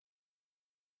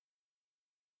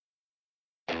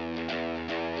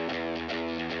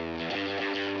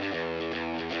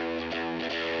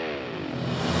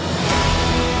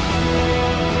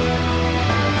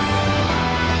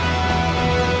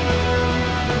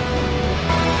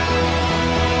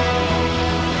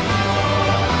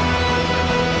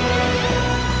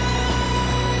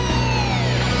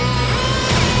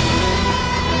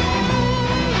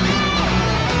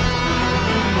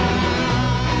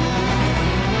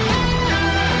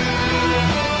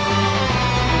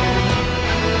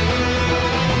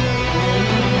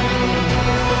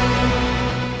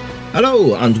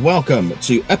Hello and welcome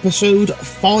to episode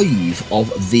 5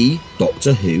 of the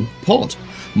Doctor Who pod.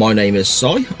 My name is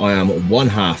Si. I am one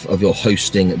half of your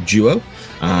hosting duo,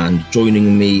 and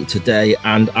joining me today,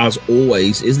 and as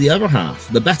always, is the other half,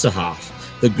 the better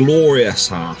half, the glorious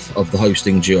half of the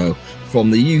hosting duo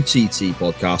from the UTT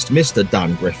podcast, Mr.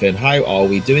 Dan Griffin. How are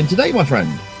we doing today, my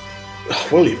friend?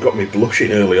 Well, you've got me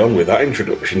blushing early on with that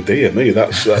introduction, dear me.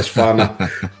 That's far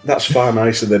that's far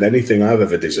nicer than anything I've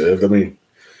ever deserved. I mean,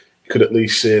 you could at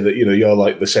least say that, you know, you're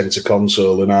like the centre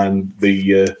console and I'm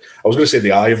the I was going to say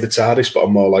the eye of the TARDIS, but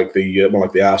I'm more like the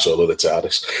arsehole of the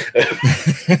TARDIS.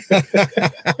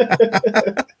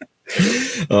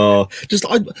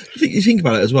 You think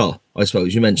about it as well, I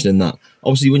suppose. You mentioned that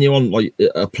obviously when you're on like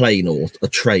a plane or a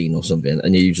train or something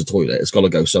and you use a toilet, it's got to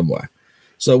go somewhere.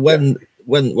 So when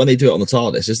they do it on the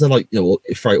TARDIS, is there like, you know,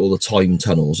 throughout all the time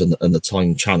tunnels and the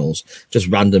time channels, just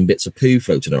random bits of poo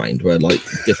floating around where like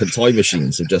different time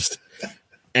machines have just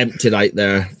emptied out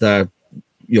their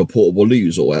portable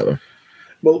loos or whatever?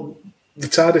 Well, the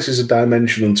TARDIS is a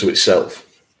dimension unto itself,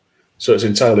 so it's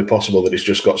entirely possible that it's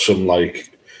just got some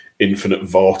like infinite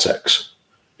vortex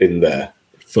in there,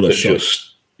 full of shite.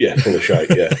 Full of shite.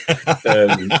 Yeah,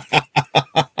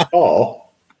 or.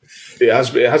 It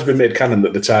has been made canon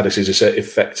that the TARDIS is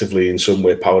effectively in some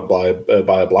way powered by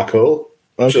a black hole.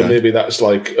 Okay. So maybe that's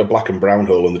like a black and brown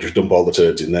hole and they just dump all the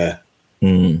turds in there.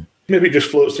 Mm. Maybe it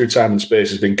just floats through time and space,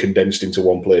 has been condensed into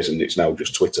one place and it's now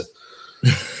just Twitter.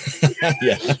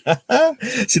 Yeah.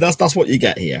 See, that's what you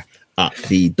get here at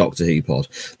the Doctor Who pod.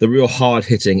 The real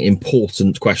hard-hitting,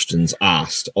 important questions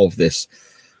asked of this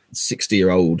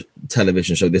 60-year-old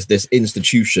television show, this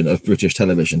institution of British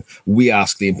television. We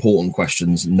ask the important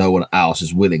questions no one else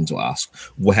is willing to ask.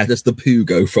 Where does the poo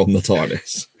go from the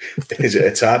TARDIS? Is it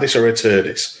a TARDIS or a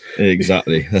TURDIS?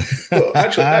 Exactly. Well,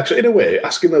 actually, in a way,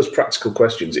 asking those practical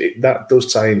questions, that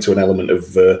does tie into an element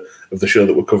of the show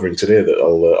that we're covering today that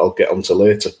I'll get onto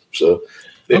later. So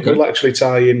it will actually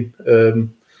tie in a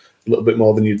little bit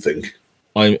more than you'd think.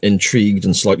 I'm intrigued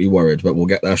and slightly worried, but we'll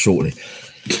get there shortly.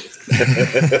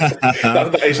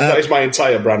 that is my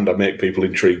entire brand. I make people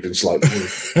intrigued and slightly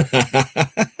worried.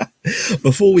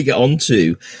 Before we get on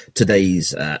to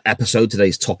today's episode,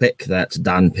 today's topic that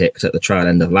Dan picked at the tail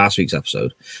end of last week's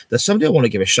episode, there's somebody I want to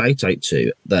give a shout out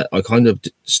to that I kind of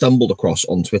stumbled across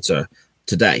on Twitter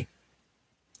today.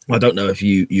 I don't know if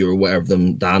you're aware of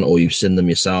them, Dan, or you've seen them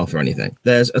yourself or anything.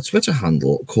 There's a Twitter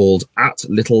handle called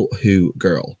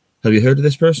 @LittleWhoGirl. Have you heard of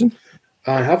this person?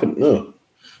 I haven't, no.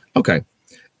 Okay.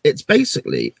 It's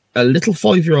basically a little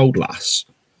 5-year-old lass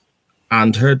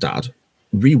and her dad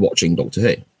rewatching Doctor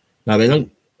Who. Now they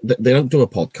don't do a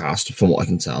podcast, from what I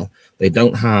can tell. They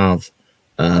don't have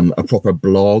a proper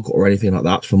blog or anything like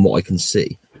that, from what I can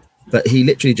see. But he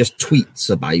literally just tweets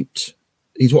about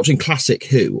he's watching Classic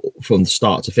Who from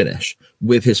start to finish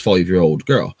with his 5-year-old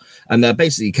girl, and they're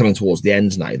basically coming towards the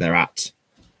end now. They're at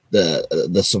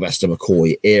the Sylvester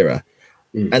McCoy era.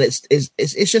 And it's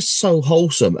just so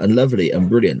wholesome and lovely and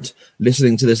brilliant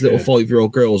listening to this little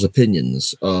 5-year-old girl's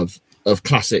opinions of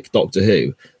classic Doctor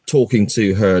Who, talking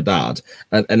to her dad,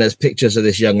 and there's pictures of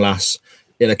this young lass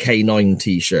in a K9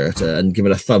 t-shirt and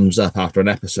giving a thumbs up after an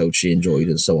episode she enjoyed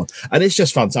and so on, and it's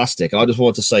just fantastic. And I just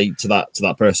wanted to say to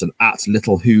that person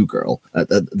 @LittleWhoGirl,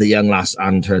 the young lass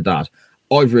and her dad,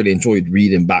 I've really enjoyed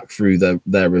reading back through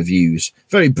their reviews,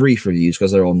 very brief reviews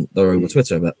because they're over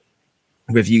Twitter, but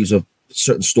reviews of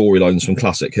certain storylines from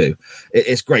Classic Who.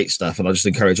 It's great stuff, and I just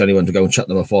encourage anyone to go and chuck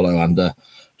them a follow and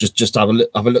just have a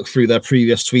look through their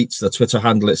previous tweets, the Twitter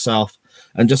handle itself,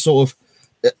 and just sort of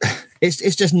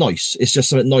it's just nice. It's just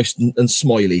something nice and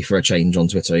smiley for a change on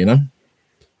Twitter, you know.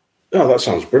 Oh, that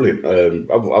sounds brilliant.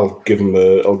 I'll give them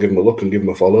a look and give them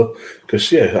a follow,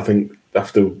 because I think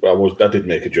after I did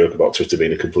make a joke about Twitter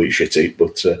being a complete shitty,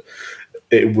 but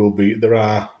it will be. There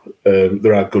are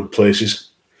good places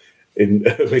in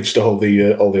amidst all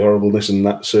the horribleness, and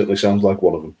that certainly sounds like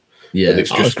one of them. Yeah, and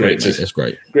it's just great. It's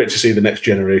great to see the next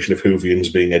generation of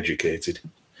Whovians being educated.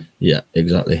 Yeah,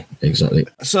 exactly.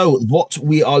 So what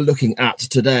we are looking at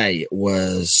today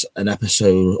is an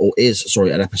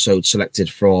episode selected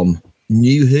from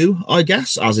New Who, I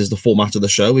guess, as is the format of the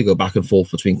show. We go back and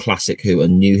forth between Classic Who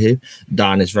and New Who.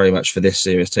 Dan is very much for this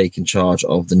series taking charge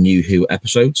of the New Who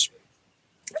episodes.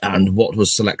 And what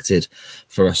was selected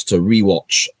for us to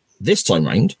rewatch this time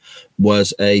round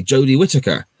was a Jodie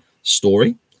Whittaker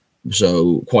story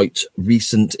so quite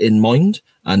recent in mind.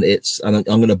 And I'm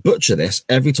going to butcher this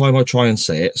every time I try and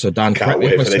say it. So Dan, Can't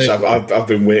wait for this. I've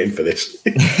been waiting for this.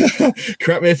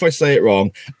 Correct me if I say it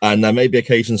wrong. And there may be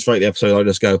occasions throughout the episode I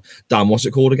just go, Dan, what's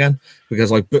it called again?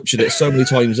 Because I butchered it so many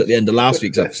times at the end of last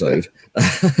week's episode.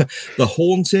 The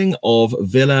Haunting of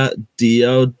Villa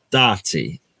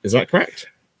Diodati. Is that correct?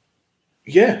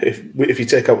 Yeah, if you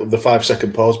take out the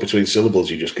 5-second pause between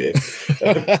syllables you just gave.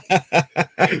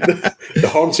 The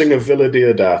Haunting of Villa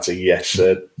Diodati, yes.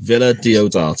 Villa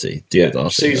Diodati.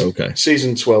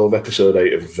 Season 12, episode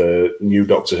 8 of New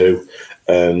Doctor Who,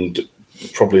 and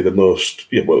probably it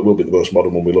will be the most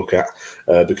modern one we look at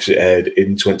because it aired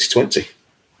in 2020.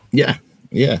 Yeah.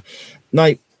 Now,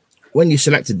 when you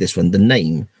selected this one, the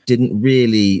name didn't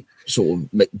really sort of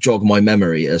jog my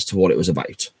memory as to what it was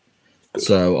about.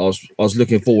 So I was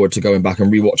looking forward to going back and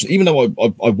rewatching. Even though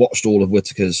I watched all of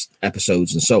Whittaker's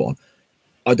episodes and so on,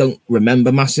 I don't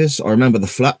remember masses. I remember the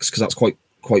Flux because that's quite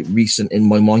recent in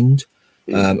my mind.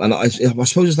 And I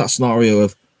suppose it's that scenario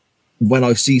of when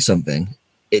I see something,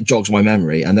 it jogs my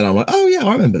memory, and then I'm like, oh yeah,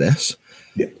 I remember this.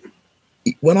 Yeah.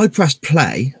 When I pressed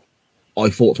play, I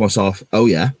thought to myself, oh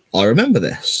yeah, I remember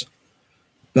this.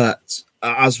 But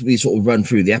as we sort of run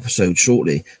through the episode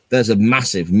shortly, there's a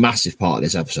massive part of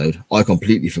this episode I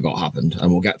completely forgot happened,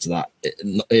 and we'll get to that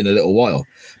in a little while.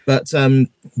 But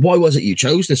why was it you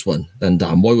chose this one then,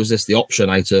 Dan? Why was this the option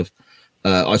out of,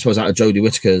 I suppose, out of Jodie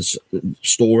Whittaker's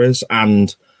stories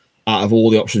and out of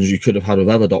all the options you could have had with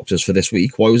other doctors for this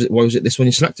week? Why was it this one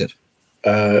you selected?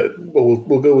 Well,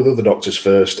 we'll go with other doctors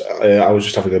first. I was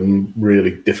just having a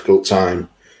really difficult time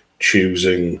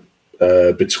choosing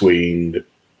between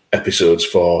episodes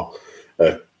for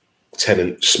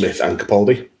Tennant, Smith, and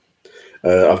Capaldi.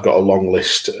 I've got a long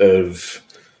list of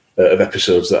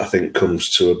episodes that I think comes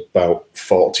to about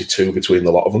 42 between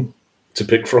the lot of them to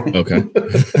pick from. Okay.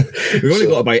 We've only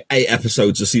got about 8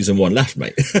 episodes of season 1 left,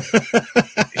 mate.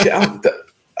 Yeah,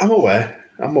 I'm aware.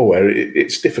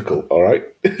 It's difficult, all right?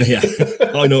 Yeah,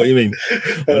 I know what you mean.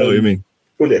 Well,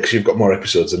 yeah, because you've got more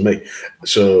episodes than me.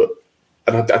 So...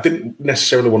 And I didn't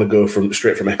necessarily want to go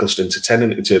straight from Eccleston to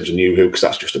Tennant in terms of New Who, because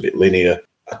that's just a bit linear.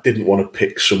 I didn't want to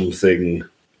pick something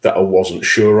that I wasn't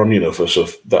sure on, for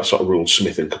that sort of ruled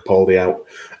Smith and Capaldi out.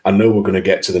 I know we're going to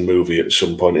get to the movie at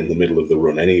some point in the middle of the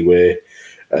run anyway.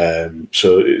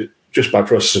 So just by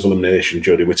process of elimination,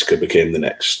 Jodie Whittaker became the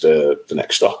next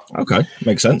stop. Okay,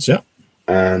 makes sense, yeah.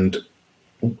 And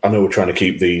I know we're trying to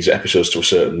keep these episodes to a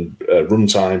certain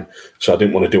runtime, so I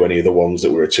didn't want to do any of the ones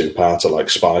that were a 2-parter like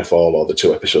Spyfall or the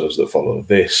 2 episodes that follow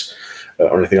this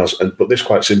or anything else. But this,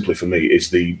 quite simply for me, is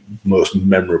the most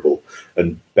memorable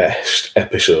and best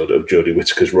episode of Jodie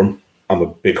Whittaker's run. I'm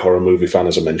a big horror movie fan,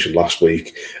 as I mentioned last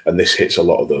week, and this hits a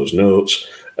lot of those notes.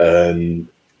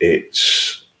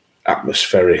 It's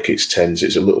atmospheric, it's tense,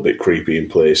 it's a little bit creepy in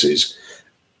places,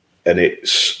 and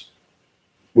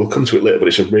we'll come to it later, but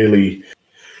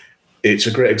it's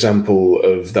a great example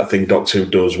of that thing Doctor Who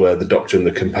does where the Doctor and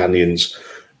the companions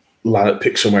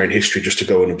pick somewhere in history just to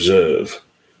go and observe,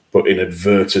 but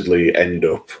inadvertently end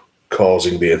up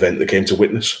causing the event they came to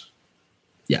witness.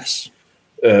 Yes.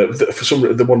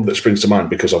 The one that springs to mind,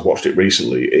 because I've watched it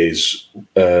recently, is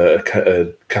a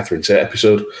Catherine Tate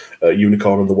episode,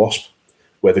 Unicorn and the Wasp,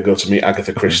 where they go to meet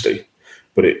Agatha Christie,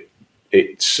 but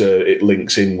it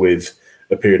links in with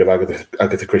a period of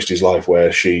Agatha Christie's life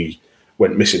where she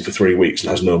went missing for 3 weeks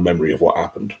and has no memory of what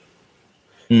happened.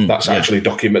 That's actually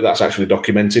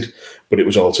documented, but it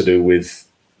was all to do with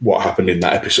what happened in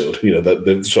that episode.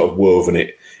 They've sort of woven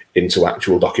it into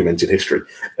actual documented history,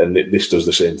 and this does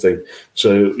the same thing.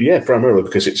 So yeah, primarily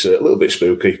because it's a little bit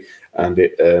spooky, and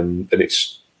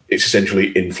it's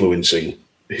essentially influencing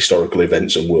historical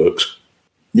events and works.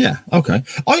 Yeah, okay.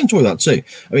 I enjoy that too.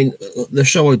 I mean, the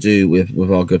show I do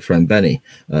with our good friend Benny,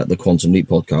 the Quantum Leap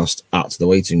podcast at the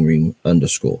waiting room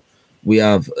 _ we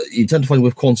have, you tend to find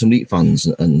with Quantum Leap fans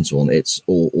and so on, it's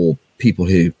or people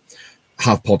who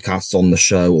have podcasts on the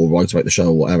show or write about the show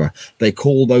or whatever, they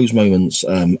call those moments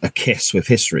a kiss with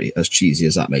history, as cheesy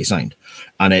as that may sound.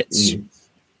 And it's,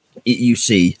 you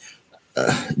see,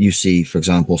 for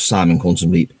example, Sam in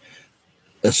Quantum Leap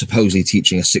supposedly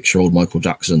teaching a 6-year-old Michael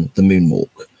Jackson the moonwalk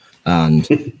and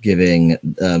giving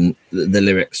the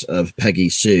lyrics of Peggy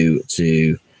Sue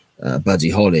to Buddy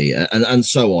Holly and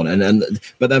so on.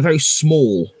 But they're very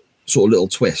small sort of little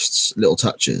twists, little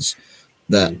touches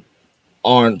that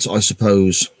aren't, I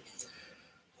suppose,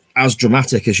 as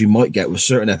dramatic as you might get with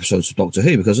certain episodes of Doctor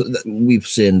Who, because we've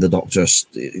seen the Doctor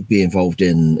be involved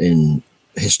in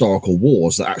historical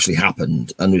wars that actually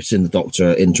happened, and we've seen the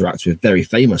Doctor interact with very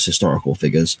famous historical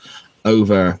figures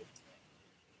over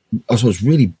I suppose,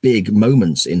 really big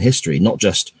moments in history, not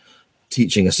just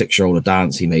teaching a 6-year-old a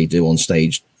dance he may do on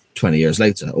stage 20 years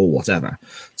later or whatever.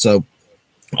 So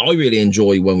I really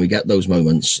enjoy when we get those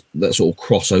moments that sort of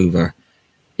cross over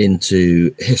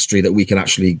into history that we can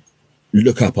actually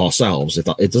look up ourselves. Does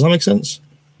that make sense?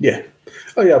 Yeah.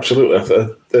 Oh, yeah,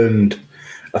 absolutely. And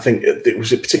I think it was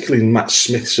particularly in Matt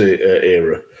Smith's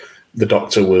era, the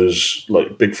Doctor was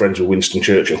like big friends with Winston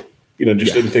Churchill,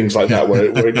 just in things like that,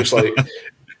 where it just like,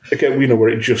 again, where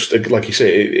it just, like you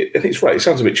say, and it's right, it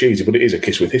sounds a bit cheesy, but it is a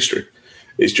kiss with history.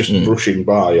 It's just brushing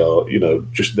by or,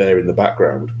 just there in the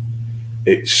background.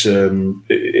 It's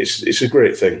a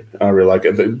great thing. I really like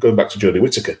it. Going back to Jodie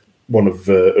Whittaker, one of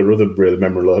her other really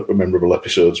memorable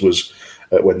episodes was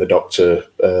when the Doctor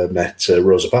met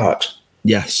Rosa Parks.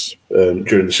 Yes.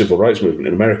 During the Civil Rights Movement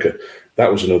in America.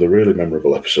 That was another really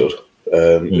memorable episode.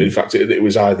 In fact, it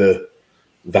was either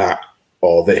that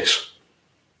or this.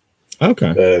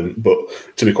 Okay. But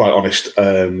to be quite honest,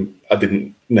 I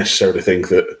didn't necessarily think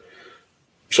that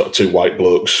sort of two white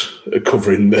blokes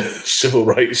covering the civil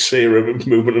rights era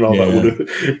movement and all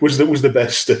that was the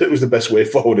best. It was the best way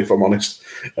forward, if I'm honest.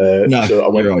 No, so I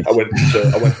went. right. I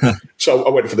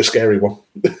went for the scary one.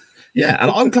 Yeah,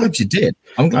 and I'm glad you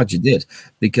did.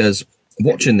 Because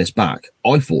watching this back,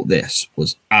 I thought this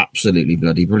was absolutely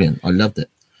bloody brilliant. I loved it.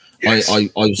 Yes. I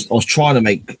was trying to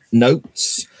make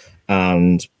notes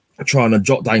and trying to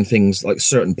jot down things like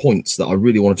certain points that I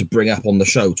really wanted to bring up on the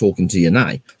show talking to you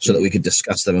now, so that we could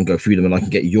discuss them and go through them, and I can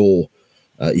get your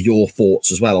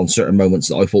thoughts as well on certain moments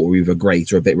that I thought were either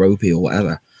great or a bit ropey or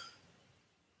whatever.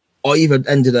 I even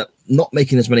ended up not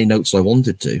making as many notes as I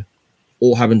wanted to,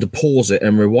 or having to pause it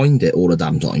and rewind it all the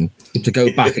damn time to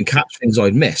go back and catch things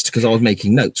I'd missed because I was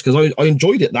making notes, because I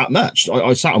enjoyed it that much.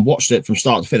 I sat and watched it from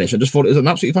start to finish and just thought it was an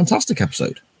absolutely fantastic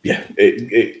episode. Yeah,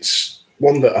 it's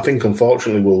one that I think,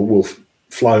 unfortunately, will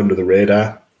fly under the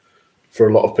radar for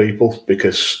a lot of people,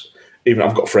 because even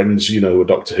I've got friends,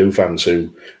 Doctor Who fans,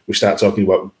 who we start talking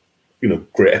about,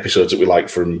 great episodes that we like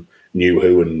from New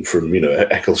Who, and from,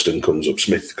 Eccleston comes up,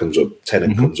 Smith comes up,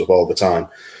 Tennant comes up all the time.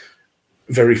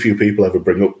 Very few people ever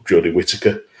bring up Jodie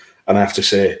Whittaker, and I have to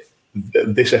say,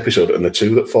 this episode and the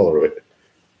two that follow it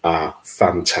are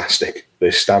fantastic.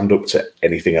 They stand up to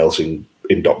anything else in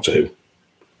Doctor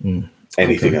Who.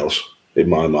 Anything else, in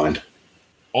my mind.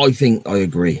 I think I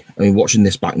agree. I mean, watching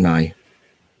this back now,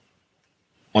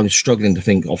 I'm struggling to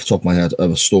think off the top of my head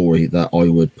of a story that I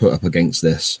would put up against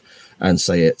this and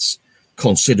say it's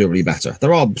considerably better.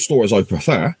 There are stories I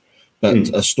prefer, but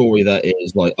a story that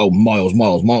is like,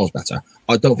 miles better,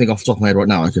 I don't think off the top of my head right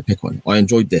now I could pick one. I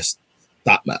enjoyed this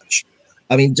that much.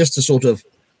 I mean, just to sort of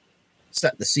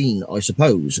set the scene, I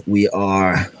suppose, we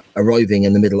are arriving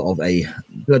in the middle of a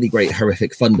bloody great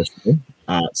horrific thunderstorm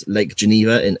at Lake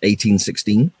Geneva in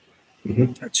 1816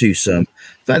 to some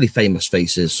fairly famous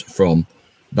faces from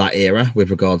that era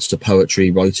with regards to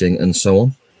poetry, writing, and so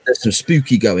on. There's some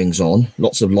spooky goings on,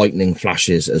 lots of lightning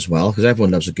flashes as well, because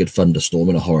everyone loves a good thunderstorm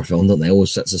in a horror film, don't they?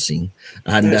 Always sets a scene.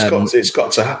 And it's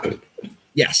got to happen.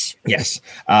 Yes.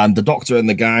 The Doctor and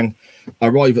the gang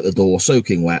arrive at the door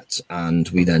soaking wet, and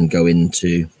we then go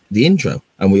into the intro.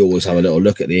 And we always have a little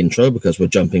look at the intro because we're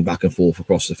jumping back and forth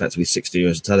across effectively 60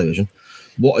 years of television.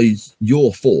 What are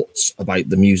your thoughts about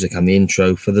the music and the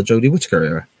intro for the Jodie Whittaker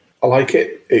era? I like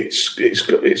it. It's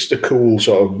the cool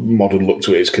sort of modern look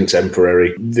to it. It's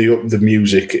contemporary. The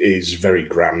music is very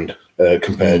grand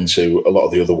compared to a lot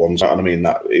of the other ones, and I mean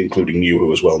that including New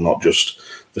Who as well, not just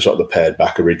the sort of the pared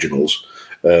back originals.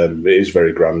 It is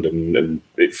very grand, and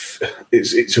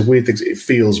it's a weird thing. It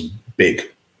feels big,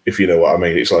 if you know what I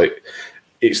mean. It's like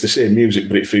it's the same music,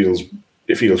 but it feels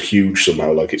huge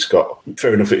somehow. Like it's got,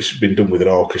 fair enough, it's been done with an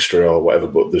orchestra or whatever,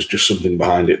 but there's just something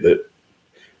behind it that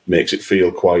makes it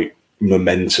feel quite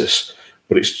momentous.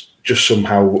 But it's just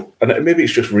somehow, and maybe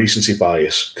it's just recency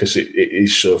bias because it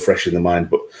is so fresh in the mind,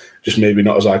 but just maybe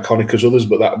not as iconic as others.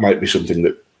 But that might be something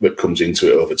that comes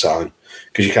into it over time,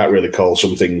 because you can't really call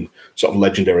something sort of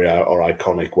legendary or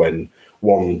iconic when,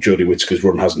 one, Jodie Whittaker's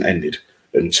run hasn't ended,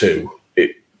 and two,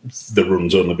 the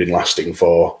run's only been lasting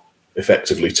for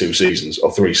effectively 2 seasons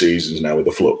or 3 seasons now with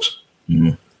the Flux.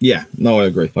 Yeah, no, I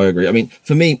agree. I mean,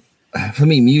 for me,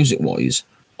 music-wise,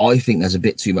 I think there's a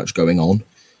bit too much going on.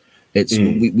 It's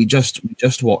we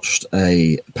just watched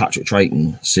a Patrick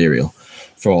Troughton serial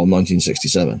from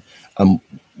 1967, and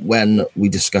when we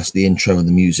discussed the intro and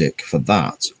the music for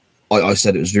that, I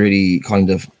said it was really kind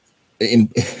of,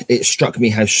 it struck me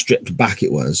how stripped back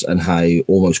it was and how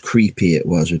almost creepy it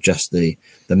was with just the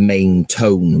main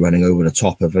tone running over the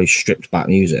top of very stripped back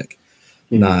music.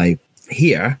 Now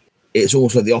here, it's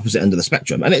also the opposite end of the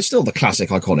spectrum, and it's still the classic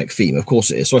iconic theme. Of course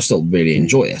it is. So I still really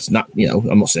enjoy it. And that,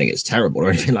 I'm not saying it's terrible or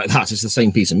anything like that. It's the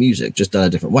same piece of music, just done a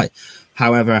different way.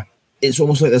 However, it's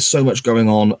almost like there's so much going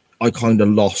on. I kind of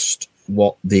lost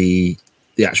what the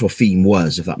actual theme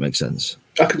was, if that makes sense.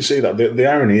 I can see that. The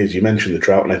irony is, you mentioned the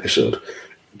Troughton episode.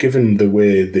 Given the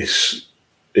way this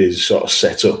is sort of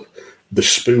set up, the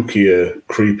spookier,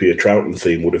 creepier Troughton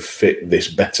theme would have fit this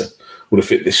better. Would have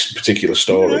fit this particular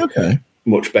story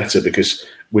much better, because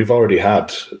we've already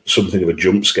had something of a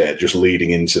jump scare just leading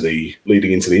into the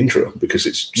intro, because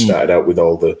it's started out with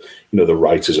all the the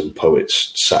writers and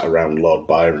poets sat around Lord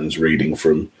Byron's reading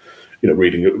from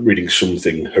reading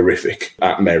something horrific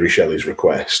at Mary Shelley's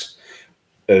request.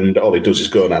 And all he does is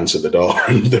go and answer the door,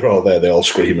 and they're all there. They all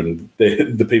scream, and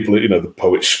the people, the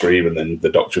poets scream, and then the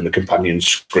Doctor and the companions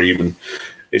scream, and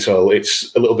it's a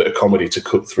little bit of comedy to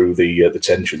cut through the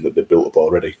tension that they've built up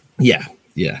already. Yeah.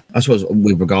 I suppose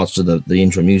with regards to the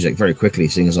intro music, very quickly,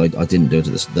 seeing as I didn't do it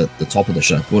at the top of the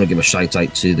show, I want to give a shout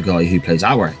out to the guy who plays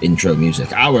our intro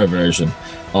music, our version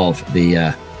of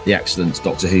the excellent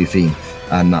Doctor Who theme,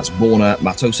 and that's Borna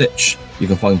Matosic. You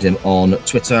can find him on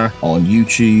Twitter, on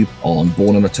YouTube, on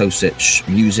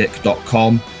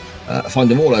bornamatosicmusic.com.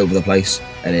 Find him all over the place,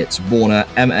 and it's Borna,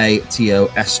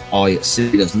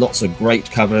 Matosic. There's lots of great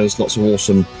covers, lots of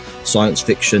awesome science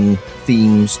fiction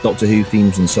themes, Doctor Who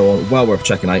themes, and so on. Well worth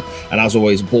checking out. And as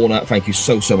always, Borna, thank you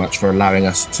so much for allowing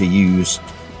us to use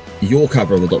your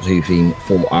cover of the Doctor Who theme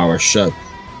for our show.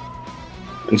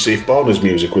 And see, if Borna's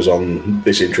music was on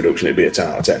this introduction, it'd be a 10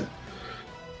 out of 10.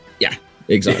 Yeah,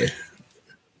 exactly.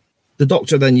 The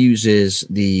Doctor then uses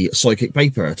the psychic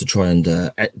paper to try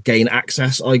and gain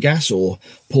access, I guess, or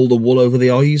pull the wool over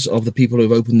the eyes of the people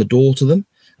who've opened the door to them,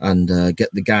 and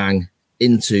get the gang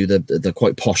into the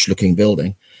quite posh-looking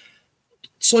building.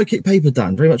 Psychic paper,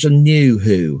 Dan, very much a new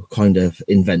Who kind of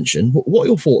invention. What are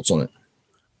your thoughts on it?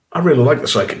 I really like the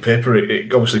psychic paper.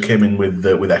 It obviously came in with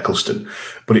Eccleston,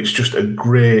 but it's just a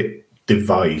great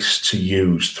device to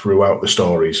use throughout the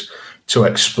stories to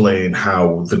explain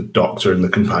how the Doctor and the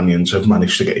companions have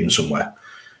managed to get in somewhere.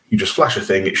 You just flash a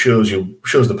thing, it shows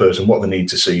the person what they need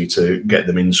to see to get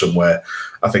them in somewhere.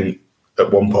 I think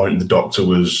at one point it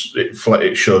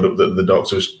showed up that the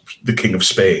Doctor was the King of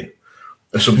Spain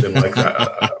or something like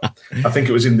that. I think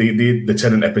it was in the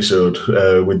Tennant episode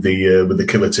with the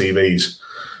killer TVs,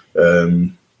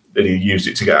 and he used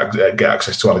it to get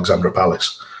access to Alexandra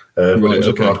Palace when it was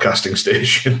a broadcasting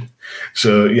station.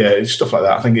 So yeah, it's stuff like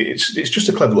that. I think it's just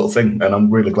a clever little thing, and I'm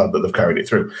really glad that they've carried it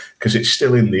through, because it's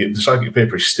still in the psychic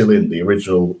paper is still in the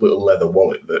original little leather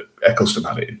wallet that Eccleston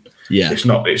had it in. Yeah, it's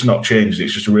not changed.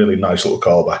 It's just a really nice little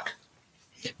callback.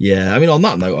 Yeah, I mean, on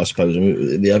that note, I suppose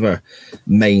the other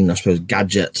main,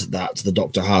 gadget that the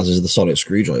Doctor has is the sonic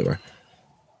screwdriver.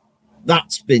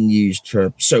 That's been used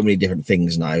for so many different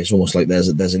things now. It's almost like there's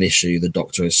an issue. The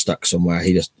Doctor is stuck somewhere.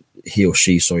 He or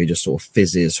she just sort of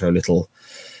fizzes her little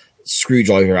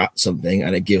screwdriver at something,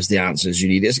 and it gives the answers you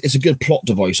need. It's a good plot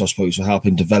device, I suppose, for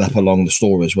helping develop along the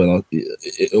stories, when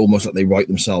it almost like they write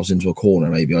themselves into a corner,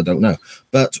 maybe, I don't know.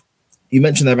 But you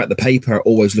mentioned there about the paper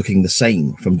always looking the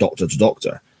same from Doctor to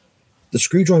Doctor. The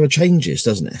screwdriver changes,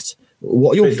 doesn't it?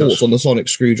 What are your thoughts on the sonic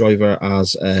screwdriver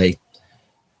as a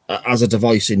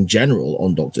device in general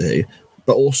on Doctor Who,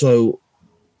 but also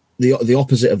the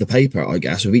opposite of the paper, I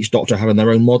guess, with each Doctor having their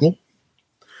own model?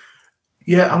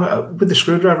 Yeah, with the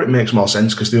screwdriver, it makes more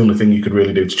sense, because the only thing you could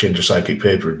really do to change a psychic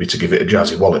paper would be to give it a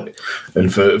jazzy wallet.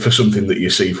 And for something that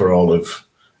you see for all of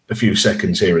a few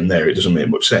seconds here and there, it doesn't make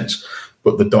much sense.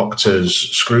 But the Doctor's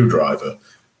screwdriver,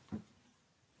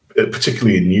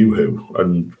 particularly in New Who,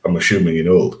 and I'm assuming in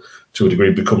Old, to a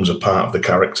degree, becomes a part of the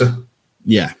character.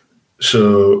 Yeah.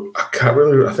 So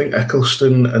I think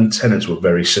Eccleston and Tennant were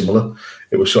very similar.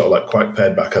 It was sort of like quite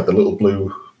pared back, had the little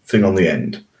blue thing on the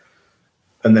end.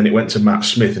 And then it went to Matt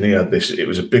Smith, and he had this. It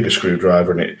was a bigger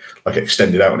screwdriver, and it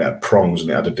extended out, and it had prongs, and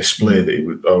it had a display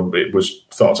that it was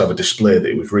thought to have a display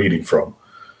that he was reading from.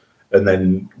 And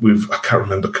then I can't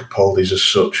remember Capaldi's as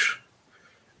such,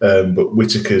 but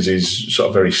Whittaker's is sort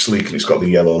of very sleek, and it's got the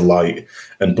yellow light,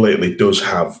 and blatantly does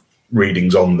have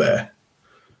readings on there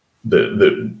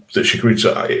that she could read.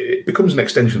 So it becomes an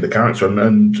extension of the character,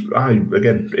 and I like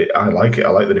it.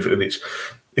 I like that if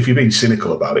you're being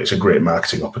cynical about it, it's a great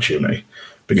marketing opportunity.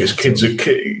 Because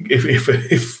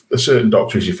if a certain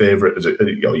Doctor is your favourite,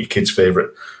 or your kid's favourite,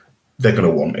 they're going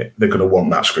to want it. They're going to want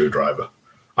that screwdriver.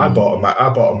 I bought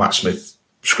a Matt Smith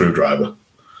screwdriver.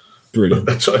 Brilliant.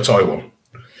 A toy one.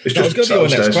 That was going to be our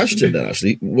next question then,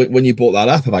 actually. When you brought that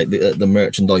up about the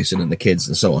merchandising and the kids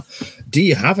and so on, do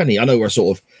you have any? I know we're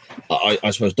sort of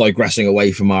I suppose digressing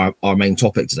away from our main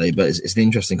topic today, but it's an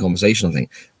interesting conversation, I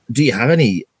think. Do you have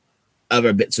any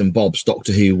other bits and bobs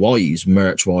Doctor Who wise,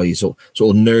 merch wise, or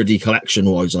sort of nerdy collection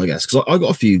wise, I guess? Because I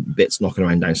got a few bits knocking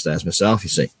around downstairs myself, you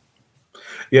see.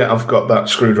 Yeah, I've got that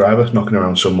screwdriver knocking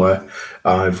around somewhere.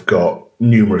 I've got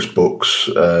numerous books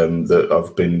that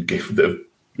I've been gifted, that have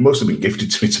mostly been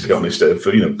gifted to me, to be honest,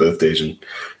 for birthdays and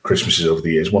Christmases over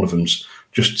the years. One of them's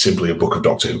just simply a book of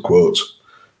Doctor Who quotes,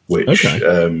 which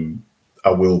I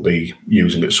will be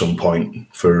using at some point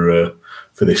for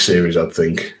this series, I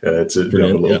think, to have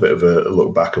a little bit of a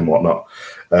look back and whatnot.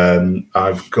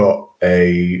 I've got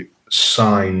a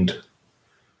signed,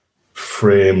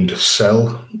 framed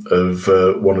cell of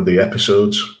one of the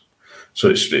episodes. So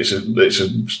it's a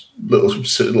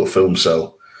little film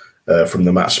cell from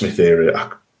the Matt Smith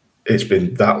era. It's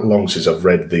been that long since I've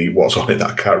read what's on it that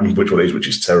I can't remember which one it is, which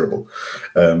is terrible.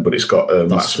 But it's got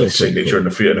Matt Smith's signature and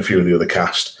a few of the other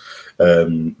cast.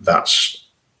 That's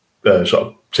sort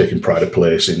of taking pride of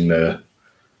place in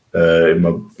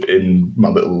my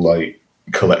little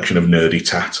collection of nerdy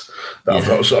tat that I've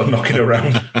got sort of knocking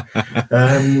around.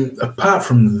 Apart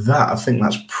from that, I think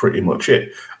that's pretty much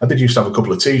it. I did used to have a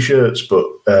couple of T-shirts, but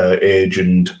age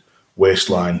and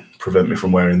waistline prevent me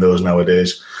from wearing those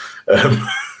nowadays.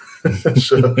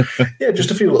 So, yeah,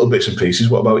 just a few little bits and pieces.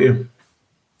 What about you?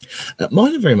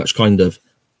 Mine are very much kind of,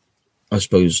 I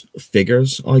suppose,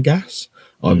 figures, I guess.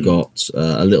 I've got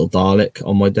a little Dalek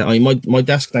on my desk. I mean, my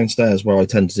desk downstairs, where I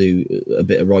tend to do a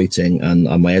bit of writing and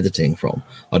my editing from.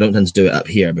 I don't tend to do it up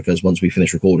here because once we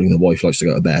finish recording, the wife likes to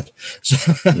go to bed.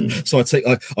 So,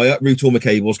 so I uproot all my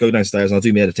cables, go downstairs, and I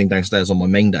do my editing downstairs on my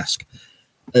main desk.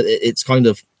 It's kind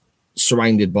of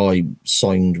surrounded by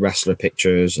signed wrestler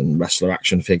pictures and wrestler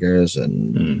action figures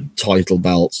and title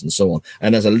belts and so on.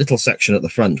 And there's a little section at the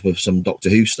front with some Doctor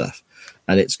Who stuff,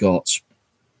 and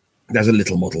there's a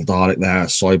little model Dalek there, a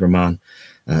Cyberman.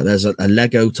 There's a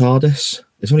Lego TARDIS.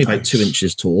 It's only about 2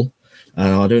 inches tall.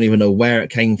 I don't even know where it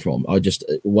came from. I just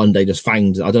one day just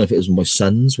found, I don't know if it was my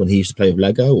son's when he used to play with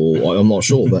Lego, or I'm not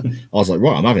sure, but I was like,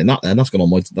 right, I'm having that then. That's gone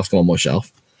on my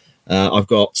shelf. I've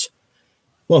got,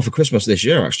 well, for Christmas this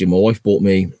year, actually, my wife bought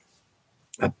me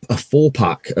a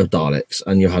 4-pack of Daleks,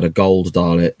 and you had a gold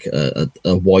Dalek,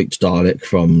 a white Dalek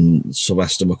from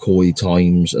Sylvester McCoy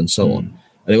times, and so on.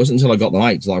 And it wasn't until I got them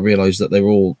out that I realised that they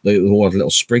all had little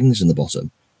springs in the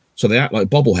bottom. So they act like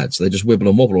bobbleheads. They just wibble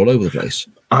and wobble all over the place.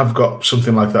 I've got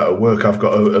something like that at work. I've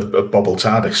got a bobble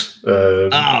TARDIS.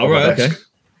 Right, okay.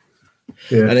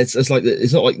 Yeah. And it's like,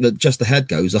 it's not like just the head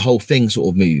goes, the whole thing sort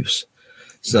of moves.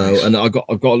 So, nice. And I've got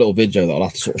a little video that I'll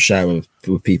have to sort of share with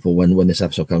people when this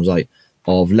episode comes out,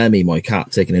 of Lemmy, my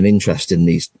cat, taking an interest in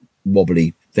these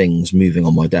wobbly things moving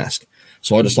on my desk.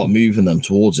 So I just start moving them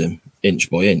towards him, inch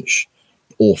by inch,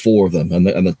 all 4 of them. And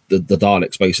the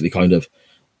Daleks basically kind of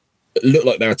look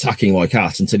like they're attacking my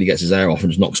cat until he gets his air off and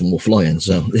just knocks them all flying.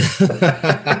 So,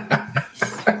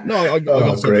 no, I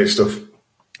got great stuff.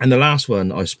 And the last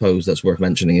one, I suppose, that's worth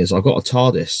mentioning is I've got a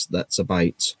TARDIS that's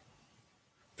about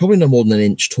probably no more than 1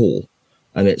 inch tall,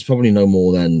 and it's probably no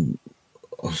more than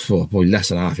probably less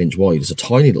than ½ inch wide. It's a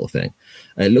tiny little thing.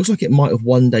 And it looks like it might have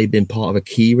one day been part of a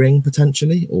key ring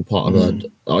potentially, or part of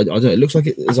I don't know. It looks like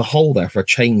there's a hole there for a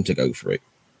chain to go through,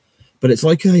 but it's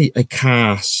like a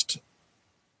cast,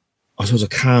 I suppose, a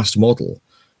cast model.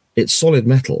 It's solid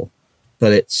metal,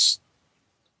 but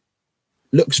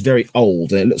looks very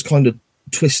old, and it looks kind of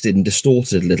twisted and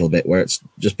distorted a little bit where it's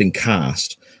just been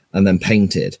cast and then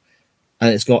painted.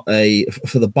 And it's got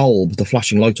for the bulb, the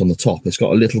flashing light on the top, it's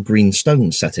got a little green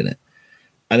stone set in it.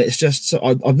 And it's just,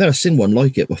 I've never seen one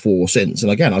like it before or since.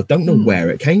 And again, I don't know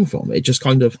where it came from. It just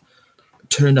kind of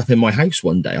turned up in my house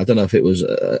one day. I don't know if it was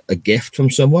a gift from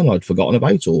someone I'd forgotten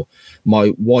about, or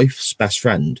my wife's best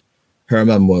friend, her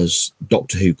mum was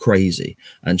Doctor Who crazy,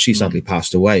 and she sadly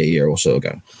passed away a year or so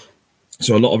ago.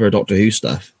 So a lot of her Doctor Who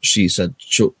stuff, she said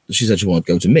she wanted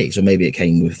to go to me. So maybe it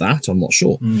came with that. I'm not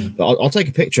sure. But I'll take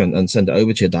a picture and send it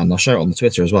over to you, Dan. I'll share it on the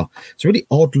Twitter as well. It's a really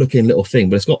odd looking little thing,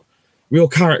 but it's got real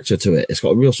character to it. It's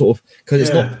got a real sort of, because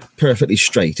it's not perfectly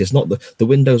straight. It's not the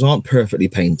windows aren't perfectly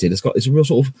painted. It's a real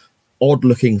sort of odd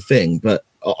looking thing, but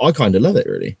I kind of love it,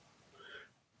 really.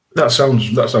 That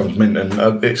sounds mint,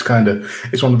 and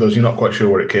it's one of those, you're not quite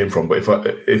sure where it came from. But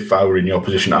if I were in your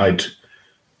position, I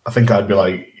think I'd be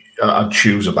like, I'd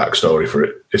choose a backstory for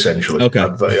it, essentially. Okay.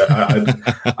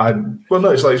 Well, no,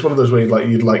 it's one of those where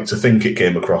you'd like to think it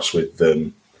came across with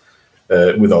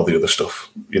all the other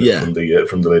stuff, from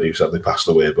the lady who sadly passed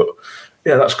away. But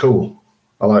yeah, that's cool.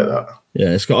 I like that.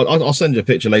 Yeah, it's got. I'll send you a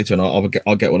picture later, and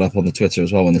I'll get one up on the Twitter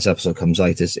as well when this episode comes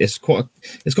out. It's got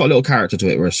a little character to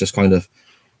it where it's just kind of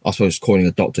I suppose coining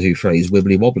a Doctor Who phrase,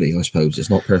 wibbly wobbly. I suppose it's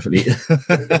not perfectly.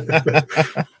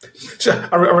 So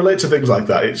I relate to things like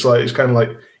that. It's kind of like,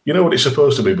 you know what it's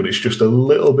supposed to be, but it's just a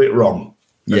little bit wrong.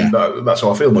 And that's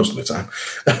how I feel most of the time.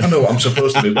 I know what I'm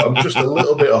supposed to do, but I'm just a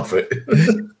little bit off it.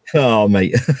 Oh,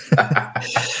 mate.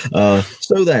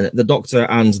 So then, the Doctor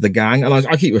and the gang, and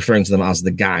I keep referring to them as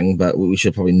the gang, but we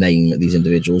should probably name these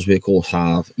individuals. We, of course,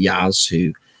 have Yaz,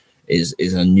 who is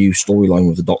a new storyline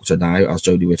with the Doctor now, as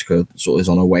Jodie Whittaker sort of is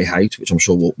on her way out, which I'm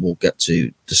sure we'll get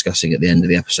to discussing at the end of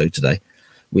the episode today.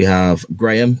 We have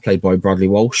Graham, played by Bradley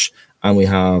Walsh, and we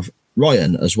have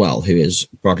Ryan as well, who is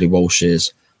Bradley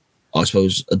Walsh's, I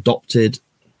suppose, adopted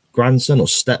grandson or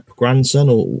step grandson,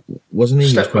 or wasn't he?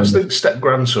 Step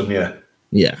grandson, yeah.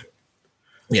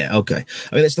 Yeah, okay.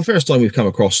 I mean, it's the first time we've come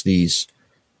across these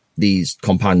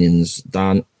companions,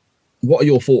 Dan. What are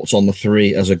your thoughts on the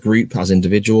three as a group, as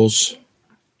individuals?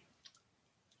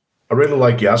 I really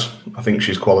like Yaz. I think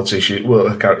she's quality.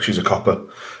 Her character, she's a copper,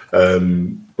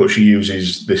 but she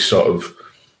uses this sort of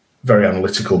very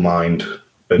analytical mind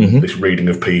and this reading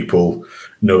of people,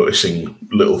 noticing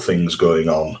little things going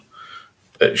on.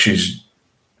 She's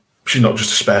not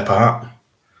just a spare part,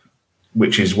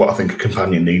 which is what I think a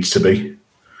companion needs to be.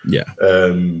 Yeah.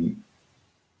 And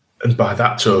by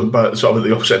that tone, but sort of at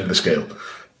the opposite end of the scale,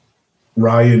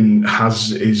 Ryan has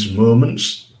his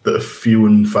moments that are few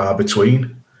and far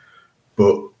between,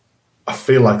 but I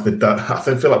feel like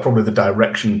probably the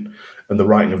direction and the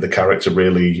writing of the character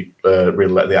really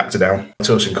let the actor down.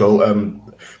 Tosin Cole,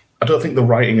 I don't think the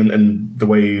writing and the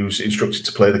way he was instructed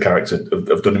to play the character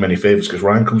have done him any favours, because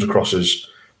Ryan comes across as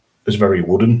very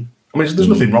wooden. I mean, there's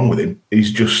nothing wrong with him.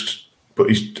 He's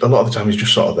a lot of the time he's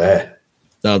just sort of there.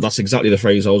 No, that's exactly the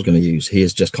phrase I was going to use. He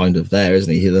is just kind of there,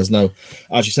 isn't he? There's no,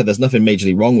 as you said, there's nothing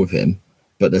majorly wrong with him,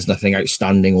 but there's nothing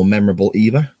outstanding or memorable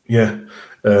either. Yeah.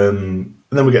 And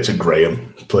then we get to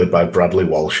Graham, played by Bradley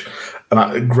Walsh.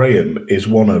 And Graham is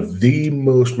one of the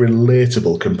most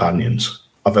relatable companions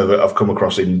I've come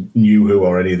across in New Who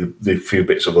or any of the few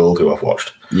bits of Old Who I've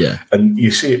watched. Yeah. And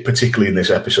you see it particularly in this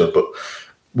episode, but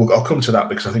I'll come to that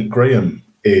because I think Graham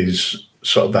is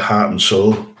sort of the heart and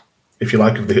soul, if you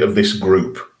like, of this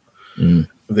group, of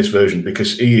this version,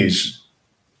 because he's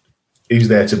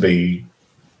there to be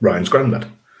Ryan's granddad,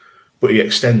 but he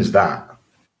extends that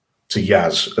to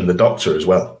Yaz and the Doctor as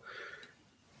well.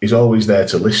 He's always there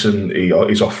to listen.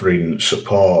 He's offering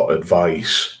support,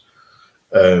 advice,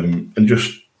 and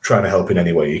just trying to help in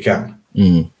any way he can.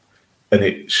 And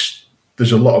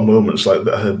there's a lot of moments like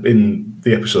that in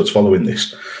the episodes following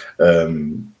this.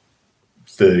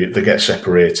 They get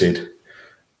separated.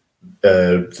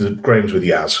 The Graham's with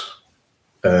Yaz,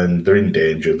 and they're in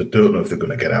danger. They don't know if they're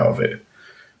going to get out of it,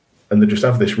 and they just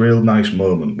have this real nice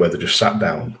moment where they just sat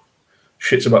down.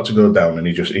 Shit's about to go down, and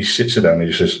he sits her down and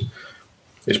he just says,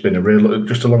 "It's been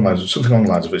something along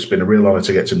the lines of, it's been a real honour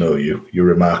to get to know you. You're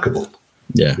remarkable.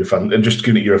 Yeah,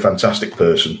 you're a fantastic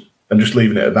person." And just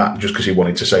leaving it at that, just because he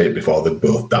wanted to say it before they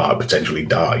both potentially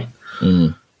die.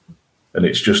 And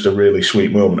it's just a really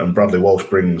sweet moment, and Bradley Walsh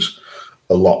brings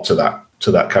a lot to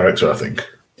that character, I think.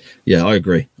 Yeah, I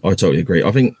agree. I totally agree.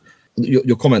 I think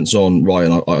your comments on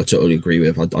Ryan, I totally agree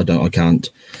with. I can't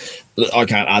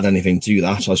add anything to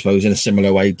that. I suppose in a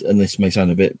similar way, and this may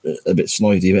sound a bit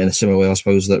snidey, but in a similar way, I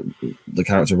suppose that the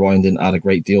character Ryan didn't add a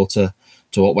great deal to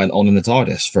what went on in the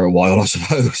TARDIS for a while, I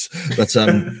suppose. But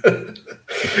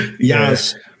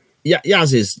Yaz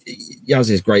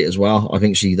is great as well. I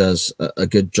think she does a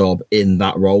good job in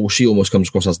that role. She almost comes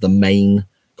across as the main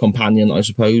companion, I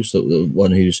suppose, the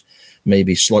one who's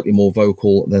maybe slightly more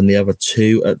vocal than the other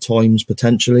two at times,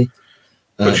 potentially.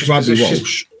 Bradley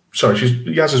Walsh.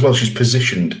 Yaz as well. She's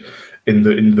positioned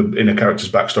in a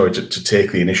character's backstory to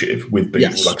take the initiative with being,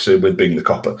 like I said, with being the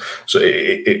copper. So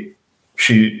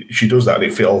she does that,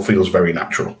 and it all feels very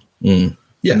natural.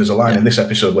 Yeah, and there's a line in this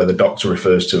episode where the Doctor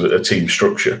refers to a team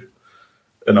structure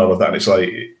and all of that, and it's like,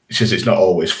 she says it's not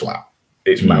always flat;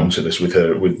 it's mountainous with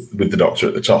the Doctor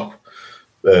at the top,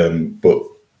 but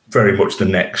very much the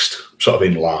next sort of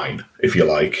in line, if you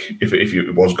like, if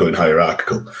it was going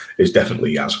hierarchical, is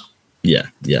definitely Yaz. Yeah,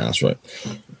 that's right.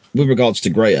 With regards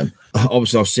to Graham,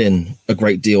 obviously I've seen a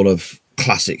great deal of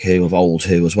classic Who, of old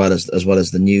Who, as well as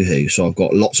the new Who, so I've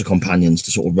got lots of companions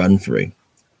to sort of run through.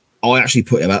 I actually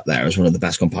put him up there as one of the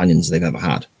best companions they've ever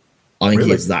had. I think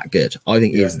he is that good. I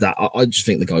think he is that. I just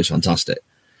think the guy's fantastic.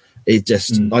 It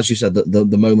just, as you said,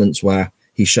 the moments where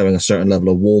he's showing a certain level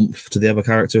of warmth to the other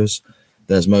characters.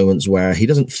 There's moments where he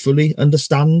doesn't fully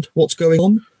understand what's going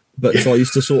on, but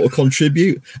tries to sort of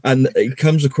contribute, and it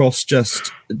comes across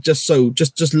just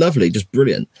lovely, just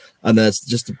brilliant. And there's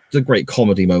just the great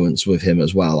comedy moments with him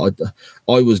as well.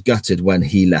 I was gutted when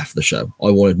he left the show.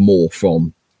 I wanted more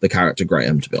from the character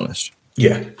Graham, to be honest.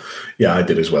 Yeah, I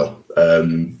did as well. But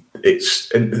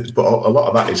a lot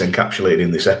of that is encapsulated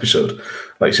in this episode.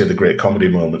 Like you said, the great comedy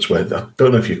moments where, I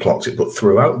don't know if you clocked it, but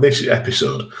throughout this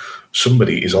episode,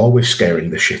 somebody is always scaring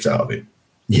the shit out of him.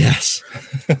 Yes.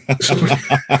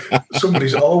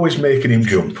 Somebody's always making him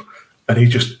jump, and he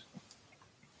just,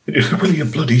 will you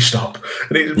bloody stop?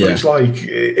 And it's like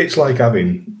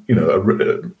having, I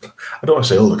don't want to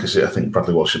say older, because I think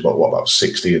Bradley Walsh is about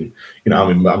 60, and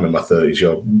I'm in my 30s.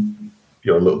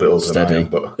 You're a little bit older than I am,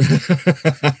 but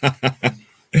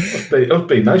I was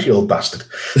being nice, you old bastard.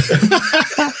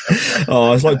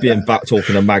 Oh, it's like being back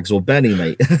talking to Mags or Benny,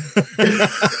 mate.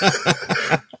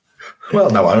 Well,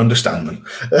 now I understand them.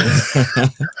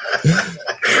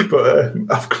 But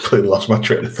I've completely lost my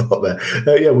train of thought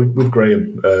there. With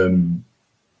Graham,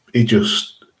 he's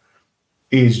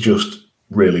just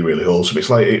really, really wholesome. It's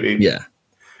like,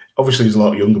 obviously he's a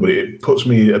lot younger, but it puts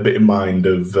me a bit in mind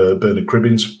of Bernard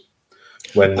Cribbins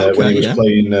when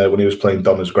he was playing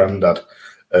Donna's granddad,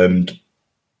 and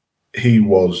he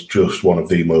was just one of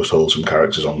the most wholesome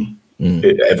characters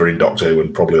ever in Doctor Who,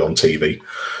 and probably on TV.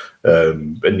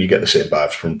 And you get the same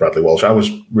vibes from Bradley Walsh. I was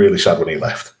really sad when he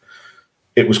left.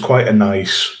 It was quite a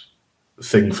nice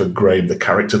thing for Graham, the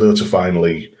character, though, to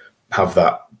finally have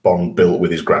that bond built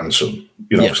with his grandson,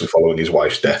 obviously following his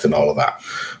wife's death and all of that.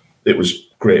 It was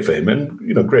great for him,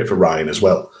 and, great for Ryan as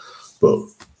well. But,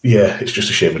 yeah, it's just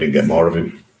a shame we didn't get more of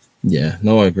him. Yeah,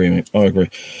 no, I agree, mate. I agree.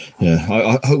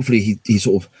 Yeah, hopefully he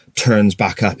sort of turns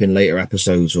back up in later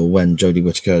episodes, or when Jodie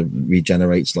Whittaker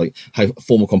regenerates, like how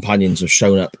former companions have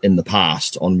shown up in the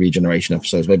past on regeneration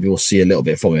episodes. Maybe we'll see a little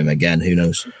bit from him again. Who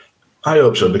knows? I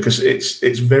hope so, because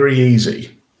it's very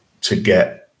easy to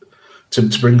get to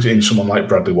bring in someone like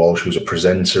Bradley Walsh, who's a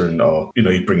presenter, and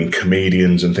you bring in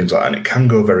comedians and things like that, and it can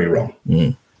go very wrong.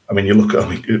 I mean, you look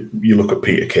at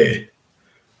Peter Kay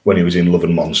when he was in Love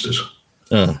and Monsters.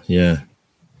 Yeah.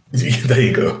 There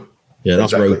you go. Yeah,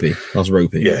 that's exactly. Ropey. That's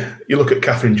ropey. Yeah. You look at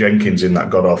Catherine Jenkins in that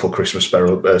god-awful Christmas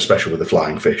special with the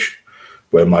flying fish,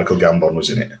 where Michael Gambon was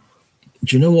in it.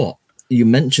 Do you know what? You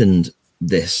mentioned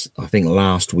this, I think,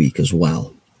 last week as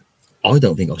well. I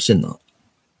don't think I've seen that.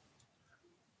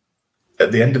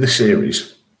 At the end of the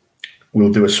series,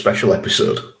 we'll do a special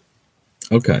episode.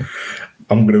 Okay.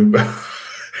 I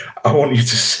want you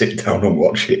to sit down and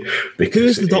watch it. Because who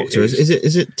is the Doctor?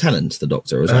 Is it Tennant, the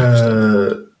Doctor? Or is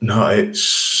no,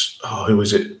 it's... Oh, who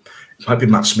is it? It might be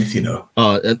Matt Smith,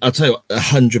 I'll tell you what,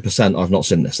 100% I've not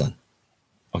seen this then.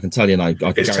 I can tell you now.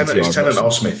 It's Tennant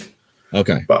or Smith.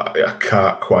 Okay. But I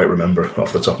can't quite remember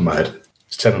off the top of my head.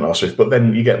 It's Tennant or Smith. But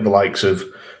then you get the likes of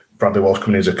Bradley Walsh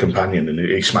coming in as a companion, and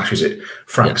he smashes it.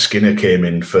 Frank Skinner came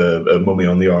in for a Mummy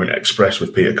on the Orient Express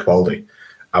with Peter Capaldi.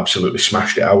 Absolutely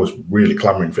smashed it. I was really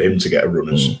clamouring for him to get a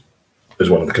run as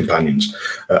one of the companions.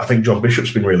 I think John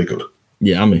Bishop's been really good.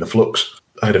 Yeah, in the Flux.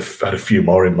 I had a few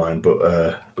more in mind,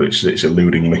 but it's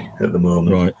eluding me at the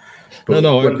moment. Right. But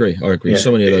I agree. Yeah,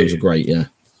 so many of those are great. Yeah.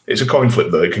 It's a coin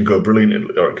flip, though. It can go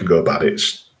brilliant or it can go bad.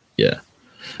 Yeah.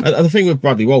 And the thing with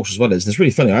Bradley Walsh as well is, it's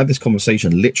really funny. I had this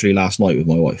conversation literally last night with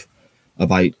my wife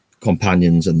about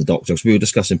companions and the Doctor, because we were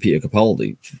discussing Peter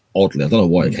Capaldi. Oddly, I don't know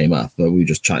why it came up, but we were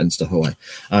just chatting stuff away,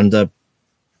 and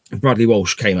Bradley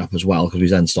Walsh came up as well, because we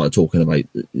then started talking about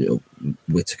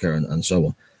Whittaker and so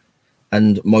on.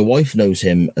 And my wife knows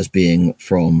him as being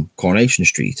from Coronation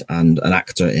Street and an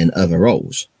actor in other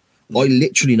roles. I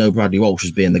literally know Bradley Walsh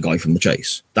as being the guy from The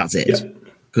Chase. That's it.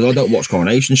 Because I don't watch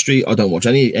Coronation Street. I don't watch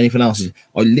anything else.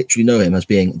 I literally know him as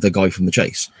being the guy from The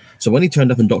Chase. So when he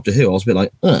turned up in Doctor Who, I was a bit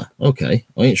like, okay,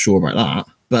 I ain't sure about that.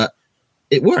 But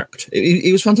it worked. He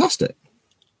was fantastic.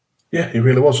 Yeah, he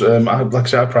really was. Like I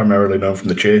said, I primarily know him from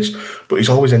The Chase, but he's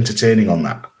always entertaining on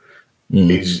that.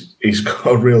 He's got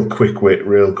a real quick wit,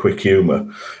 real quick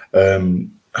humour. And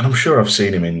I'm sure I've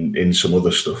seen him in some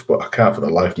other stuff, but I can't for the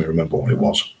life of me remember what it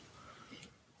was.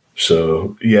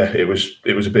 So yeah, it was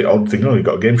a bit odd thinking, you've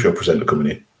got a game show presenter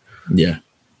coming in. Yeah.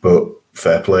 But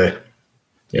fair play.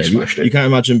 Yeah, you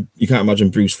can't imagine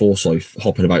Bruce Forsyth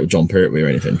hopping about with John Pertwee or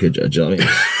anything, could you? Do you know what I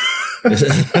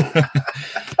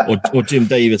mean? or Jim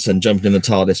Davidson jumping in the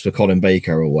TARDIS for Colin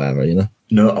Baker or whatever,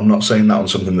 No, I'm not saying that on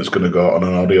something that's going to go out on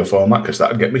an audio format, because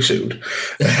that'd get me sued.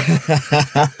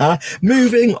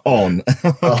 Moving on.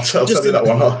 I'll tell you that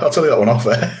one. I'll tell you that one off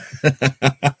there.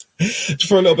 Just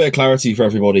for a little bit of clarity for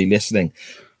everybody listening,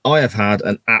 I have had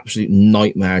an absolute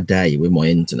nightmare day with my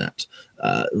internet.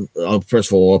 First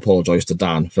of all, I apologise to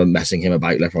Dan for messing him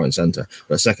about left, right, and centre.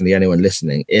 But secondly, anyone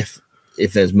listening, if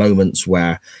there's moments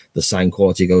where the sound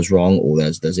quality goes wrong, or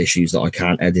there's issues that I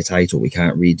can't edit out or we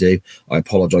can't redo, I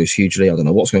apologise hugely. I don't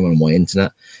know what's going on my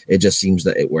internet. It just seems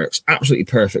that it works absolutely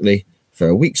perfectly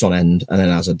for weeks on end, and then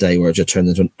has a day where it just turns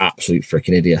into an absolute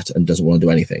freaking idiot and doesn't want to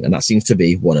do anything. And that seems to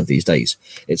be one of these days.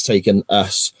 It's taken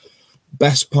us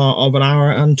best part of an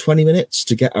hour and 20 minutes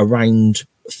to get around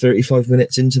 35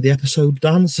 minutes into the episode,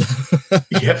 Dan. So,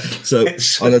 yeah. So I'm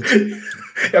just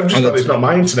glad it's not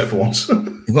my internet for once.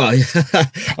 Well,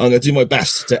 I'm going to do my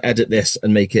best to edit this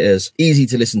and make it as easy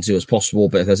to listen to as possible.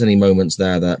 But if there's any moments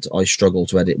there that I struggle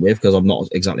to edit with, because I'm not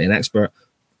exactly an expert,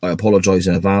 I apologise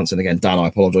in advance. And again, Dan, I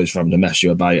apologise for having to mess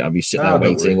you about. I'll be sitting there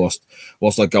waiting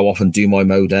whilst I go off and do my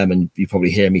modem, and you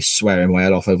probably hear me swearing my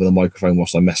head off over the microphone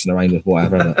whilst I'm messing around with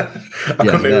whatever.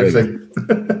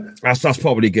 That's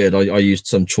probably good. I used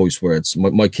some choice words.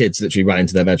 My kids literally ran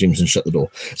into their bedrooms and shut the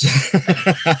door.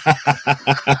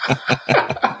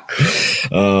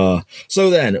 So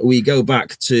then we go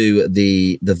back to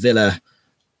the villa.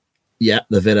 Yeah,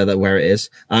 the villa where it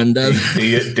is. And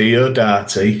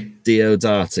Diodati.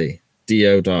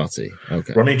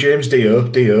 Okay. Ronnie James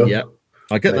Dio. Yeah,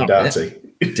 I get that. Darty.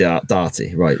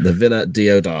 Darty, right. The Villa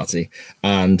Diodati.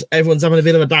 And everyone's having a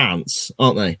bit of a dance,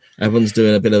 aren't they? Everyone's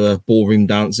doing a bit of a ballroom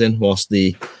dancing whilst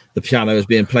the piano is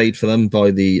being played for them by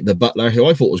the butler, who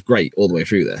I thought was great all the way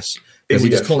through this. Because he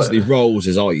just constantly rolls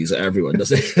his eyes at everyone, does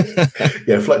he?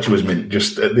 Yeah, Fletcher was mint.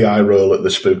 Just at the eye roll at the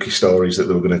spooky stories that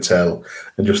they were going to tell,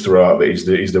 and just throughout it,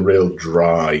 he's the real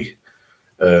dry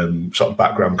sort of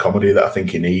background comedy that I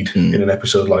think you need in an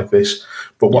episode like this.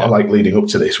 But what I like leading up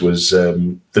to this was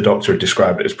the Doctor had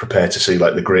described it as prepare to see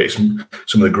like some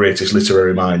of the greatest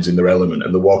literary minds in their element,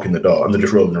 and they walk in the door and they're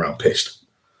just rolling around pissed.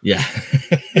 Yeah.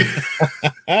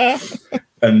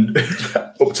 And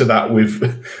up to that, we've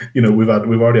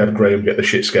already had Graham get the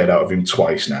shit scared out of him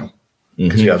twice now,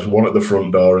 because he has one at the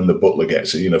front door and the butler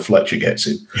gets it. Fletcher gets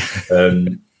him.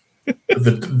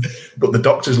 But the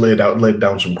Doctor's laid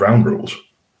down some ground rules.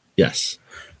 Yes.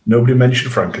 Nobody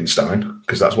mentioned Frankenstein,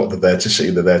 because that's what they're there to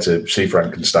see. They're there to see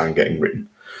Frankenstein getting written.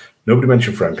 Nobody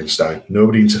mentioned Frankenstein.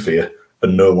 Nobody interfere,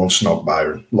 and no one snog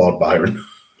Lord Byron.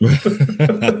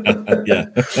 Yeah,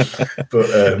 but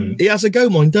he has a go,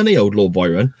 mind, doesn't he, old Lord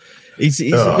Byron? He's a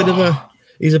bit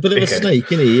of a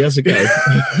snake, isn't he? He has a go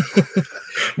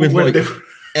with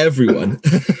everyone.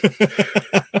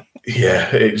 Yeah,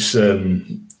 it's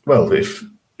if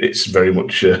it's very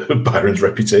much Byron's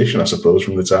reputation, I suppose,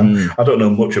 from the time. I don't know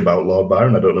much about Lord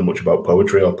Byron. I don't know much about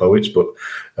poetry or poets, but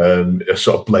it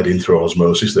sort of bled in through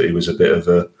osmosis that he was a bit of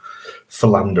a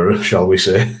philanderer, shall we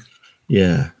say.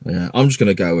 Yeah. I'm just going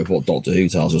to go with what Doctor Who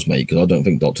tells us, mate, because I don't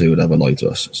think Doctor Who would ever lie to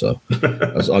us. So I'm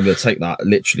going to take that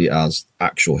literally as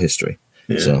actual history.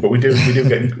 Yeah, so. But we do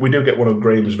get one of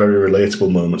Graham's very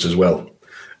relatable moments as well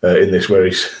in this,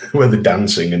 where they're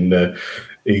dancing, and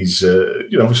he's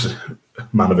obviously a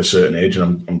man of a certain age,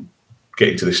 and I'm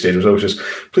getting to this stage where I was just,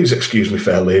 please excuse me,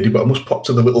 fair lady, but I must pop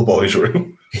to the little boy's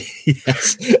room.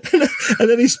 Yes. And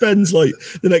then he spends like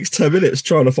the next 10 minutes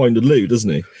trying to find a loo, doesn't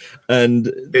he? And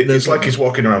it's like he's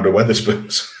walking around with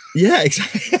Wetherspoons. Yeah,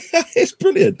 exactly. It's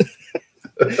brilliant.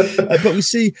 But we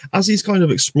see, as he's kind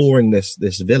of exploring this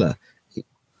villa,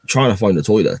 trying to find a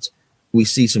toilet, we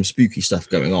see some spooky stuff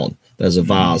going on. There's a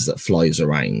vase that flies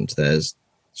around. There's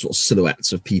sort of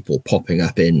silhouettes of people popping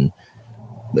up in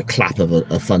the clap of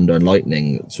a thunder and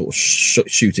lightning, sort of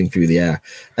shooting through the air.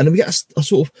 And then we get a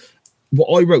sort of, what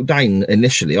I wrote down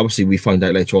initially, obviously we find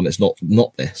out later on it's not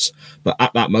this, but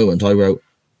at that moment I wrote,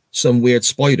 some weird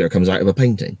spider comes out of a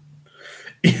painting.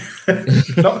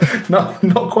 not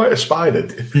quite a spider.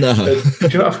 No.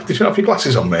 Did you not have your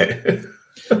glasses on, mate?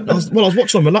 I was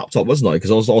watching on my laptop, wasn't I?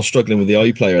 Because I was struggling with the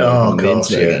iPlayer on the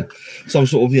internet again. So I'm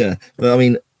sort of, But I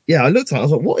mean, I looked at it, I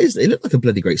was like, what is it? It looked like a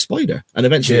bloody great spider. And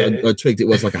eventually I twigged it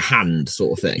was like a hand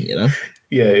sort of thing,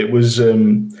 Yeah, it was...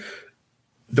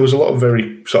 there was a lot of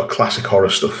very sort of classic horror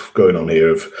stuff going on here,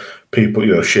 of people,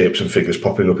 shapes and figures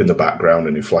popping up in the background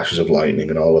and in flashes of lightning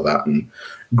and all of that. And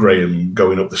Graham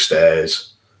going up the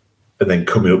stairs and then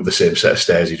coming up the same set of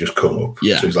stairs he just come up.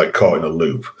 Yeah. So he's like caught in a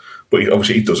loop. But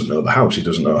obviously he doesn't know the house. He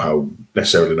doesn't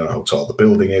necessarily know how tall the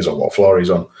building is or what floor he's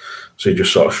on. So he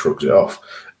just sort of shrugs it off.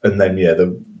 And then,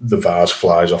 the vase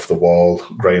flies off the wall.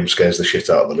 Graham scares the shit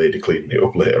out of the lady cleaning it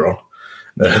up later on.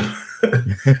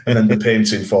 And then the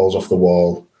painting falls off the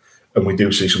wall, and we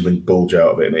do see something bulge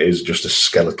out of it, and it is just a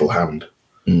skeletal hand,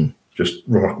 just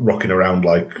rocking around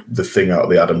like the thing out of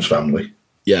the Addams Family.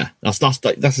 Yeah, that's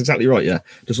exactly right. Yeah,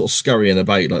 just sort of scurrying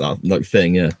about like that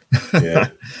thing. Yeah, yeah.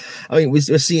 I mean,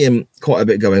 we're seeing quite a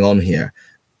bit going on here.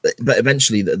 but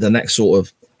eventually the next sort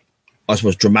of, I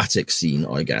suppose, dramatic scene,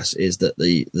 I guess, is that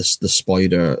the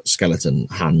spider skeleton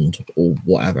hand or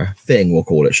whatever thing we'll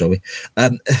call it, shall we?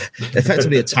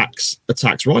 Effectively attacks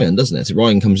Ryan, doesn't it? So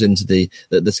Ryan comes into the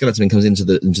skeleton comes into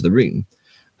the room.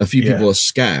 A few people are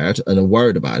scared and are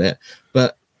worried about it,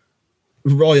 but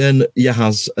Ryan,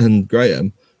 Yaz, and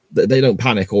Graham, they don't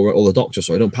panic, or the doctor,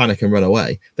 sorry, don't panic and run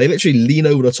away. They literally lean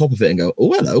over the top of it and go,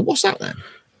 "Oh, hello, what's that then?"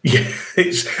 Yeah,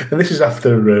 and this is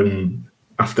after Ryan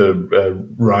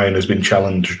has been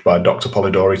challenged by Dr.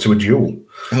 Polidori to a duel.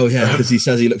 Oh yeah, because he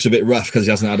says he looks a bit rough because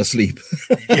he hasn't had a sleep.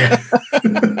 Yeah.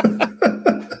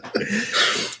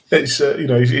 It's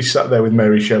he's sat there with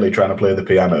Mary Shelley trying to play the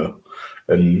piano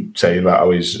and saying about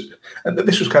how he's. And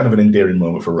this was kind of an endearing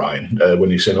moment for Ryan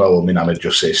when he said, "Oh, well, my nana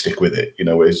just say stick with it,"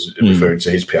 is referring to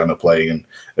his piano playing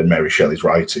and Mary Shelley's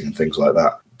writing and things like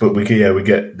that. But we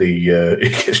get the he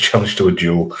gets challenged to a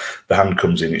duel. The hand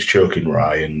comes in, it's choking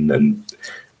Ryan, and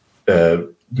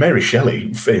Mary Shelley,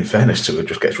 in fairness to her,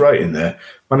 just gets right in there,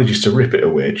 manages to rip it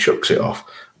away, chucks it off.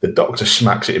 The doctor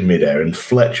smacks it in midair, and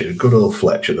Fletcher, good old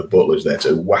Fletcher, the butler's there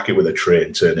to whack it with a tray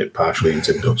and turn it partially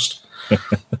into dust.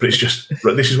 But it's just,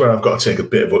 this is where I've got to take a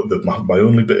bit of my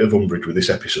only bit of umbrage with this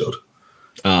episode.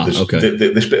 Okay.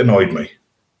 This bit annoyed me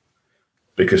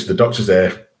because the doctor's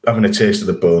there having a taste of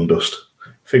the bone dust,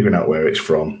 figuring out where it's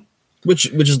from. Which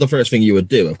is the first thing you would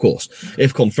do, of course.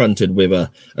 If confronted with a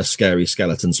scary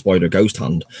skeleton spider ghost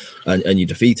hand and you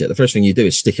defeat it, the first thing you do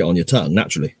is stick it on your tongue,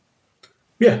 naturally.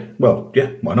 Yeah, well, yeah,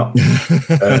 why not?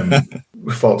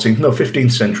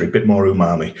 15th century, a bit more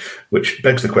umami, which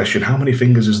begs the question, how many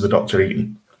fingers has the doctor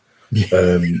eaten?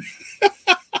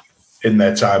 In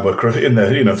their time,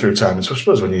 through time. And so I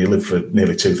suppose when you live for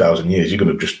nearly 2,000 years, you're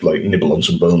going to just like nibble on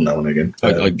some bone now and again.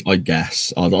 I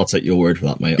guess. I'll take your word for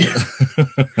that, mate.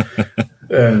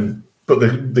 But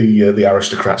the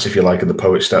aristocrats, if you like, and the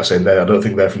poets start saying, I don't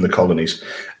think they're from the colonies.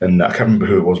 And I can't remember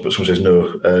who it was, but someone says,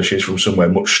 no, she's from somewhere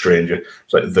much stranger.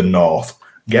 It's like the North.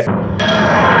 Get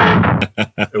whoever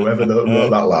wrote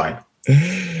that line.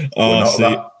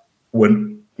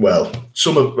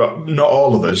 Not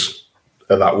all of us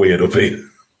are that weird up here.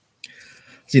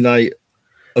 See, now,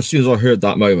 as soon as I heard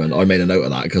that moment, I made a note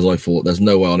of that because I thought there's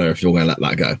no way on earth you're going to let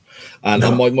that go. And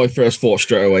my first thought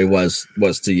straight away was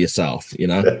to yourself,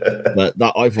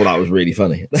 that I thought that was really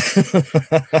funny.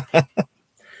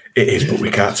 It is, but we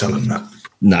can't tell them that.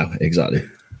 No, exactly.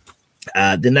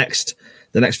 The next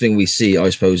thing we see, I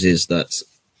suppose, is that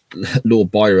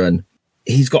Lord Byron,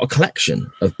 he's got a collection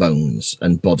of bones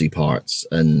and body parts,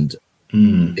 and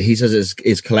he says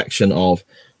his collection of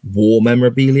war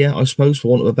memorabilia, I suppose, for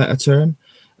want of a better term.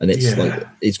 And it's like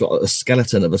he's got a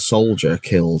skeleton of a soldier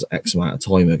killed X amount of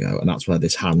time ago, and that's where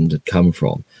this hand had come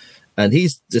from. And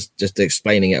he's just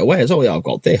explaining it away as, oh yeah, I've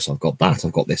got this, I've got that,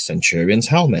 I've got this centurion's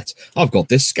helmet, I've got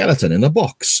this skeleton in a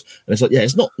box. And it's like, yeah,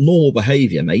 it's not normal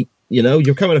behaviour, mate.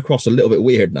 You're coming across a little bit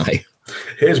weird now.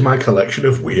 Here's my collection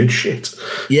of weird shit.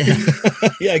 Yeah,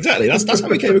 yeah, exactly. That's how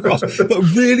he came across. But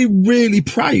really, really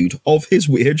proud of his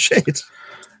weird shit.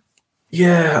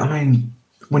 Yeah, I mean,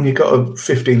 when you got a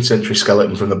 15th century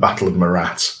skeleton from the Battle of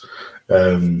Marat,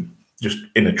 just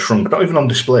in a trunk, not even on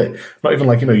display, not even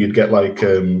like, you'd get like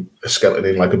a skeleton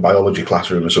in like a biology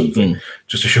classroom or something,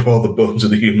 just to show all the bones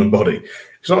of the human body.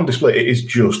 It's not on display, it is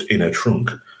just in a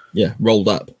trunk. Yeah, rolled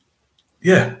up.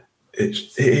 Yeah, it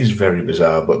is very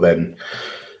bizarre, but then,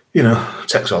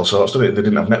 takes all sorts, doesn't it? They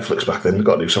didn't have Netflix back then, they've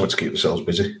got to do something to keep themselves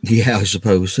busy. Yeah, I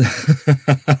suppose.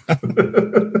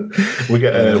 We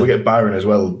get Byron as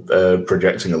well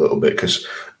projecting a little bit, because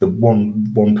the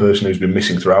one person who's been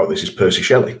missing throughout this is Percy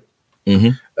Shelley.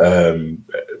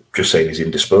 Just saying he's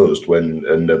indisposed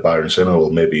and Byron saying, oh,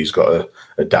 well, maybe he's got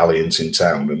a dalliance in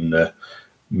town, and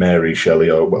Mary Shelley,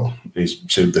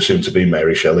 the soon-to-be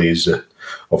Mary Shelley is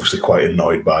obviously quite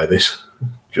annoyed by this. But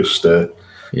just sort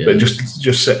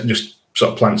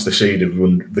of plants the seed of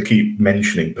when they keep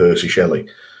mentioning Percy Shelley.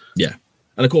 Yeah.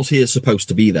 And of course, he is supposed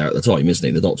to be there at the time, isn't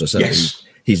he? The doctor said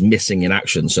he's missing in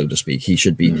action, so to speak. He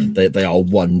should be. They are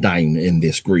one down in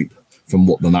this group from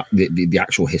what the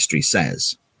actual history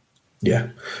says. Yeah,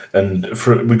 and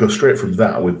we go straight from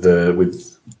that with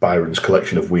Byron's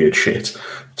collection of weird shit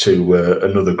to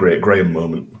another great Graham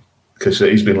moment, because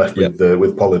he's been left with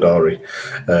Polidori.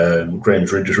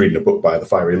 Graham's just reading a book by the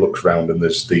fire. He looks round and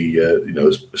there's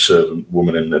there's a servant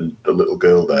woman and a little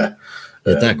girl there.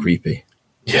 They're creepy.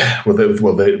 Yeah,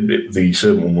 the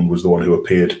servant woman was the one who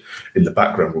appeared in the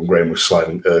background when Graham was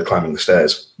climbing the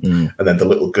stairs, and then the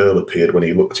little girl appeared when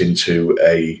he looked into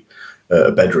a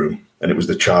bedroom, and it was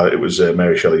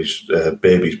Mary Shelley's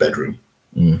baby's bedroom.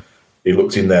 He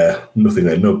looked in there, nothing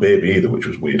there, no baby either, which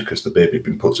was weird because the baby had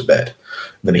been put to bed. And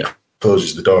then he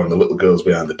closes the door and the little girl's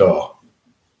behind the door.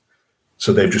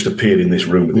 So they've just appeared in this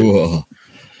room with him. Whoa.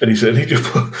 And he said, he just,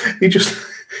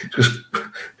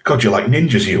 God, you're like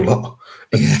ninjas, you lot.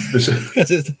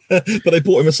 But they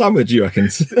bought him a sandwich, you reckon?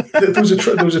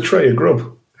 There was a tray of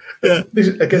grub. Yeah.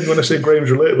 Again, when I say Graham's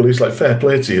relatable, he's like, fair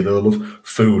play to you, though, love.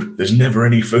 Food. There's never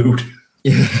any food.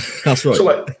 Yeah, that's right. So,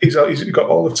 like, he's got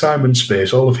all of time and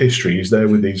space, all of history. He's there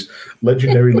with these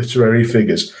legendary literary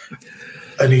figures.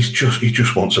 And he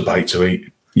just wants a bite to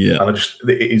eat. Yeah. And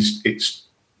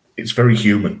it's very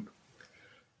human.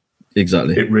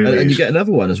 Exactly. It really and is. You get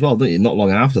another one as well, don't you? Not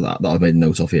long after that I've made a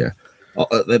note of here.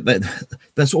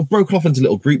 They're sort of broken off into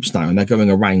little groups now, and they're going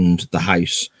around the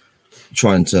house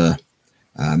trying to,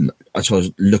 I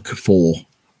suppose, look for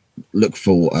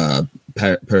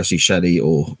Percy Shelley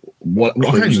or what?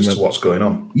 Clues as to what's going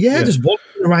on. Yeah, just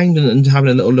walking around and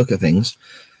having a little look at things.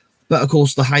 But of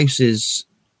course, the house is,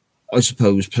 I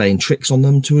suppose, playing tricks on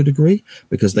them to a degree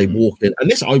because they walked in.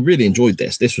 And I really enjoyed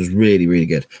this. This was really, really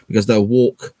good because they'll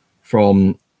walk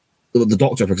from the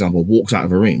Doctor, for example, walks out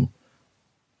of a room,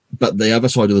 but the other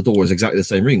side of the door is exactly the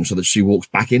same room, so that she walks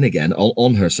back in again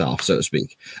on herself, so to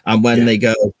speak. And when they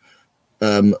go,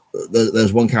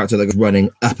 there's one character that goes running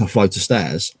up a flight of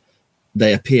stairs.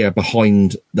 They appear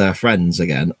behind their friends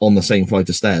again on the same flight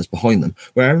of stairs behind them,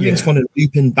 where everything's kind of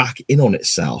looping back in on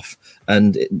itself,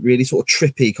 and it really sort of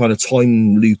trippy, kind of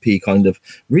time loopy, kind of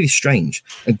really strange.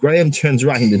 And Graham turns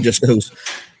around and just goes,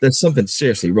 "There's something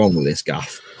seriously wrong with this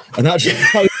gaff." And that's yeah.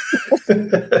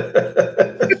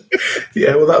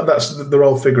 Well, that's they're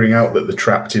all figuring out that they're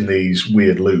trapped in these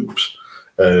weird loops.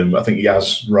 I think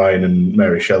Yaz, Ryan, and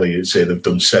Mary Shelley say they've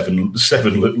done seven loops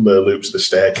of the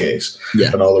staircase,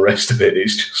 and all the rest of it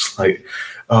is just like,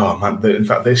 oh man. In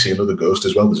fact, they see another ghost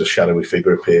as well. There's a shadowy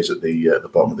figure appears at the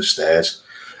bottom of the stairs.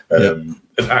 And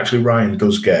actually, Ryan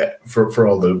does get, for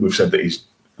all the we've said that he's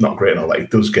not great and all that, he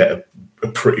does get a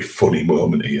pretty funny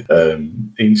moment here.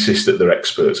 He insists that they're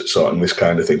experts at sorting this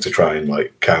kind of thing to try and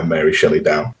like calm Mary Shelley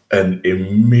down, and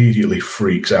immediately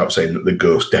freaks out saying that the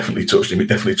ghost definitely touched him. It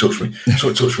definitely touched me. So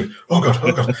it touched me. Oh god.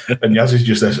 And Yaz is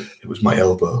just there. It was my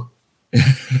elbow.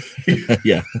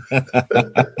 Yeah.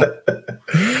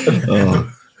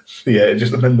 Yeah,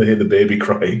 just and then they hear the baby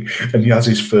crying, and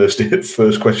Yaz's first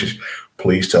question is,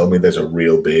 "Please tell me there's a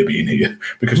real baby in here."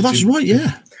 Because that's right.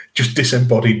 Yeah. Just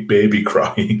disembodied baby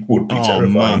crying would be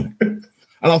terrifying. Man.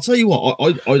 And I'll tell you what,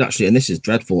 I'd actually, and this is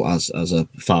dreadful as a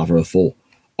father of four,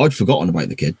 I'd forgotten about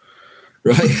the kid,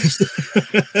 right?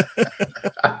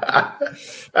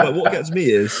 But what gets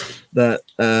me is that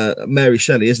Mary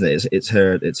Shelley, isn't it? It's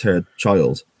her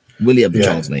child. William, the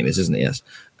child's name is, isn't it? Yes.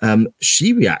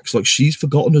 She reacts like she's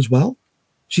forgotten as well.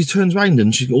 She turns around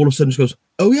and she all of a sudden she goes,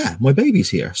 "Oh yeah, my baby's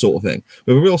here," sort of thing,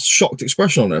 with a real shocked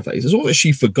expression on her face. It's almost like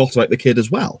she forgot about the kid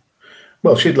as well.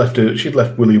 Well, she'd left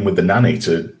William with the nanny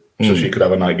so she could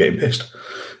have a night getting pissed.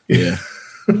 Yeah.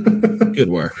 Good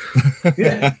work.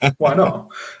 Yeah, why not?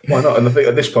 And I think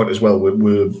at this point as well,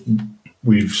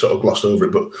 we've sort of glossed over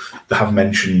it, but they have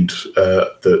mentioned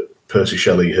that Percy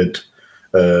Shelley had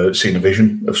seen a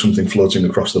vision of something floating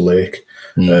across the lake.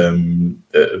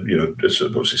 It's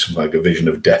something like a vision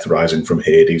of death rising from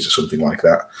Hades or something like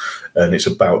that. And it's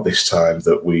about this time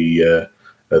that we that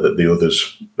the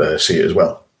others see it as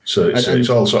well. So it's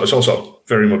all sort of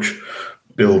very much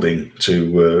building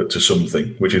to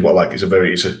something, which is what I like. It's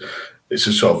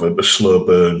a sort of a slow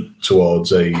burn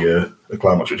towards a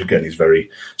climax, which again is very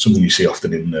something you see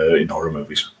often in horror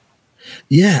movies.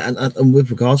 Yeah, and with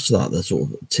regards to that, the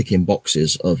sort of ticking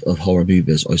boxes of horror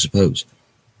movies, I suppose.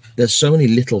 There's so many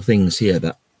little things here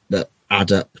that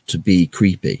add up to be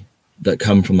creepy, that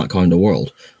come from that kind of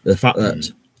world. The fact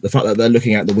that they're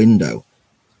looking out the window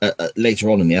later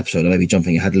on in the episode, I may be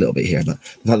jumping ahead a little bit here, but the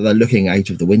fact that they're looking out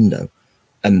of the window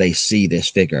and they see this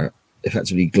figure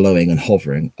effectively glowing and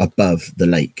hovering above the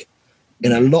lake.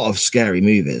 In a lot of scary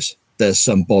movies, there's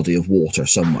some body of water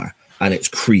somewhere, and it's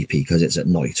creepy because it's at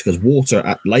night. Because water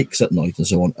at lakes at night and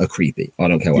so on are creepy. I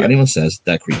don't care what anyone says,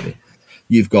 they're creepy.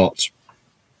 You've got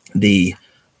the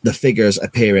figures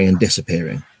appearing and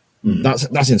disappearing.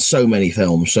 That's in so many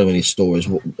films, so many stories.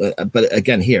 But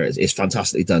again, here it's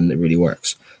fantastically done. It really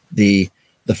works. The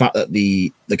fact that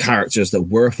the characters that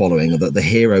we're following, that the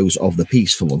heroes of the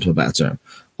piece, for want of a better term,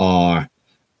 are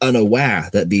unaware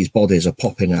that these bodies are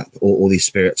popping up, or these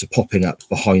spirits are popping up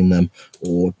behind them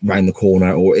or round the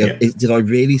corner, or did I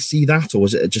really see that, or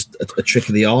was it just a trick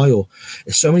of the eye? Or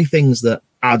there's so many things that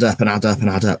add up and add up and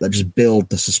add up that just build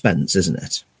the suspense, isn't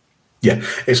it? Yeah,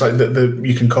 it's like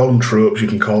you can call them tropes, you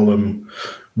can call them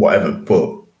whatever,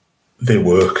 but they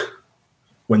work.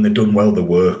 when they're done well, they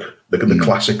work. The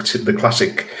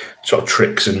classic sort of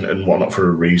tricks and whatnot for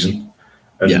a reason.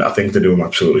 And I think they do them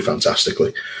absolutely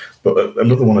fantastically. But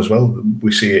another one as well,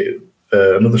 we see it,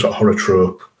 another sort of horror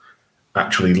trope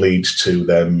actually leads to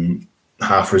them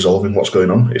half resolving what's going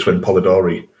on. It's when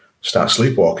Polidori starts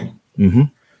sleepwalking.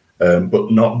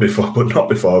 But not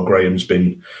before Graham's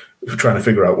been trying to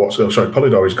figure out what's going on. Sorry,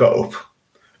 Polidori's got up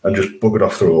and just buggered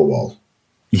off through a wall.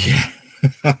 Yeah.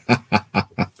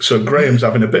 So Graham's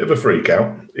having a bit of a freak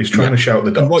out. He's trying to shout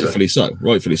the doctor. And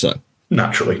rightfully so.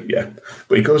 Naturally, yeah.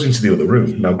 But he goes into the other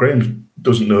room. Now, Graham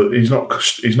doesn't know, he's not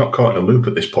caught in a loop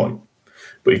at this point.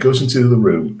 But he goes into the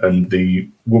room and the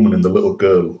woman and the little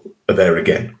girl are there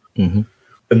again. And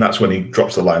that's when he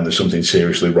drops the line, there's something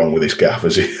seriously wrong with his gaff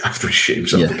after he shit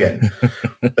himself again.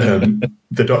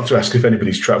 The doctor asks if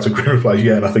anybody's trapped, and Graham replies,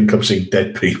 yeah, and I think I'm seeing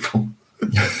dead people.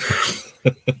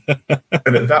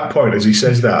 And at that point, as he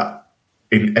says that,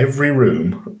 in every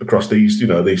room across these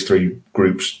three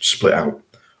groups split out,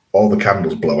 all the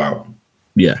candles blow out.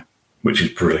 Yeah. Which is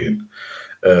brilliant.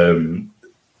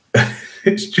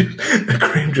 It's just,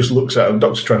 Graham just looks at him, the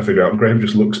doctor's trying to figure out, and Graham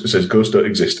just looks and says, ghosts don't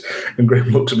exist. And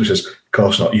Graham looks at him and says, of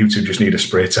course not, you two just need a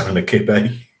spray tan and a kip, eh?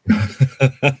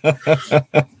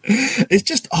 It's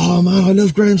just, oh man, I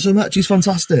love Graham so much. He's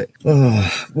fantastic.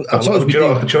 I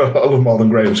love more than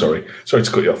Graham, sorry to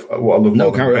cut you off. What I love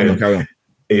more than Graham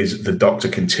is the doctor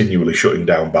continually shutting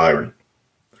down Byron.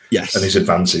 Yes. And his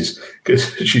advances,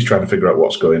 because she's trying to figure out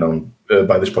what's going on.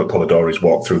 By this point, Polidori's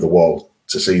walked through the wall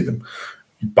to see them.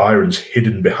 Byron's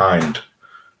hidden behind,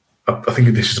 I think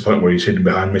this is the point where he's hidden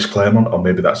behind Miss Claremont, or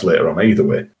maybe that's later on. Either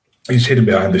way, he's hidden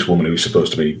behind this woman who's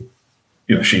supposed to be,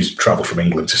 she's travelled from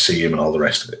England to see him and all the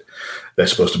rest of it. They're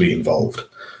supposed to be involved.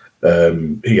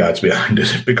 He hides behind a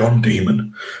begone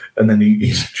demon. And then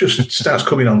he just starts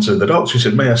coming on to the doctor. He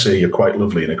said, may I say you're quite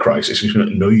lovely in a crisis? He's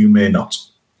going, no, you may not.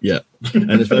 Yeah. And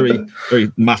it's very,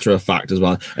 very matter of fact as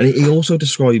well. And he also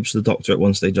describes the doctor at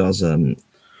one stage as, I'm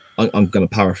going to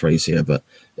paraphrase here, but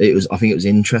I think it was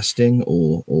interesting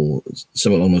or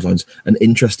something along those lines, an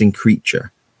interesting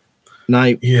creature.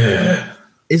 Now, yeah.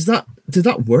 Did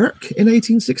that work in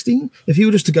 1816? If you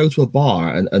were just to go to a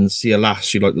bar and see a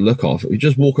lass you like the look of, you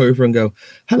just walk over and go,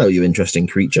 hello, you interesting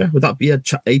creature. Would that be a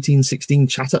 1816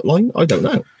 chat-up line? I don't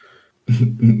know.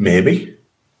 Maybe.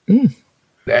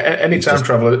 Any time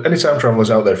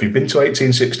travelers out there, if you've been to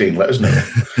 1816, let us know.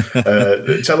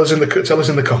 Tell us in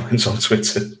the comments on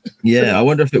Twitter. Yeah, I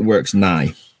wonder if it works now.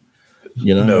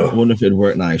 No. I wonder if it'd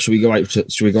work now. Should we go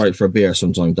out for a beer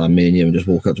sometime, Dan, me and you, and just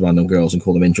walk up to random girls and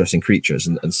call them interesting creatures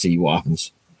and see what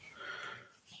happens?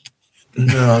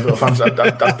 No, I don't fancy.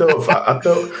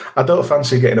 I don't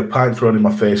fancy getting a pint thrown in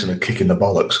my face and a kick in the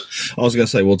bollocks. I was going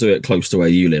to say we'll do it close to where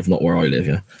you live, not where I live.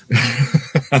 Yeah.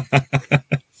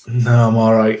 No, I'm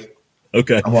all right.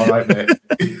 Okay, I'm all right, mate.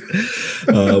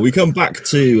 We come back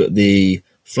to the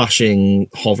flashing,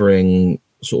 hovering,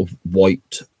 sort of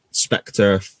white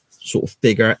spectre sort of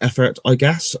figure effort, I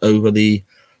guess, over the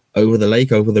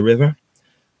lake, over the river,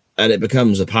 and it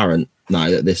becomes apparent now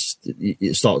that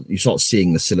you start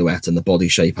seeing the silhouette and the body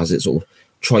shape as it sort of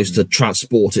tries to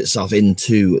transport itself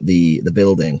into the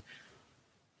building.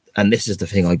 And this is the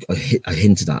thing I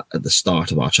hinted at the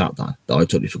start of our chat, Dan, that I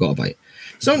totally forgot about.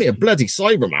 It's only a bloody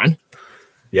Cyberman.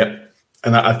 Yep.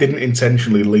 And I didn't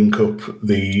intentionally link up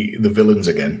the villains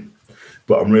again,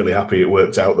 but I'm really happy it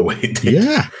worked out the way it did.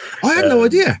 Yeah. I had no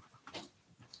idea.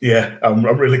 Yeah, I'm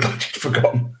really glad you'd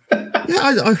forgotten. Yeah,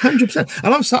 I 100%.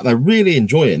 And I'm sat there really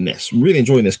enjoying this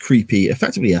creepy,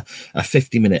 effectively a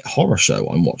 50-minute horror show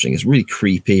I'm watching. It's really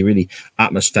creepy, really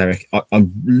atmospheric.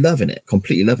 I'm loving it,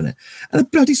 completely loving it. And a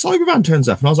bloody Cyberman turns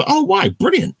up, and I was like, oh, wow,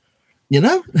 brilliant.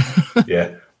 Yeah,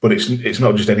 but it's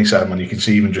not just any Cyberman. You can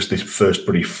see even just this first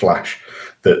brief flash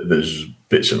that there's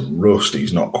bits of rust,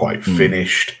 he's not quite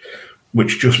finished,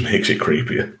 which just makes it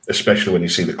creepier, especially when you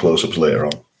see the close-ups later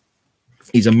on.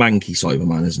 He's a manky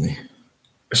Cyberman, isn't he?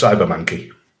 A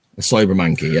Cybermanky. A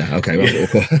Cybermanky, yeah. Okay.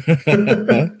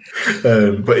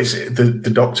 But it's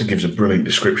the Doctor gives a brilliant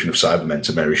description of Cybermen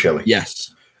to Mary Shelley.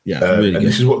 Yes. Yeah. Really and good.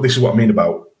 This is what I mean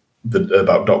about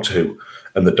Doctor Who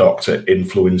and the Doctor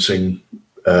influencing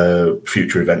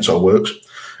future events or works,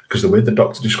 because the way the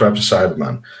Doctor describes a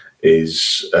Cyberman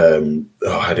is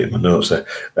I had it in my notes there.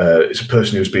 It's a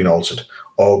person who's been altered.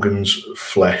 Organs,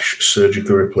 flesh,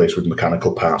 surgically replaced with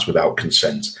mechanical parts without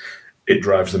consent. It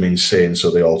drives them insane,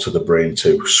 so they alter the brain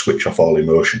to switch off all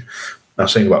emotion. Now,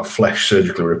 saying about flesh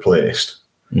surgically replaced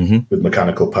with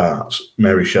mechanical parts,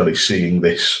 Mary Shelley seeing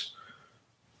this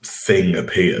thing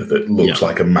appear that looks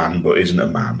like a man but isn't a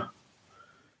man.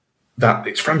 That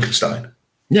it's Frankenstein.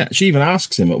 Yeah, she even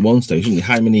asks him at one stage,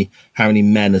 how many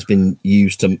men has been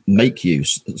used to make you,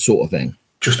 sort of thing.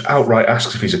 Just outright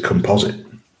asks if he's a composite.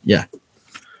 Yeah.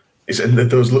 And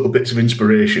those little bits of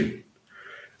inspiration,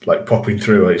 like popping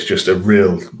through, it's just a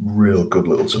real good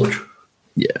little touch.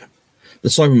 Yeah. The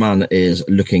Cyberman is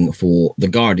looking for the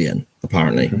Guardian,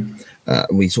 apparently.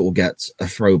 Mm-hmm. We sort of get a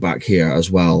throwback here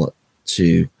as well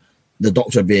to the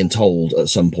Doctor being told at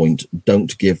some point,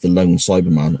 don't give the lone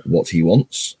Cyberman what he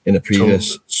wants in a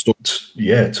previous story.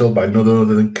 Yeah, told by none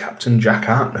other than Captain Jack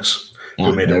Harkness,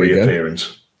 who made a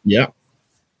reappearance. Yeah.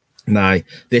 Now,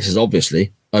 this is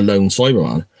obviously a lone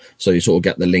Cyberman, so you sort of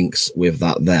get the links with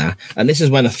that there. And this is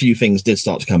when a few things did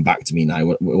start to come back to me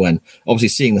now, when obviously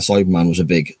seeing the Cyberman was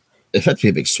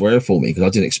effectively a big swerve for me, because I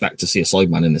didn't expect to see a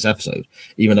Cyberman in this episode,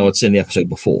 even though I'd seen the episode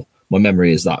before. My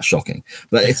memory is that shocking,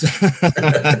 but it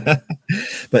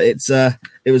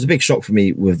was a big shock for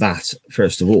me with that,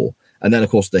 first of all. And then, of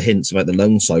course, the hints about the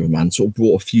lone Cyberman sort of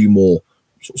brought a few more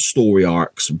sort of story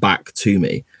arcs back to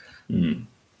me. The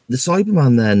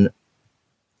Cyberman then,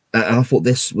 and I thought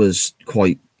this was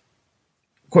quite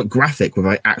graphic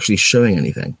without actually showing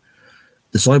anything.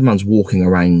 The Cyberman's walking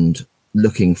around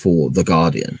looking for the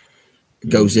Guardian,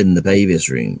 goes in the baby's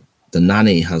room. The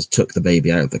nanny has took the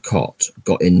baby out of the cot,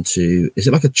 got into, is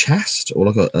it like a chest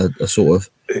or like a sort of?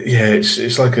 Yeah, it's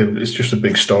just a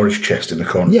big storage chest in the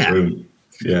corner of the room.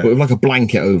 Yeah, but with like a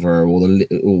blanket over her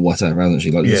or whatever, hasn't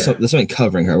she? Like there's something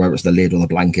covering her, whether it's the lid or the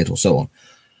blanket or so on.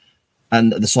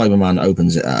 And the Cyberman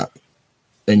opens it up,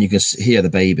 and you can hear the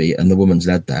baby and the woman's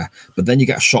led there. But then you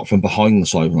get a shot from behind the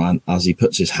Cyberman as he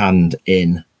puts his hand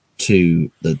in to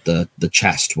the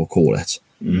chest, we'll call it.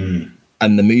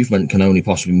 And the movement can only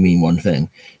possibly mean one thing.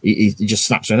 He just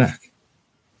snaps her neck.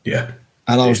 Yeah.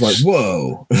 And I was like,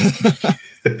 whoa.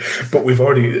 But we've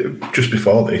already, just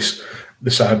before this, the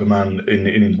Cyberman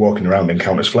in walking around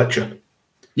encounters Fletcher.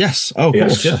 Yes. Oh, of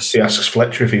course, yes. He asks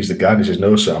Fletcher if he's the guy, and he says,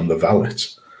 no, sir, I'm the valet.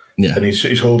 Yeah. And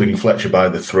he's holding Fletcher by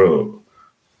the throat.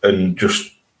 And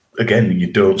just, again,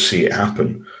 you don't see it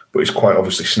happen, but he's quite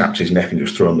obviously snapped his neck and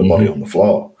just thrown the body on the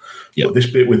floor. Yep. But this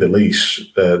bit with Elise,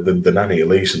 the nanny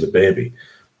Elise and the baby,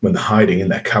 when they're hiding in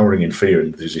there, cowering in fear,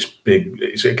 and there's this big,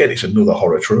 it's another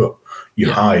horror trope.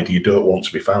 You hide, you don't want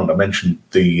to be found. I mentioned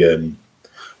the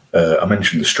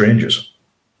Strangers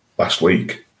last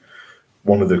week.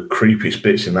 One of the creepiest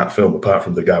bits in that film, apart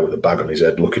from the guy with a bag on his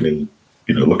head looking in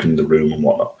the room and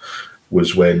whatnot,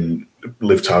 was when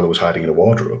Liv Tyler was hiding in a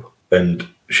wardrobe, and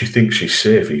she thinks she's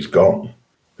safe, he's gone.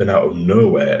 Then out of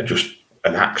nowhere, just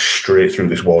an axe straight through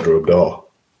this wardrobe door.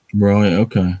 Right,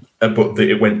 okay. But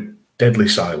it went deadly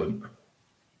silent.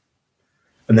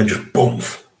 And then just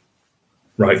boomf,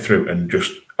 right through. And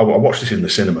just, I watched this in the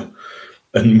cinema,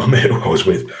 and my mate who I was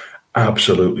with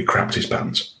absolutely crapped his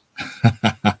pants.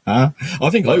 I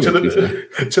think I would.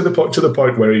 To the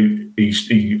point where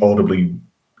he audibly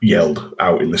yelled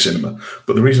out in the cinema.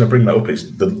 But the reason I bring that up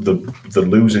is the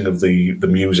losing of the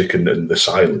music and the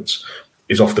silence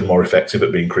is often more effective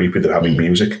at being creepy than having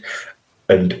music.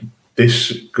 And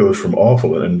this goes from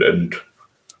awful and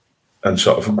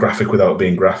sort of graphic without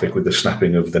being graphic, with the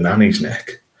snapping of the nanny's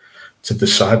neck, to the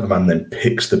Cyberman then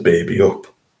picks the baby up.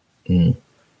 And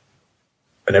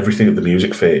everything at the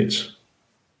music fades.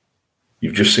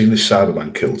 You've just seen this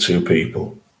Cyberman kill 2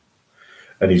 people,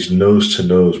 and he's nose to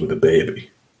nose with a baby.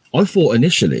 I thought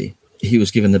initially he was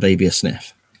giving the baby a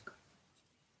sniff.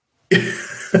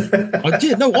 I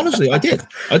did. No, honestly, I did.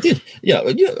 Yeah,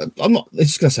 I'm not.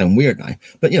 It's going to sound weird now,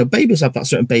 but babies have that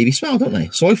certain baby smell, don't they?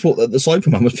 So I thought that the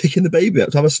Cyberman was picking the baby up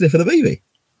to have a sniff of the baby.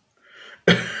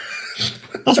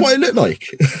 That's what it looked like.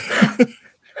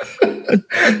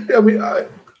 I mean,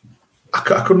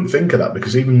 I couldn't think of that,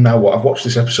 because even now, I've watched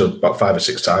this episode about 5 or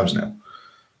 6 times now,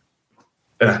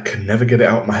 and I can never get it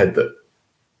out of my head that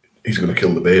he's going to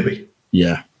kill the baby.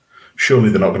 Yeah. Surely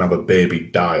they're not going to have a baby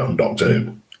die on Doctor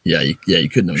Who. Yeah, you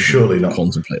couldn't surely not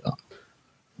contemplate that.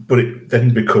 But it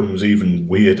then becomes even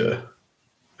weirder,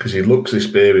 because he looks at this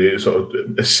baby, it sort of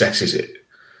assesses it,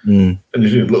 and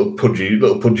there's a little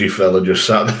pudgy fella just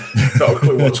sat there, not a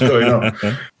clue what's going on.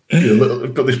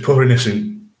 But this poor innocent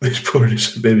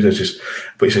baby says,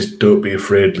 but he says, "Don't be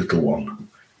afraid, little one.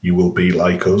 You will be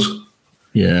like us."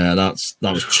 Yeah, that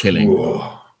was chilling.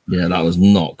 Whoa. Yeah, that was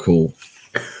not cool.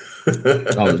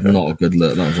 That was not a good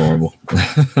look. That was horrible.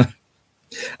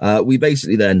 We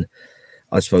basically then,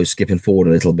 I suppose, skipping forward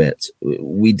a little bit,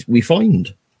 we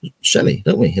find Shelley,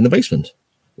 don't we, in the basement?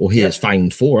 Or he is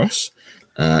found for us.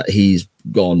 He's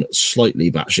gone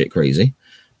slightly batshit crazy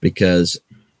because,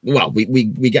 well, we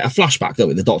get a flashback, don't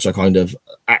we? The Doctor kind of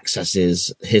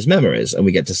accesses his memories, and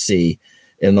we get to see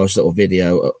in a nice little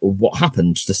video what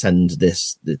happened to send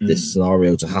this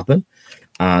scenario to happen.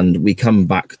 And we come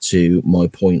back to my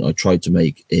point I tried to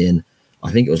make in,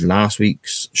 I think it was last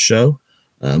week's show,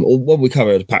 or when we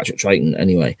covered Patrick Triton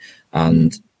anyway,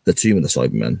 and the Tomb of the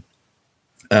Cybermen.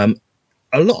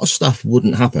 A lot of stuff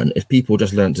wouldn't happen if people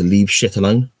just learned to leave shit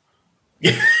alone.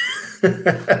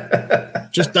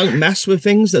 Just don't mess with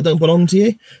things that don't belong to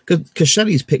you. Because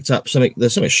Shelley's picked up something.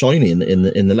 There's something shiny in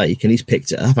the lake, and he's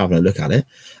picked it up, having a look at it,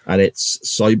 and it's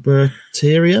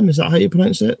Cyberterium. Is that how you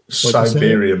pronounce it?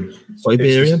 Cyberium.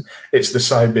 It's the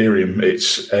Cyberium.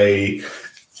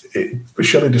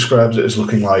 Shelley describes it as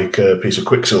looking like a piece of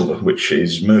quicksilver, which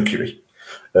is mercury.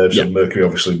 Mercury,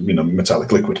 obviously,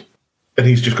 metallic liquid. And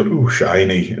he's just gone, ooh,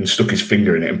 shiny, and stuck his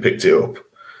finger in it and picked it up.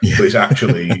 Yeah. But it's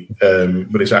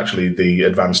actually, the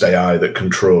advanced AI that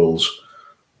controls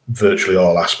virtually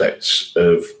all aspects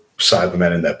of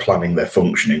Cybermen and their planning, their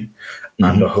functioning,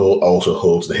 and also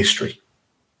holds the history.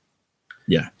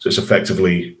 Yeah. So it's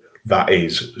effectively, that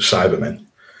is Cybermen.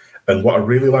 And what I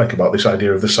really like about this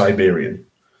idea of the Cyberium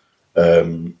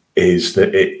is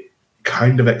that it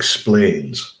kind of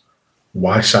explains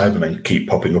why Cybermen keep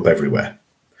popping up everywhere.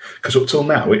 Because up till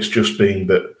now, it's just been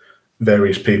that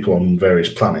various people on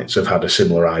various planets have had a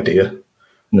similar idea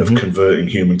of converting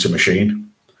human to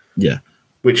machine. Yeah.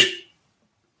 Which,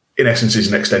 in essence, is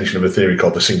an extension of a theory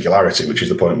called the singularity, which is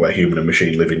the point where human and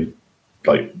machine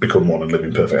become one and live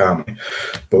in perfect harmony.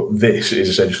 But this is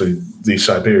essentially, the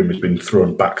Cyberium has been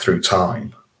thrown back through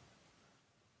time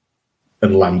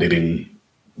and landed in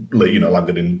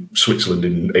Switzerland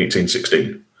in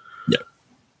 1816. Yeah.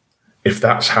 If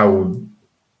that's how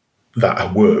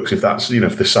that works, if that's,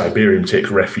 if the Cyberium takes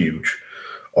refuge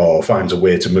or finds a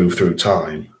way to move through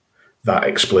time, or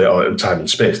time and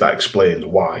space, that explains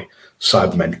why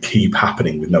Cybermen keep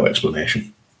happening with no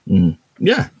explanation.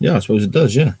 Yeah, I suppose it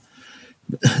does. Yeah,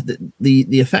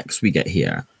 the effects we get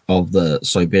here of the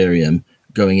Cyberium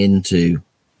going into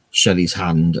Shelley's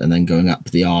hand and then going up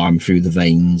the arm through the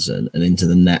veins and into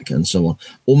the neck and so on,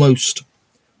 almost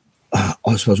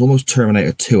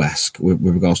Terminator 2-esque with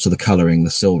regards to the colouring, the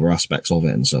silver aspects of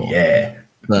it and so on. Yeah.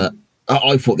 But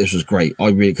I thought this was great.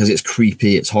 Because it's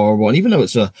creepy, it's horrible. And even though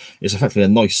it's effectively a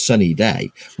nice sunny day,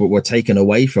 we're taken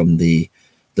away from the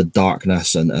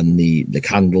darkness and the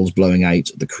candles blowing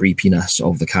out, the creepiness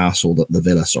of the castle, the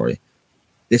villa, sorry.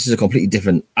 This is a completely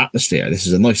different atmosphere. This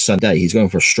is a nice sunny day. He's going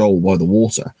for a stroll by the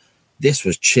water. This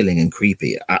was chilling and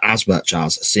creepy, as much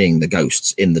as seeing the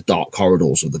ghosts in the dark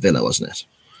corridors of the villa, wasn't it?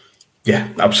 Yeah,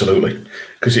 absolutely.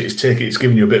 Because it's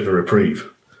giving you a bit of a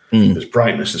reprieve. There's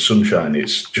brightness, there's sunshine.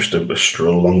 It's just a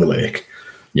stroll along the lake.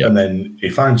 Yep. And then he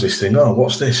finds this thing. Oh,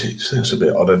 what's this? It's a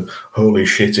bit odd. And holy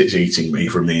shit, it's eating me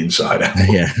from the inside out.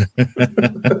 Yeah.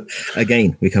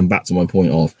 Again, we come back to my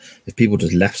point of, if people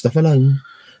just left stuff alone,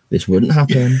 this wouldn't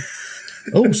happen.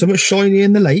 Oh, something shiny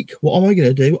in the lake. What am I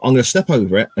going to do? I'm going to step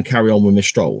over it and carry on with my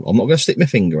stroll. I'm not going to stick my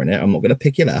finger in it. I'm not going to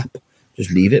pick it up.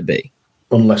 Just leave it be.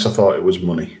 Unless I thought it was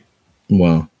money.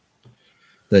 Well,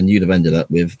 then you'd have ended up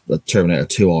with a Terminator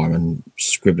 2 arm and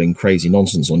scribbling crazy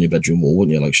nonsense on your bedroom wall,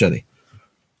 wouldn't you, like Shelley?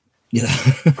 You know?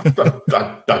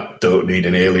 I don't need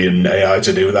an alien AI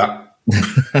to do that.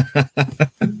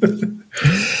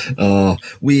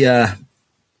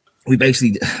 We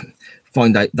basically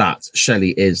find out that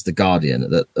Shelley is the guardian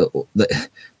that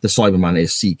the Cyberman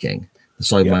is seeking. The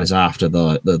Cyberman is after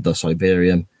the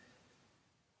Cyberium.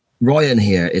 Ryan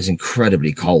here is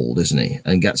incredibly cold, isn't he?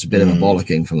 And gets a bit of a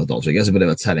bollocking from the Doctor. He gets a bit of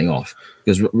a telling off.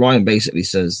 Because Ryan basically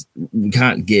says, we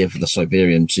can't give the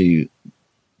Cyberium to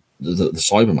the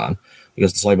Cyberman,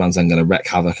 because the Cyberman's then going to wreak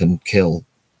havoc and kill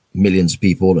millions of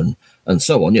people and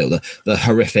so on. The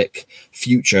horrific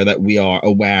future that we are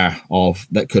aware of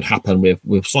that could happen with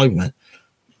Cybermen.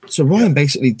 So Ryan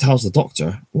basically tells the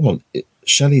Doctor, well,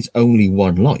 Shelley's only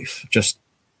one life. Just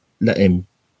let him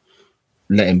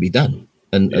be done.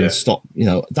 And stop,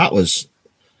 that was,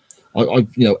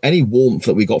 any warmth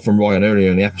that we got from Ryan earlier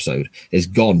in the episode is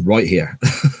gone right here.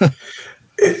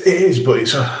 It is, but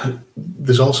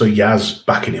there's also Yaz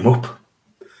backing him up.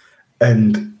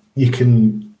 And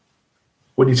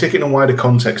when you take it in a wider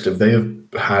context of, they have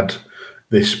had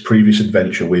this previous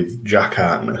adventure with Jack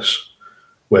Harkness,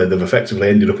 where they've effectively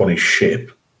ended up on his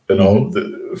ship, and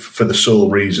for the sole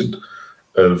reason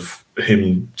of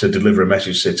him to deliver a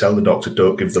message, say, tell the Doctor,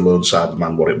 don't give the lone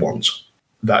Cyberman what it wants.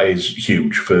 That is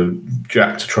huge for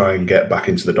Jack to try and get back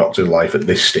into the Doctor's life at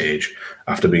this stage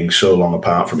after being so long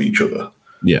apart from each other.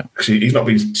 Yeah. Because he's not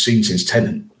been seen since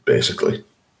Tennant, basically.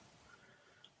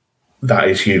 That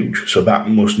is huge. So that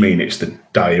must mean it's the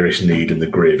direst need and the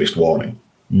gravest warning.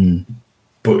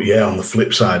 But yeah, on the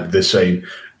flip side, they're saying,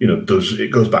 it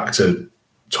goes back to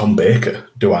Tom Baker,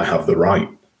 do I have the right?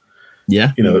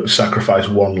 Yeah. Sacrifice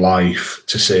one life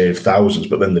to save thousands,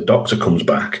 but then the Doctor comes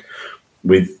back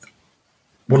with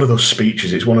one of those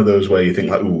speeches. It's one of those where you think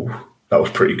like, ooh, that was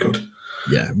pretty good.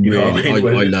 Yeah,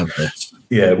 really. I love this.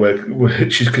 Yeah, where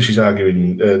she's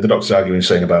arguing, the Doctor's arguing,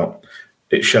 saying about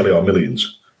it's Shelley or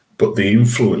millions, but the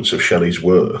influence of Shelley's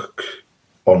work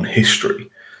on history,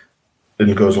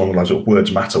 and goes along the lines of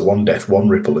words matter, one death, one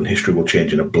ripple, and history will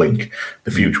change in a blink.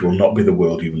 The future will not be the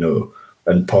world you know,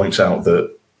 and points out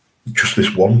that just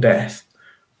this one death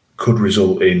could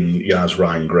result in Yaz,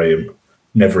 Ryan, Graham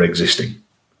never existing.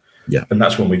 Yeah. And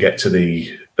that's when we get to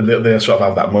they sort of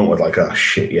have that moment like, oh,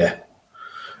 shit, yeah.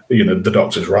 The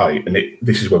Doctor's right. And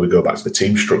this is where we go back to the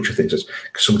team structure things.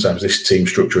 Because sometimes this team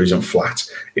structure isn't flat.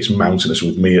 It's mountainous,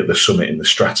 with me at the summit in the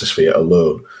stratosphere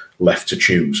alone, left to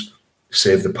choose.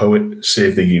 Save the poet,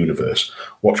 save the universe.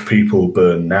 Watch people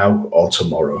burn now or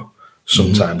tomorrow.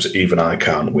 Sometimes even I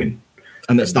can't win.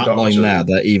 And it's that line there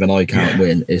that even I can't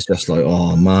win. It's just like,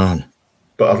 oh, man.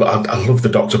 But I love the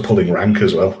Doctor pulling rank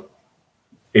as well.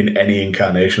 In any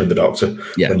incarnation of the Doctor.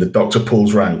 Yeah. When the Doctor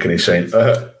pulls rank and he's saying,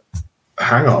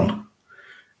 hang on,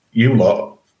 you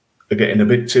lot are getting a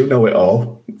bit too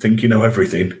know-it-all, think you know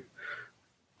everything.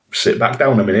 Sit back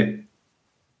down a minute.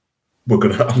 I'm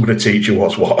gonna teach you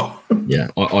what's what. Yeah,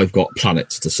 I've got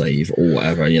planets to save or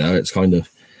whatever. It's kind of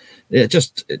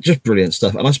just brilliant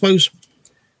stuff. And I suppose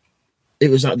it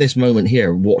was at this moment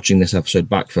here, watching this episode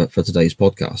back for today's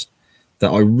podcast,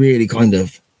 that I really kind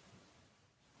of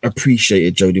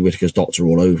appreciated Jodie Whittaker's Doctor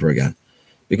all over again.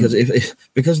 Because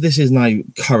because this is now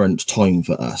current time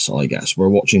for us, I guess we're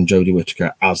watching Jodie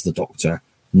Whittaker as the Doctor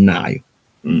now,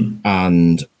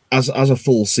 and as a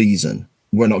full season,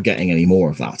 we're not getting any more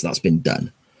of that. That's been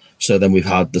done. So then we've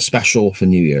had the special for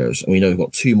New Year's, and we know we've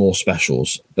got 2 more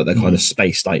specials, but they're kind of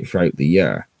spaced out throughout the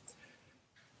year.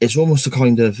 It's almost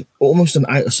almost an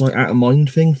out of sight, out of mind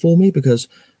thing for me, because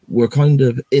we're kind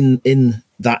of in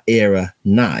that era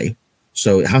now.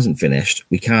 So it hasn't finished.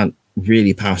 We can't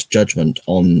really pass judgment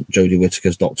on Jodie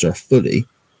Whittaker's Doctor fully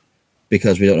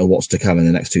because we don't know what's to come in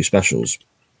the next 2 specials.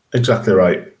 Exactly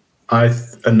right. I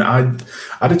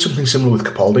did something similar with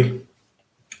Capaldi.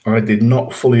 I did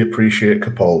not fully appreciate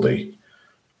Capaldi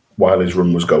while his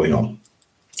run was going on.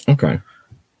 Okay.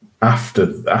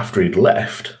 After he'd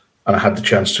left, and I had the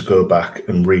chance to go back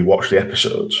and rewatch the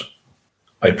episodes,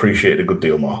 I appreciated a good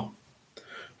deal more.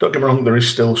 Don't get me wrong, there is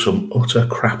still some utter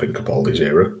crap in Capaldi's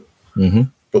era,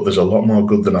 but there's a lot more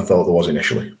good than I thought there was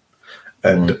initially.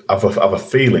 And I've a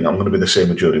feeling I'm going to be the same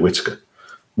with Jodie Whittaker.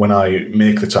 When I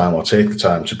make the time or take the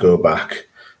time to go back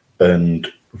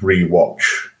and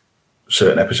rewatch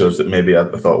certain episodes that maybe I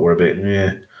thought were a bit,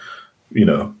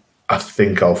 I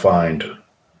think I'll find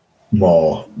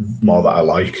more that I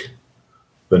like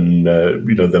than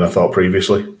I thought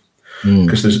previously.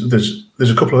 Because there's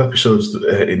a couple of episodes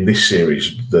in this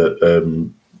series that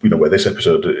where this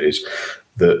episode is,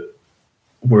 that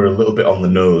were a little bit on the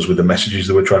nose with the messages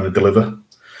they were trying to deliver,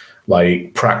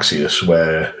 like Praxeus,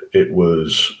 where it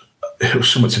was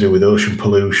something to do with ocean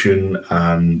pollution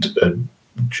and a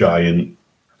giant.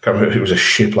 I can't remember if it was a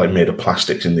ship like made of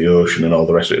plastics in the ocean and all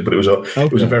the rest of it, but it was a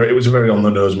very on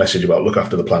the nose message about look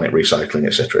after the planet, recycling,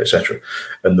 etc., etc.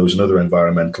 And there was another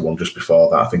environmental one just before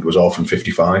that. I think it was Orphan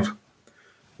 55,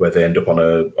 where they end up on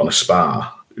a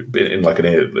spa in like an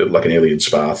alien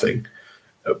spa thing,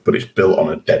 but it's built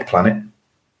on a dead planet.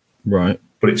 Right.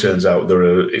 But it turns out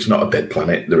it's not a dead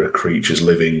planet. There are creatures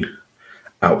living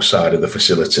outside of the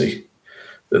facility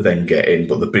that then get in.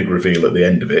 But the big reveal at the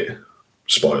end of it,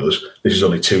 spoilers, this is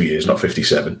only 2 years, not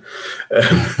 57.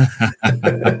 But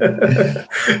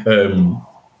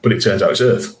it turns out it's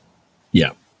Earth.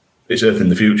 Yeah. It's Earth in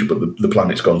the future, but the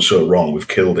planet's gone so wrong. We've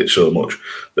killed it so much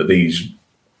that these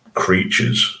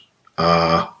creatures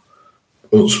are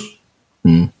us.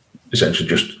 Essentially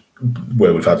just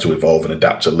where we've had to evolve and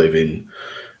adapt to live in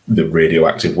the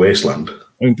radioactive wasteland.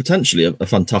 I mean, potentially a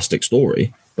fantastic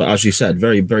story, but as you said,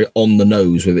 very, very on the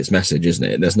nose with its message, isn't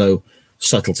it? There's no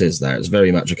subtleties there. It's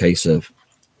very much a case of...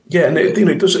 Yeah, and it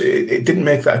didn't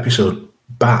make that episode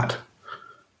bad,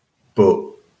 but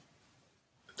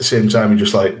at the same time, you're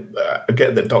just like, I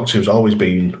get that Doctor Who's always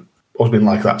been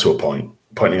like that to a point,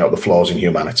 pointing out the flaws in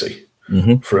humanity,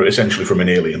 essentially from an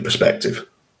alien perspective.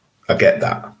 I get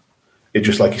that. It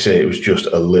just, like you say, it was just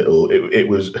a little. It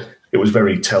was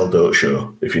very tell don't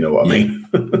show, if you know what I mean.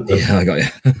 Yeah, I got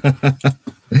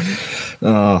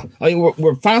you.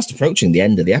 We're fast approaching the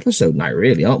end of the episode now,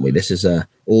 really, aren't we? This is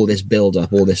all this build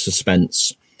up, all this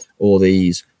suspense, all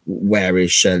these. Where is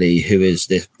Shelley? Who is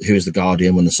the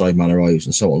Guardian when the Sideman arrives,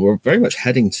 and so on. We're very much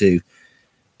heading to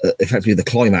effectively the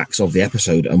climax of the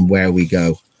episode and where we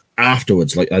go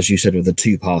afterwards, like as you said, with the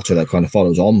two-parter that kind of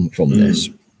follows on from this,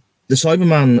 the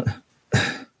Cyberman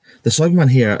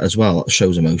here as well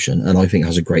shows emotion, and I think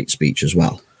has a great speech as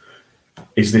well.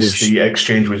 Is this the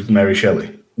exchange with Mary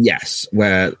Shelley? Yes,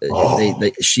 where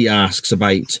she asks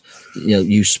about,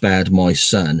 you spared my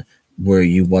son. Were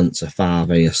you once a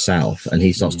father yourself? And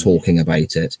he starts talking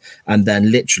about it, and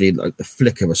then literally, like the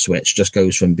flick of a switch, just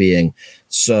goes from being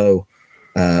so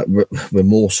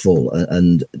remorseful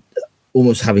and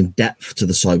almost having depth to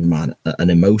the Cyberman and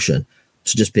emotion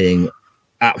to just being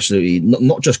absolutely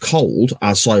not just cold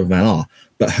as Cybermen are,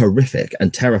 but horrific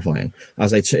and terrifying.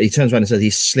 As he turns around and says he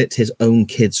slit his own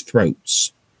kids'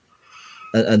 throats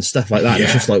and stuff like that. Yeah.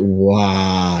 It's just like,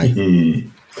 why?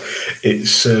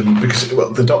 It's because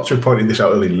the Doctor pointed this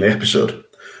out earlier in the episode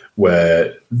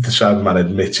where the Cyberman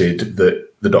admitted that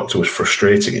the Doctor was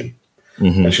frustrating him,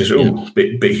 and she's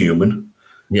bit human.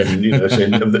 Yeah, and,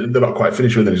 saying they're not quite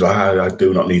finished with it. He's like, I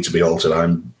do not need to be altered.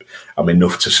 I'm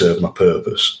enough to serve my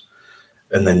purpose.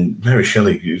 And then Mary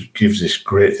Shelley gives this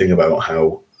great thing about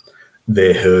how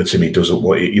they hurt him. He doesn't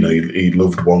what he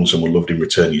loved one, someone loved in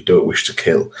return. You don't wish to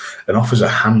kill, and offers a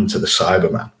hand to the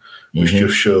Cyberman, which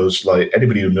just shows like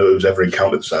anybody who knows ever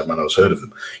encountered the Cyberman or has heard of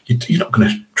them, you're not going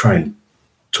to try and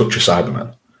touch a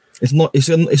Cyberman. It's not.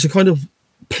 It's a kind of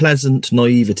pleasant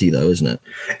naivety, though, isn't it?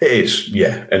 It is,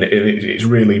 yeah, and it's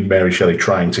really Mary Shelley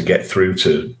trying to get through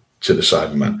to the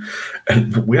Cyberman,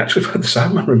 and we actually find the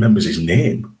Cyberman remembers his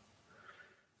name.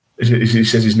 He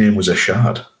says his name was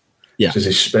Ashad. Yeah, he says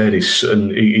he spared his son.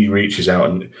 He reaches out,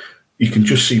 and you can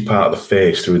just see part of the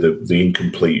face through the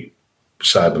incomplete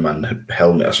Cyberman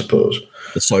helmet, I suppose.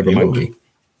 The Cybermonkey.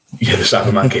 Yeah, the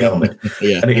Cybermonkey helmet.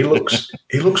 Yeah, and he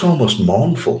looks almost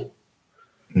mournful.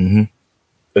 And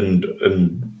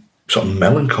sort of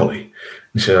melancholy.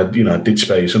 He said, I did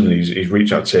spare you something. He's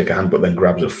reached out to take a hand, but then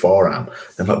grabs a forearm.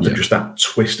 And just that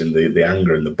twist in the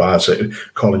anger and the bar, so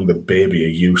calling the baby a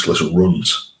useless runt.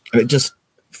 And it just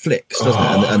flicks,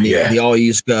 doesn't it? And the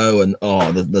eyes go, and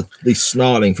he's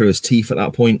snarling through his teeth at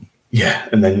that point. Yeah,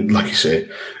 and then, like you say,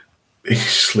 he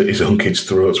slit his own kids'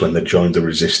 throats when they joined the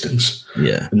resistance.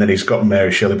 Yeah. And then he's got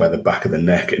Mary Shelley by the back of the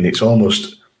neck, and it's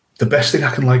almost... The best thing I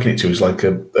can liken it to is like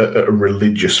a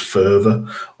religious fervor,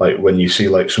 like when you see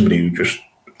like somebody who just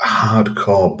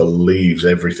hardcore believes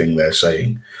everything they're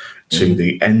saying to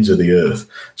the ends of the earth,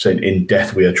 saying, in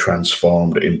death we are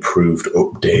transformed, improved,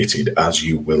 updated, as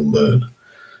you will learn.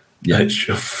 Yeah, and it's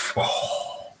just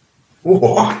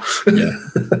yeah.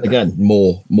 Again,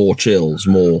 more chills,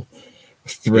 more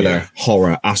thriller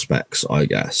horror aspects, I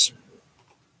guess.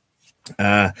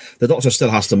 The Doctor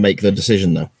still has to make the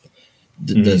decision, though.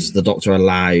 Does the Doctor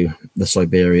allow the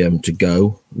Cyberium to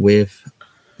go with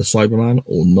the Cyberman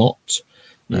or not?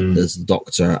 Does the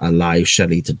Doctor allow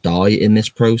Shelley to die in this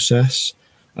process?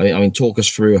 I mean, talk us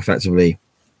through effectively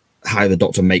how the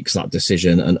Doctor makes that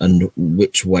decision and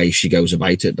which way she goes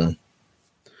about it. Then,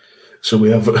 so we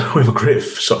have a great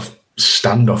sort of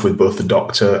standoff with both the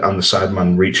Doctor and the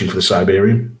Cyberman reaching for the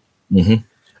Cyberium, and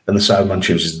the Cyberman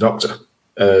chooses the Doctor.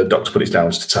 Doctor put it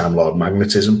down to Time Lord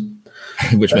magnetism.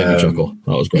 Which made me chuckle.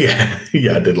 That was great.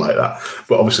 Yeah, I did like that.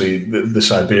 But obviously, the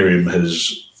Cyberium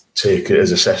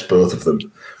has assessed both of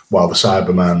them. While the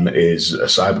Cyberman is a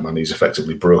Cyberman, he's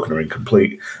effectively broken or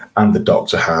incomplete, and the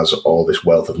Doctor has all this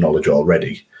wealth of knowledge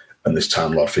already and this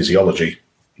Time Lord physiology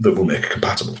that will make it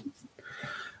compatible.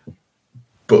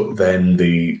 But then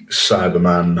the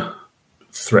Cyberman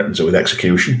threatens her with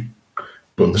execution,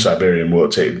 but the Cyberium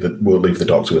won't leave the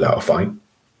Doctor without a fight.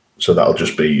 So that'll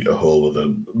just be a whole other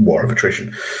war of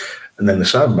attrition. And then the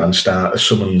Cyberman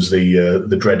summons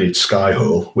the dreaded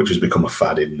Skyhole, which has become a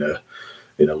fad in a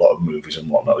lot of movies and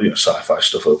whatnot, sci-fi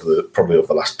stuff probably over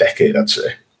the last decade, I'd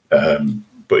say.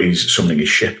 But he's summoning his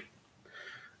ship.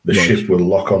 The ship will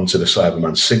lock onto the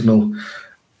Cyberman's signal,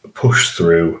 push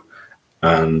through,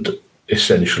 and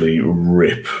essentially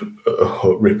rip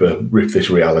this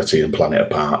reality and planet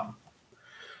apart.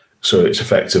 So it's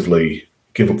effectively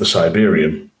give up the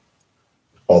Cyberium,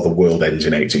 or the world ends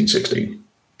in 1816.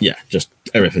 Yeah, just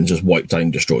everything's just wiped out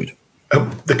and destroyed.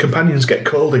 The companions get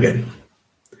cold again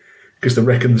because they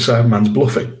reckon the Cyberman's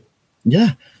bluffing.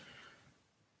 Yeah,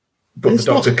 but the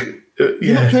Doctor,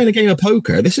 you're not playing a game of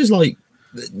poker. This is like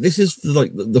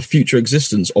the future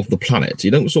existence of the planet.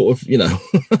 You don't sort of,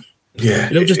 yeah,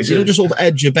 you don't just sort of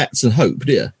edge your bets and hope,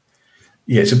 do you?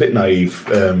 Yeah, it's a bit naive,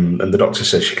 and the Doctor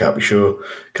says she can't be sure,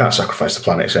 can't sacrifice the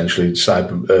planet, essentially.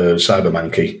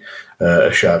 Cybermonkey,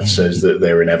 Ashad, says that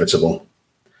they're inevitable.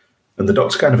 And the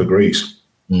Doctor kind of agrees.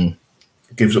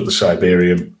 Gives up the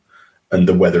Cyberium, and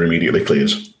the weather immediately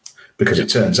clears. because it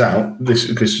turns out this.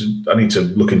 Because I need to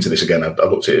look into this again. I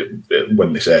looked at it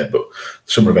when this aired, but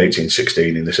summer of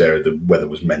 1816 in this area, the weather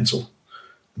was mental.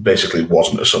 Basically, it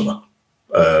wasn't a summer,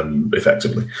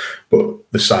 effectively.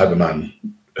 But the Cyberman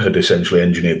had essentially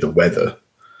engineered the weather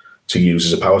to use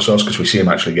as a power source, because we see him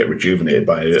actually get rejuvenated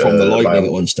by from the lightning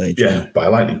at one stage. Yeah, by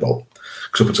a lightning bolt.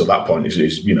 Because up until that point,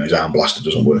 his arm blaster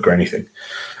doesn't work or anything.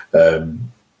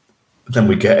 Then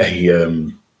we get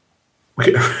a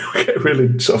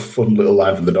really sort of fun little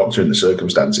line from the Doctor in the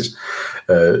circumstances,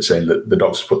 saying that the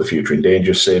Doctor's put the future in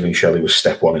danger. Saving Shelley was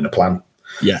step one in a plan.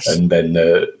 Yes. And then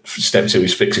step two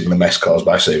is fixing the mess caused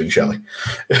by saving Shelley.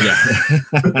 Yeah.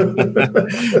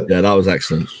 Yeah, that was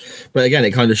excellent. But again,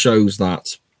 it kind of shows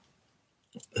that,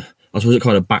 I suppose it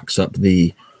kind of backs up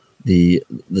the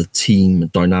team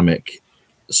dynamic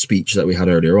speech that we had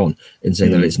earlier on, in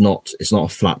saying that it's not a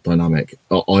flat dynamic.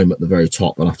 I'm at the very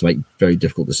top and I have to make very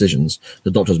difficult decisions.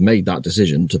 The Doctor's made that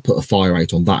decision to put a fire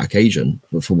out on that occasion,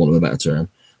 for want of a better term,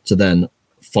 to then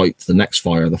fight the next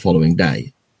fire the following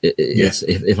day.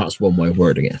 If that's one way of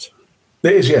wording it.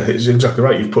 It is, yeah, it's exactly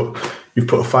right. You've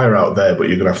put a fire out there, but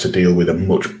you're going to have to deal with a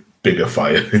much bigger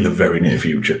fire in the very near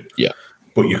future. Yeah.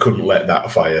 But you couldn't let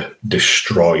that fire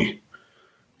destroy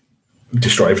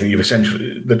everything.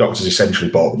 The Doctor's essentially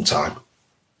bought them time.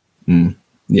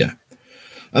 Yeah.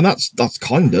 And that's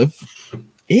kind of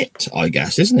it, I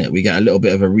guess, isn't it? We get a little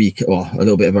bit of a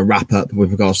little bit of a wrap up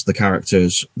with regards to the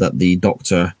characters that the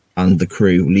Doctor and the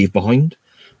crew leave behind,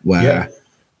 where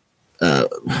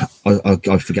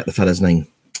I forget the fella's name.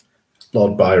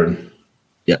 Lord Byron.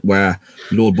 Yeah, where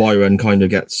Lord Byron kind of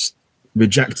gets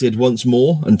rejected once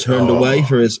more and turned away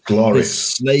for his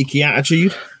snaky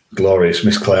attitude. Glorious.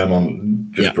 Miss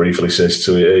Claremont just briefly says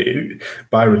to it,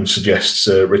 Byron suggests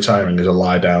retiring as a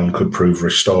lie down could prove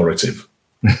restorative,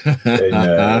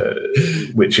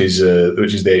 which is the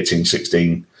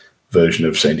 1816 version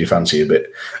of Saying Do You Fancy a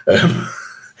Bit.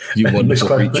 You wonderful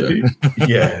creature.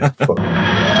 Yeah.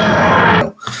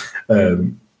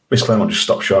 Miss Claremont just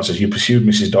stops short and says, "You pursued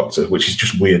Mrs. Doctor," which is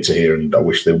just weird to hear, and I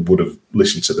wish they would have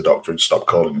listened to the Doctor and stopped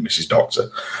calling her Mrs. Doctor.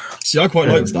 See, I quite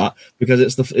liked that, because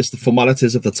it's the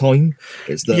formalities of the time.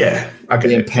 It's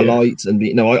being polite and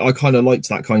being. No, I kind of liked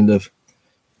that kind of,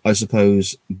 I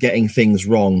suppose, getting things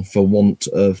wrong for want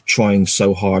of trying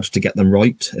so hard to get them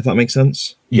right. If that makes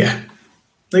sense. Yeah.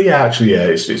 Actually,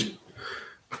 it's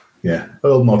a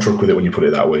little more truck with it when you put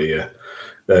it that way. Yeah.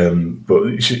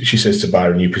 But she says to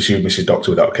Byron, "You pursued Mrs.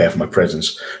 Doctor without care for my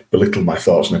presence, belittled my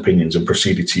thoughts and opinions, and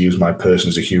proceeded to use my person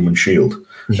as a human shield."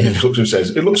 Yeah. And it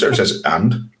looks at her and says,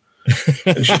 and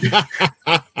she,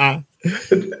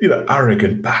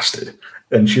 arrogant bastard.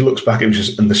 And she looks back and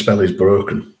the spell is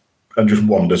broken, and just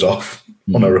wanders off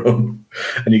on her own.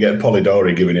 And you get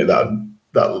Polidori giving it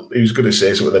that he was going to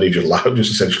say something, then he just laughs,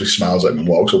 just essentially smiles at him and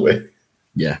walks away.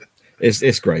 Yeah,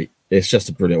 it's great. It's just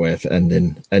a brilliant way of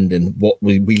ending what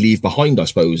we leave behind, I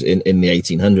suppose, in the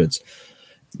 1800s.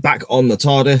 Back on the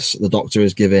TARDIS, the Doctor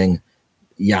is giving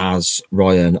Yaz,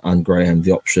 Ryan, and Graham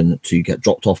the option to get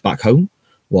dropped off back home,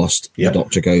 whilst the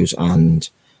Doctor goes and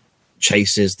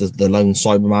chases the lone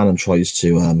Cyberman and tries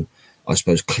to, I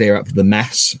suppose, clear up the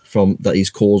mess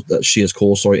that she has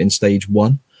caused in stage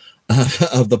 1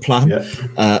 of the plan.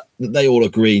 Yeah. They all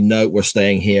agree, no, we're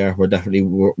staying here. We're definitely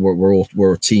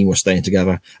we're a team. We're staying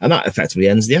together, and that effectively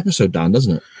ends the episode, Dan,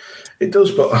 doesn't it? It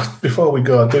does. But before we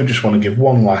go, I do just want to give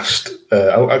one last.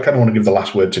 I kind of want to give the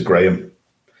last word to Graham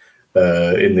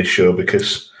in this show,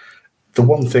 because the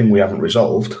one thing we haven't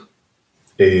resolved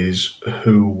is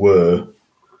who were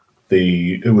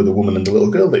the woman and the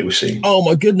little girl that he was seeing. Oh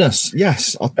my goodness!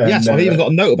 Yes, I've even got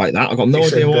a note about that. I've got no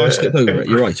idea why I skipped over it.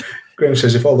 You're right. Graham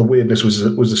says, if all the weirdness was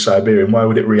the Siberian, why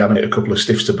would it reanimate a couple of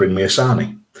stiffs to bring me a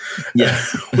sarnie? Yeah.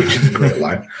 Which is a great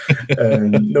line.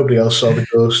 Nobody else saw the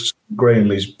ghosts.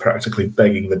 Graham is practically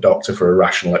begging the Doctor for a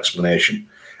rational explanation.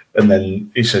 And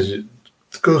then he says, the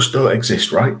ghosts don't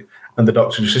exist, right? And the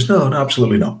Doctor just says, no,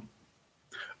 absolutely not.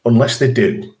 Unless they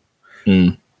do.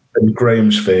 And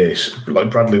Graham's face,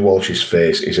 like Bradley Walsh's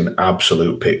face, is an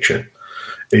absolute picture.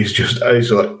 He's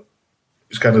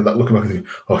kind of that looking back and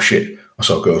thinking, oh shit, I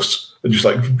saw ghosts. And just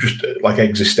like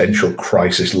existential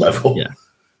crisis level.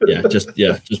 Just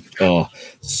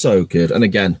so good. And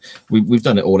again, we've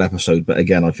done it all episode, but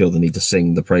again, I feel the need to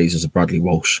sing the praises of Bradley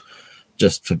Walsh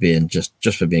just for being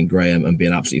Graham and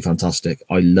being absolutely fantastic.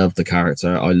 I love the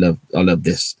character. I love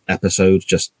this episode.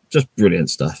 Just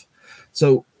brilliant stuff.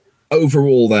 So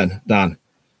overall, then, Dan,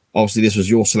 obviously this was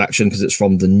your selection because it's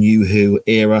from the New Who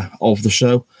era of the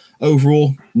show.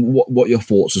 Overall, what are your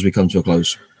thoughts as we come to a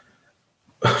close?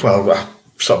 Well,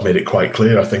 sort of made it quite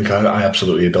clear. I think I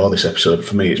absolutely adore this episode.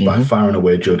 For me, it's by far and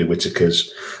away Jodie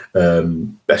Whittaker's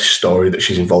best story that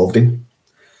she's involved in.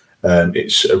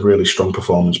 It's a really strong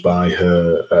performance by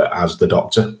her as the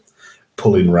Doctor,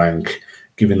 pulling rank,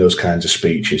 giving those kinds of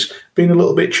speeches, being a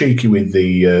little bit cheeky with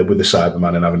the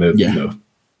Cyberman and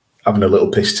having a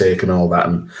little piss take and all that,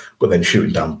 but then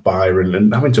shooting down Byron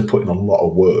and having to put in a lot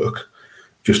of work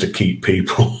just to keep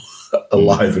people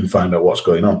alive and find out what's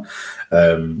going on.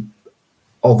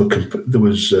 There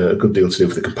was a good deal to do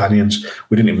with the companions.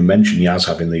 We didn't even mention Yaz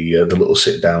having the little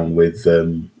sit down with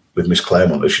Miss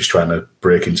Claremont as she's trying to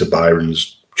break into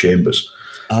Byron's chambers.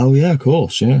 Oh yeah, of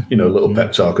course, yeah. A little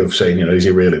pep talk of saying, is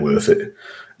he really worth it?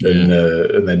 Yeah.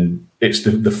 And then it's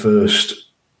the first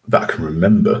that I can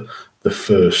remember, the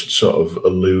first sort of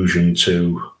allusion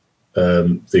to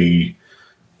the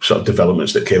sort of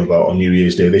developments that came about on New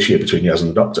Year's Day this year between Yaz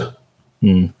and the Doctor.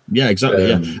 Yeah, exactly.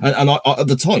 Yeah, and I, at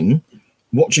the time,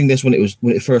 watching this when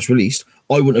it first released,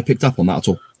 I wouldn't have picked up on that at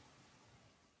all.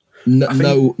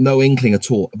 No inkling at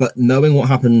all. But knowing what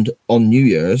happened on New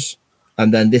Year's,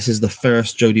 and then this is the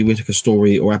first Jodie Whittaker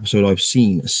story or episode I've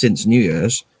seen since New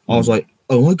Year's, I was like,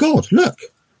 oh my God, look.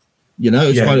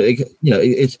 It's kind of,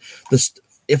 it's this.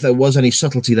 If there was any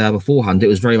subtlety there beforehand, it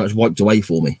was very much wiped away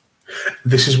for me.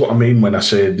 This is what I mean when I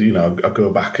say, I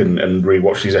go back and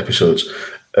rewatch these episodes,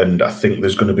 and I think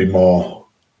there's going to be more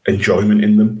enjoyment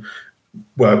in them.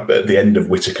 Well, at the end of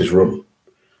Whittaker's run,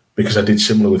 because I did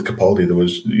similar with Capaldi. There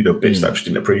was, bits that I just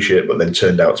didn't appreciate, but then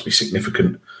turned out to be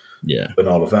significant. Yeah, and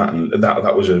all of that, and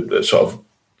that was a sort of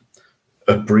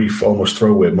a brief, almost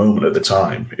throwaway moment at the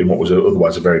time in what was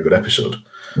otherwise a very good episode.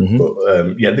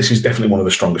 But this is definitely one of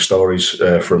the strongest stories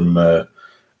from the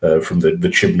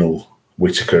Chibnall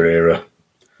Whittaker era.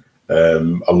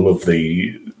 I love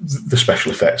the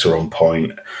special effects are on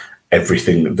point.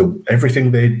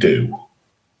 Everything they do,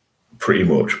 pretty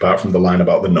much, apart from the line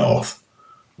about the North,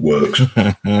 works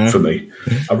for me.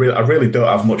 I really don't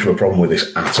have much of a problem with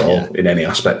this at all in any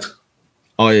aspect.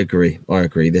 I agree.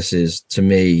 This is, to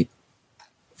me,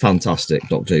 fantastic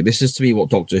Doctor Who. This is, to me, what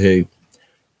Doctor Who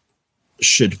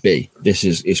should be. This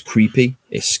is creepy.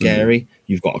 It's scary.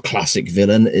 You've got a classic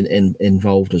villain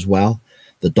involved as well.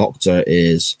 The Doctor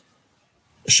is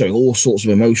showing all sorts of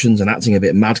emotions and acting a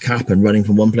bit madcap and running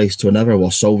from one place to another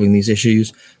while solving these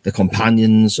issues. The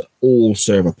companions all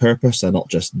serve a purpose. They're not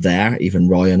just there. Even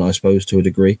Ryan, I suppose, to a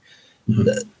degree.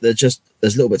 There's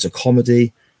little bits of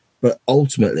comedy, but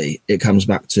ultimately it comes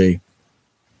back to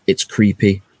it's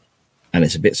creepy and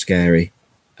it's a bit scary,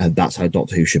 and that's how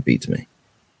Doctor Who should be to me.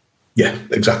 Yeah,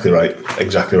 exactly right.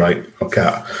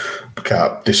 I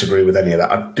can't disagree with any of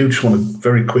that. I do just want to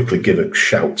very quickly give a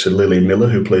shout to Lily Miller,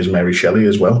 who plays Mary Shelley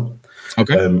as well.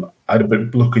 Okay. I had a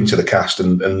bit look into the cast,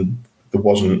 and there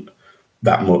wasn't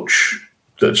that much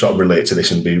that sort of relate to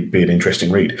this and be an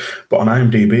interesting read. But on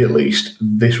IMDb, at least,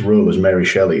 this role as Mary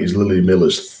Shelley is Lily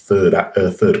Miller's third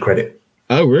credit.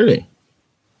 Oh, really?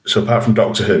 So apart from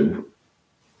Doctor Who,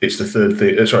 it's the third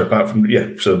thing. So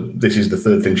this is the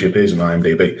third thing she appears in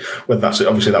IMDb. Well,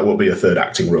 obviously that won't be a third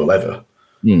acting role ever.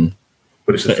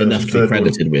 But it's the third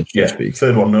credited one, with.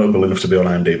 Third one notable enough to be on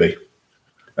IMDb.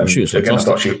 And she was again, I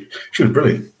thought she was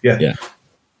brilliant. Yeah.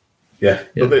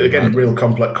 But again, real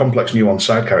complex, nuanced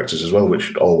side characters as well,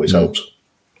 which always helps.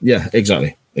 Yeah,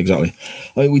 exactly. I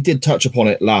mean, we did touch upon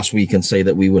it last week and say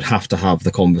that we would have to have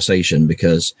the conversation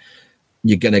because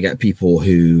you're going to get people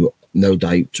who no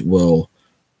doubt will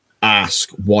ask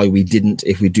why we didn't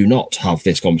if we do not have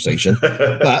this conversation.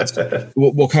 But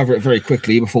we'll cover it very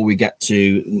quickly before we get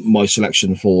to my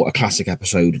selection for a classic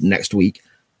episode next week.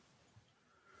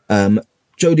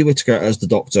 Jodie Whittaker as the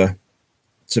Doctor,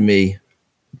 to me,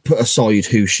 put aside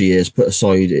who she is, put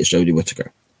aside it's Jodie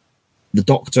Whittaker. The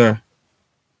Doctor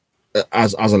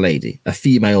as a lady, a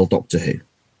female Doctor Who.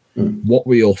 What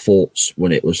were your thoughts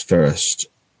when it was first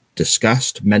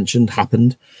discussed, mentioned,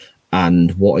 happened?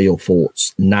 And what are your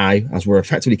thoughts now as we're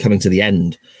effectively coming to the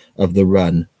end of the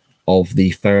run of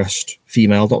the first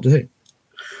female Doctor Who?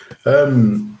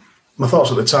 My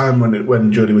thoughts at the time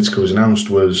when Jodie Whittaker was announced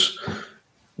was,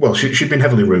 well, she'd been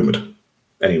heavily rumoured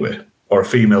anyway, or a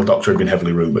female Doctor had been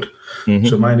heavily rumoured.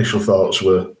 So my initial thoughts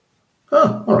were,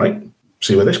 all right,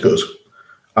 see where this goes.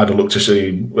 I'd have looked to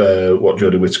see what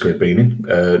Jodie Whittaker had been in.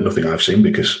 Nothing I've seen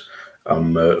because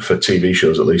for TV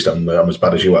shows, at least, I'm as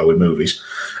bad as you are with movies.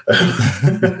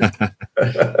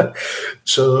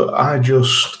 So I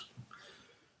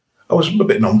was a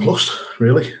bit nonplussed,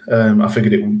 really. I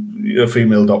figured a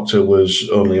female Doctor was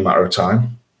only a matter of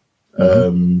time,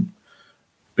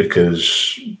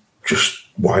 because just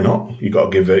why not? You got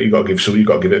to give it a go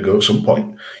at some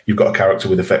point. You've got a character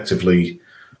with effectively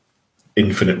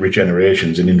infinite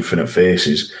regenerations and infinite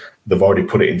faces. They've already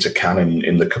put it into canon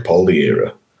in the Capaldi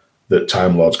era that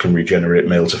Time Lords can regenerate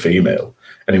male to female.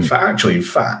 And in fact,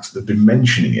 they've been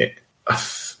mentioning it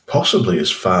possibly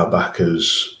as far back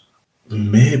as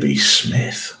maybe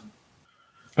Smith.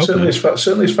 Okay.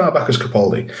 Certainly as far back as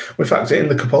Capaldi. In fact, in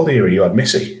the Capaldi era, you had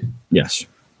Missy. Yes.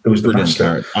 It was the brilliant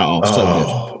master.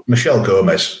 So good. Michelle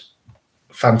Gomez.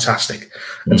 Fantastic.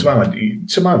 And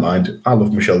to my mind, I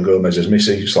love Michelle Gomez as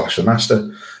Missy / the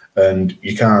Master. And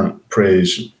you can't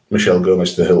praise Michelle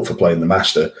Gomez to the hilt for playing the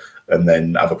Master and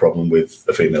then have a problem with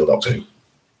a female Doctor Who.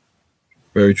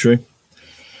 Very true.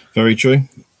 Very true.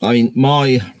 I mean,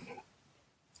 my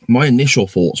initial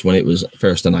thoughts when it was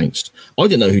first announced, I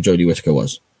didn't know who Jodie Whittaker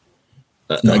was.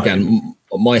 Again,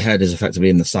 my head is effectively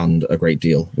in the sand a great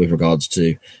deal with regards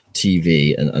to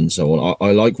TV and so on.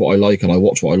 I like what I like and I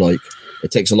watch what I like.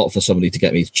 It takes a lot for somebody to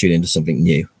get me to tune into something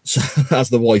new. So, as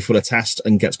the wife will attest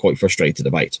and gets quite frustrated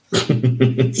about.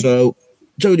 So,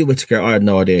 Jodie Whittaker, I had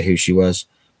no idea who she was.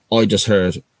 I just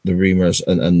heard the rumours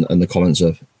and the comments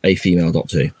of a female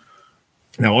Doctor Who.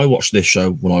 Now, I watched this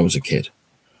show when I was a kid.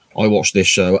 I watched this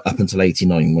show up until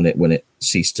 89 when it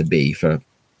ceased to be for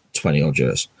 20 odd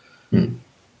years. And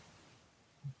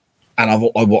I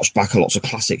watched back lots of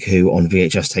classic Who on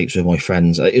VHS tapes with my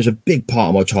friends. It was a big part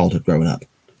of my childhood growing up.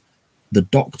 The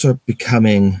Doctor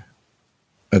becoming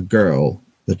a girl,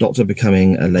 the Doctor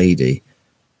becoming a lady,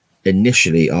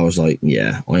 initially I was like,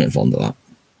 yeah, I ain't fond of that.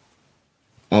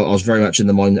 I was very much in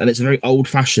the mind, and it's a very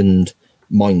old-fashioned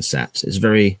mindset. It's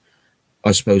very,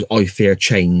 I suppose, I fear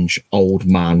change, old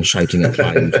man shouting at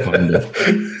clouds kind of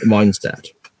mindset.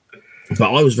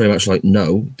 But I was very much like,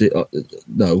 no,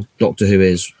 Doctor Who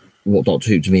is what Doctor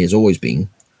Who to me has always been.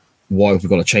 Why have we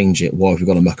got to change it? Why have we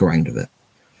got to muck around with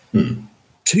it?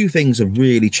 Two things have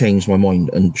really changed my mind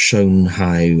and shown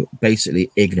how basically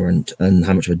ignorant and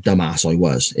how much of a dumbass I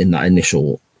was in that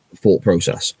initial thought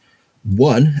process.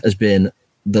 One has been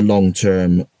the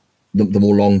long-term, the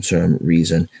more long-term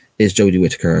reason is Jodie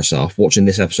Whittaker herself. Watching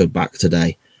this episode back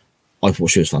today, I thought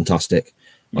she was fantastic.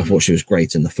 I thought she was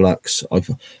great in the Flux.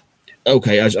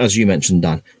 Okay, as you mentioned,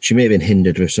 Dan, she may have been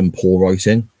hindered with some poor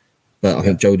writing, but I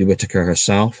think Jodie Whittaker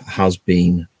herself has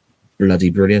been bloody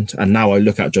brilliant. And now I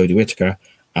look at Jodie Whittaker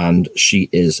and she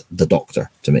is the Doctor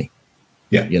to me.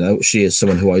 Yeah. You know, she is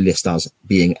someone who I list as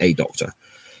being a Doctor.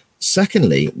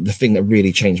 Secondly, the thing that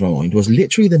really changed my mind was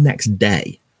literally the next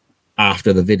day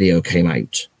after the video came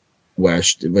out, where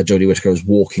Jodie Whittaker was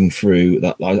walking through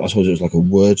that, I suppose it was like a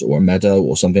wood or a meadow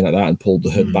or something like that, and pulled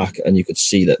the hood back, and you could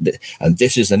see that, and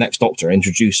this is the next Doctor,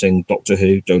 introducing Doctor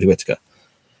Who, Jodie Whittaker.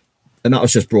 And that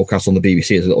was just broadcast on the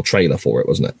BBC as a little trailer for it,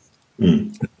 wasn't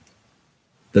it?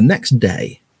 The next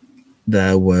day,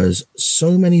 there was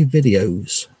so many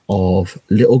videos of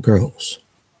little girls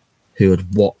who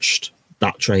had watched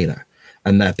that trailer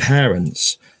and their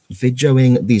parents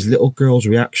videoing these little girls'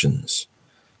 reactions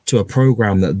to a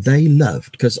program that they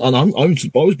loved. Because I've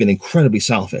always been incredibly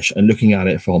selfish and looking at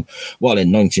it from, well,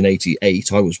 in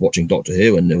 1988 I was watching Doctor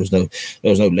Who and there was no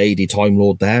lady Time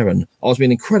Lord there, and I was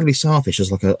being incredibly selfish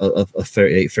as like a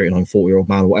 38, 39, 40-year-old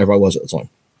man or whatever I was at the time.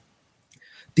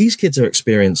 These kids are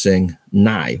experiencing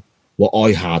now what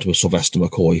I had with Sylvester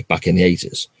McCoy back in the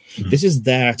 80s. This is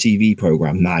their TV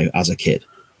program now as a kid.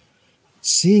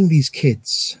 Seeing these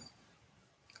kids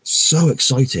so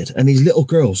excited and these little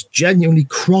girls genuinely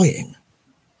crying,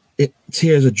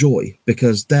 tears of joy,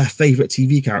 because their favorite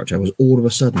TV character was all of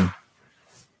a sudden,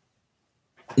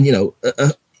 you know,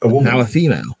 a woman. Now a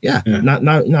female. Yeah.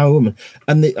 Now a woman.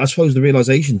 And I suppose the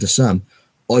realization to some,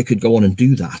 I could go on and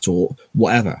do that or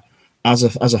whatever. As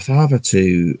a father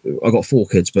to, I got 4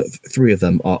 kids, but 3 of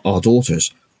them are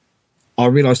daughters. I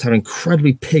realized how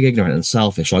incredibly pig ignorant and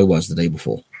selfish I was the day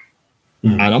before.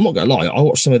 And I'm not going to lie, I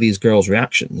watched some of these girls'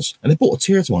 reactions and it brought a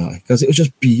tear to my eye because it was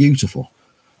just beautiful.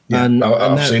 Yeah, and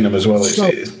I've seen them as well.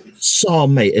 So,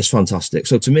 mate, it's fantastic.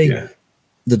 So to me,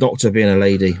 the Doctor being a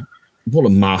lady, what a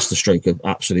masterstroke of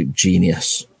absolute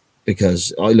genius,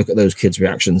 because I look at those kids'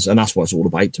 reactions and that's what it's all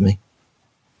about to me.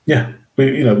 Yeah.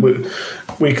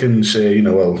 We can say,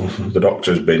 well, the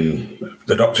Doctor's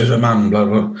a man, blah,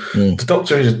 blah. The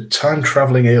Doctor is a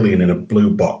time-travelling alien in a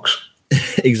blue box.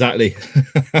 Exactly.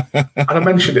 And I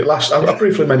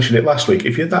briefly mentioned it last week.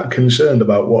 If you're that concerned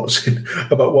about what's in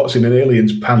an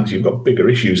alien's pants, you've got bigger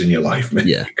issues in your life, mate.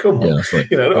 Yeah. Come on. Yeah, that's right.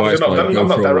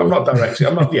 I'm not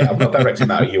directing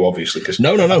that at you, obviously, because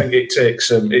no. I think it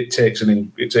takes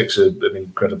an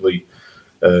incredibly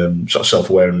sort of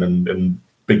self-aware and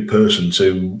big person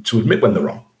to admit when they're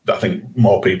wrong. I think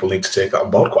more people need to take that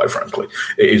on board, quite frankly.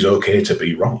 It is okay to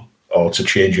be wrong or to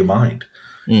change your mind.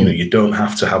 You don't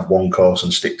have to have one course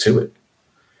and stick to it.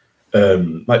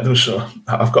 Like those,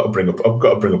 I've got to bring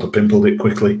up a pimple dick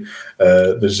quickly.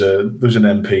 There's an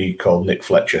MP called Nick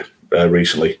Fletcher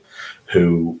recently,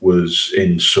 who was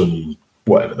in some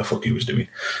whatever the fuck he was doing,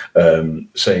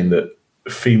 saying that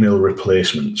female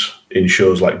replacements in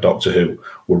shows like Doctor Who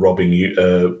were robbing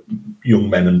young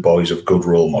men and boys of good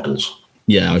role models.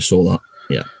 Yeah, I saw that.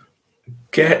 Yeah.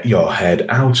 Get your head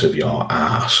out of your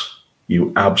ass,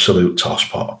 you absolute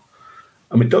tosspot.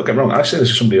 I mean, don't get me wrong. I say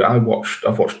this as somebody. I've watched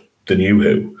The New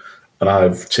Who, and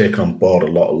I've taken on board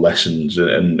a lot of lessons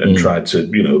and tried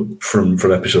to,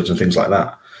 from episodes and things like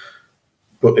that.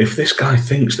 But if this guy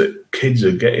thinks that kids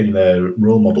are getting their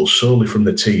role models solely from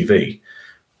the TV,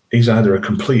 he's either a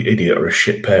complete idiot or a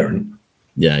shit parent.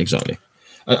 Yeah, exactly.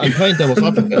 I'm playing devil's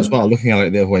advocate as well, looking at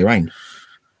it the other way around.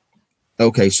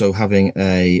 Okay, so having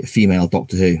a female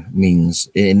Doctor Who means,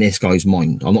 in this guy's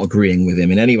mind, I'm not agreeing with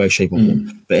him in any way, shape, or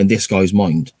form, but in this guy's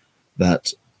mind,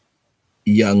 that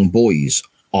young boys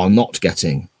are not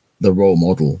getting the role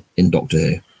model in Doctor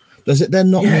Who. Does it then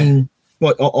not mean,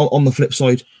 but on the flip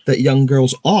side, that young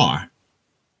girls are?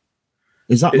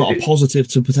 Is that not a positive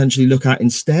to potentially look at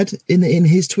instead in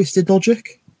his twisted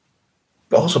logic?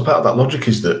 But also part of that logic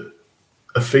is that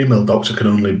a female doctor can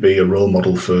only be a role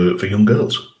model for young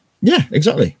girls. Yeah,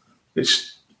 exactly.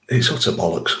 It's utter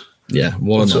bollocks. Yeah,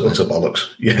 utter bollocks.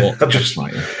 Yeah,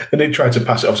 and they tried to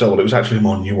pass it off. So, well, it was actually a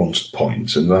more nuanced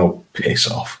point, and now piss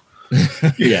off.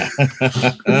 Yeah.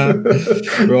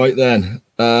 Right then.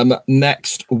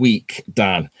 Next week,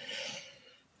 Dan.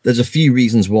 There's a few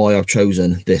reasons why I've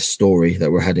chosen this story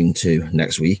that we're heading to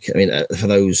next week. I mean, for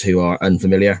those who are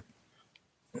unfamiliar,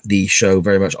 the show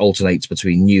very much alternates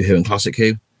between New Who and Classic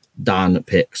Who. Dan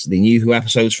picks the New Who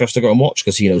episodes for us to go and watch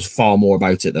because he knows far more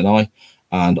about it than I.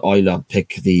 And I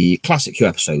pick the Classic Who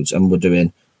episodes, and we're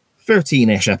doing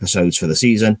 13-ish episodes for the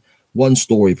season, one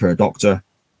story per Doctor,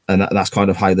 and that's kind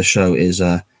of how the show is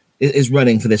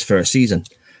running for this first season.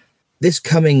 This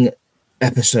coming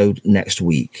episode next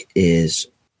week is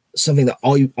something that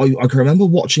I can remember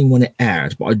watching when it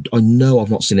aired, but I know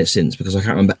I've not seen it since because I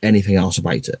can't remember anything else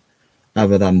about it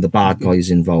other than the bad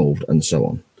guys involved and so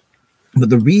on. But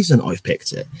the reason I've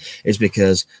picked it is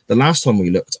because the last time we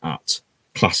looked at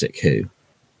Classic Who,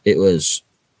 it's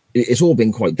all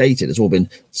been quite dated. It's all been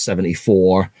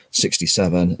 74,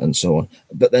 67 and so on.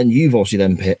 But then you've obviously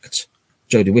then picked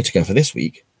Jodie Whittaker for this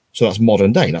week. So that's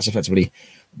modern day. That's effectively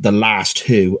the last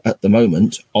Who at the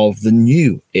moment of the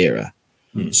new era.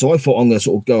 So I thought I'm going to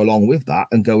sort of go along with that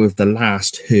and go with the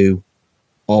last Who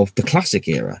of the classic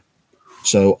era.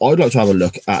 So I'd like to have a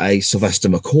look at a Sylvester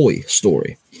McCoy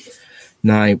story.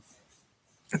 Now,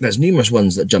 there's numerous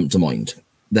ones that jump to mind.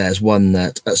 There's one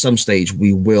that at some stage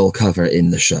we will cover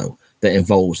in the show that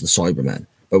involves the Cybermen,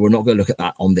 but we're not going to look at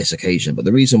that on this occasion. But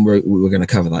the reason we're going to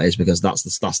cover that is because that's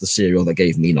the serial that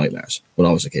gave me nightmares when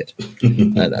I was a kid.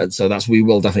 and so we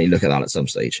will definitely look at that at some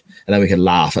stage. And then we can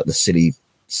laugh at the silly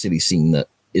scene that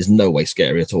is no way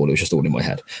scary at all. It was just all in my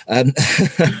head.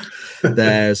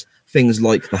 There's things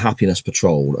like the Happiness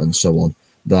Patrol and so on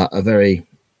that are very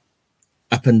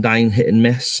up and down, hit and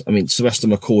miss. I mean, Sylvester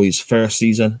McCoy's first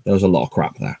season, there was a lot of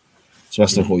crap there.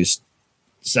 Sylvester McCoy's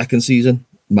second season,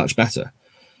 much better.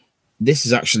 This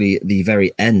is actually the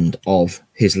very end of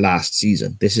his last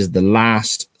season. This is the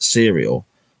last serial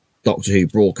Doctor Who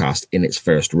broadcast in its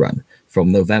first run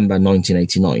from November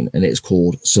 1989, and it is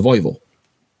called Survival.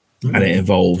 And it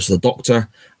involves the Doctor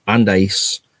and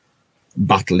Ace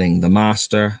battling the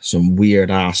Master, some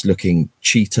weird-ass looking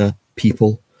cheetah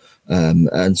people,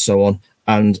 and so on.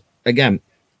 And again,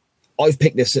 I've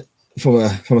picked this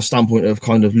from a standpoint of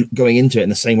kind of going into it in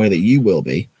the same way that you will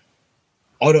be.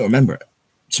 I don't remember it.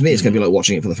 To me, it's going to be like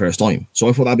watching it for the first time. So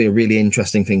I thought that'd be a really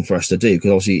interesting thing for us to do,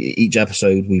 because obviously each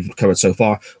episode we've covered so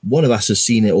far, one of us has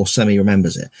seen it or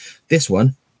semi-remembers it. This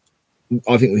one,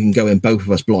 I think we can go in both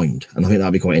of us blind, and I think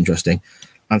that'd be quite interesting.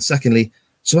 And secondly,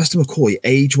 Sylvester McCoy,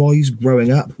 age-wise,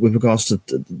 growing up with regards to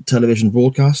television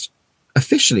broadcast,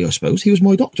 officially, I suppose, he was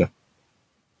my Doctor.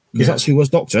 Because that's who was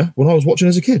Doctor when I was watching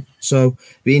as a kid. So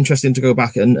it'd be interesting to go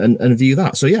back and view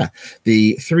that. So yeah,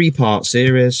 the 3-part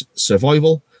series,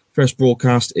 Survival, first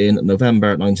broadcast in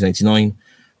November 1989.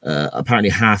 Apparently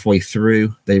halfway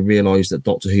through, they realised that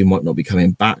Doctor Who might not be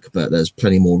coming back, but there's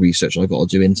plenty more research I've got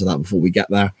to do into that before we get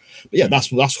there. But yeah,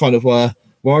 that's kind of where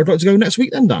I'd like to go next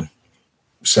week then, Dan.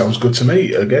 Sounds good to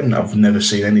me. Again, I've never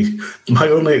seen any. My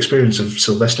only experience of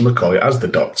Sylvester McCoy as the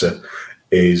Doctor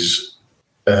is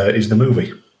the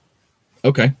movie.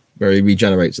 Okay, where he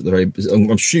regenerates at the very. I'm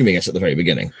assuming it's at the very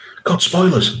beginning. God,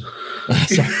 spoilers. But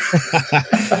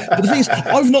the thing is,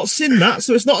 I've not seen that,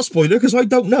 so it's not a spoiler because I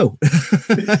don't know.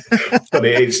 But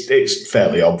it's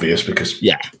fairly obvious because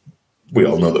we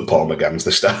all know that Paul McGann's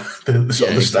the star,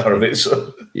 the star of it.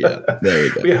 So yeah, there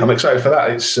you go. Yeah, I'm excited for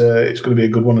that. It's going to be a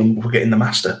good one, and we're getting the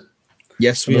Master.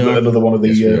 Yes, we are. Another one of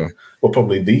the,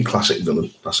 probably the classic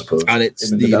villain, I suppose. And it's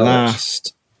the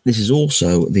last. This is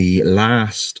also the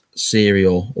last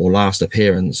serial or last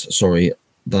appearance,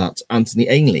 that Anthony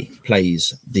Ainley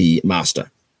plays the Master.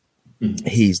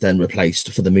 He's then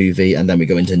replaced for the movie, and then we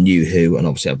go into New Who, and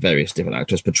obviously have various different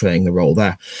actors portraying the role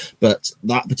there. But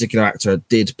that particular actor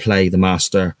did play the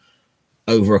Master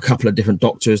over a couple of different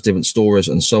Doctors, different stories,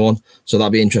 and so on. So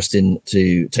that'd be interesting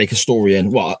to take a story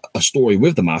a story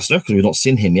with the Master, because we've not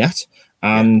seen him yet,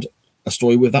 and a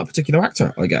story with that particular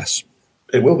actor, I guess.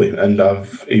 It will be, and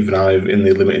I've in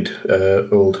the limited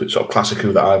old sort of classic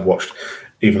Who that I've watched,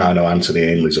 even I know Anthony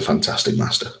Ainley's a fantastic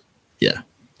Master. Yeah,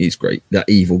 he's great. That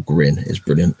evil grin is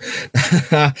brilliant.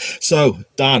 So,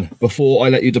 Dan, before I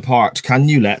let you depart, can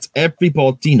you let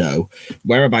everybody know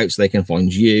whereabouts they can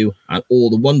find you and all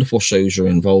the wonderful shows you're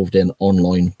involved in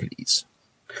online, please?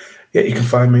 Yeah, you can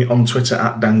find me on Twitter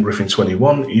at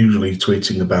DanGriffin21, usually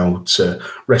tweeting about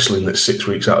wrestling that's 6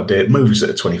 weeks out of date, movies that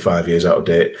are 25 years out of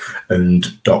date,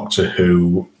 and Doctor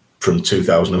Who from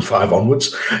 2005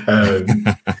 onwards.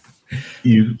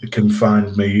 You can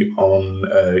find me on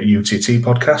UTT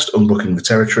Podcast, Unbooking the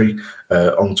Territory,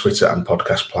 on Twitter and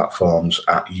podcast platforms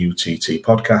at UTT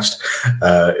Podcast.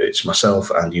 It's myself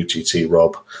and UTT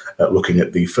Rob looking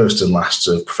at the first and lasts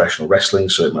of professional wrestling.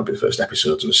 So it might be the first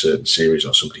episode of a certain series,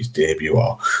 or somebody's debut,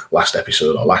 or last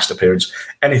episode, or last appearance.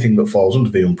 Anything that falls under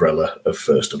the umbrella of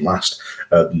first and last.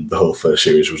 The whole first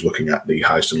series was looking at the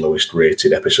highest and lowest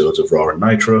rated episodes of Raw and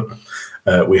Nitro.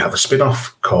 We have a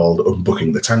spin-off called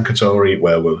Unbooking the Tankatory,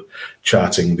 where we're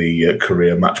charting the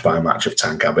career match by match of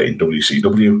Tank Abbott in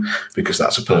WCW, because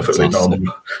that's a perfectly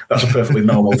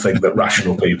normal thing that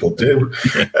rational people do.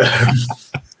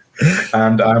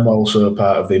 And I'm also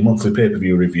part of the monthly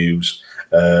pay-per-view reviews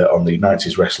on the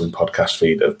 90s Wrestling podcast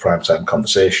feed of Primetime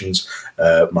Conversations.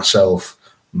 Myself,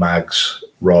 Mags,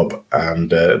 Rob, and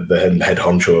the head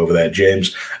honcho over there,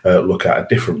 James, look at a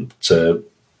different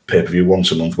pay-per-view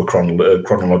once a month. We're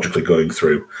chronologically going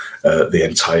through the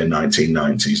entire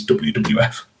 1990s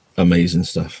WWF. Amazing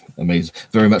stuff. Amazing.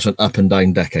 Very much an up and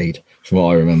down decade from what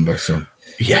I remember. So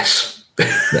yes.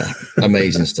 Yeah,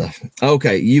 amazing stuff.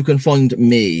 Okay, you can find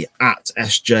me at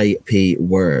SJP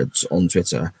Words on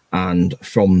Twitter, and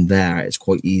from there it's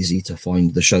quite easy to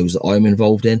find the shows that I'm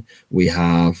involved in. We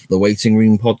have the Waiting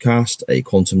Room podcast, a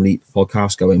Quantum Leap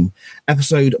podcast, going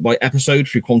episode by episode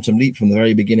through Quantum Leap from the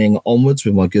very beginning onwards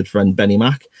with my good friend Benny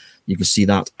Mack. You can see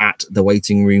that at the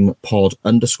Waiting Room pod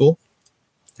 _.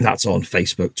 That's on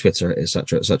Facebook, Twitter,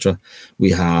 etc., etc.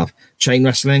 We have Chain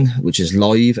Wrestling, which is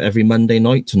live every Monday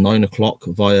night to 9 o'clock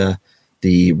via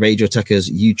the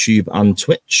Radioteca's YouTube and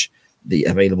Twitch. The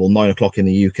available 9 o'clock in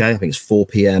the UK. I think it's 4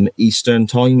 p.m. Eastern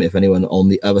time. If anyone on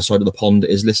the other side of the pond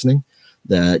is listening,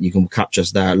 there you can catch us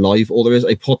there live. Or there is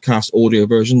a podcast audio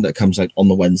version that comes out on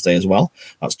the Wednesday as well.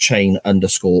 That's Chain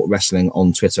 _Wrestling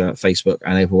on Twitter, Facebook,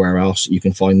 and everywhere else. You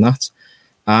can find that.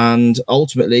 And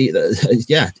ultimately,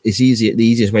 it's easy. The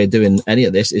easiest way of doing any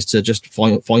of this is to just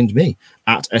find me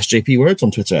at SJP Words on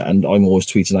Twitter, and I'm always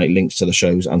tweeting out links to the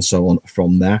shows and so on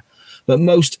from there. But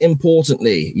most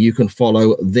importantly, you can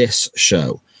follow this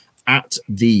show at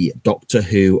the Doctor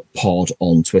Who Pod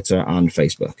on Twitter and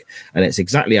Facebook, and it's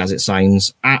exactly as it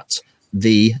sounds, at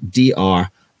the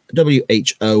DRWHOPOD,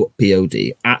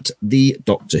 at the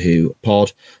Doctor Who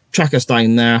Pod. Track us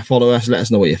down there, follow us, let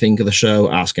us know what you think of the show,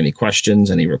 ask any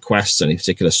questions, any requests, any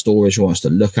particular stories you want us to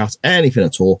look at, anything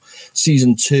at all.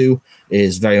 Season 2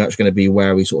 is very much going to be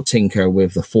where we sort of tinker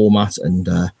with the format and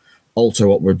alter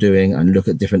what we're doing and look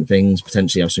at different things,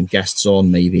 potentially have some guests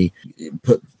on, maybe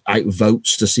put out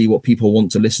votes to see what people want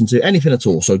to listen to, anything at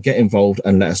all. So get involved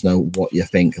and let us know what you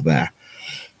think there.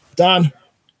 Dan,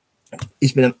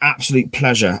 it's been an absolute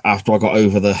pleasure after I got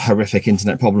over the horrific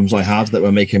internet problems I had that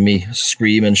were making me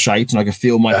scream and shout, and I could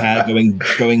feel my hair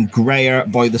going grayer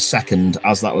by the second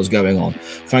as that was going on.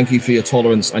 Thank you for your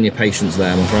tolerance and your patience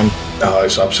there, my friend. Oh,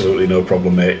 it's absolutely no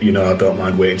problem, mate. You know, I don't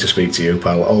mind waiting to speak to you,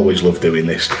 pal. I always love doing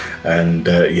this. And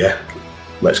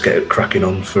let's get it cracking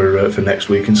on for next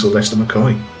week in Sylvester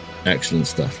McCoy. Excellent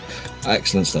stuff.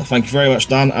 Excellent stuff. Thank you very much,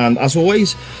 Dan. And as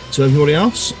always, to everybody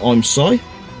else, I'm Si.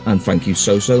 And thank you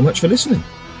so much for listening.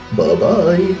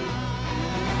 Bye-bye.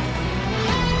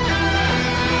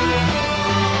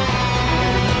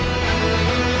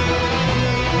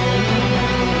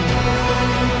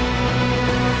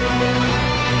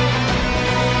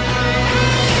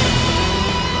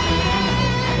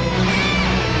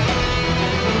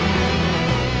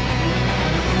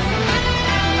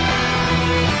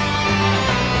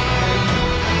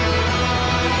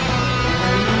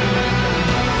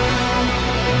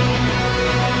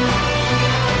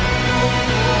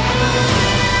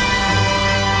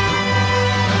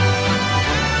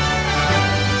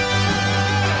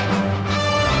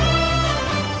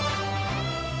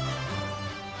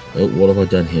 what have I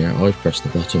done here? I've pressed the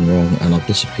button wrong and I've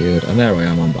disappeared. And there I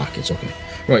am, I'm back. It's okay.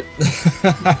 Right.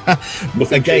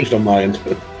 Nothing changed on my end.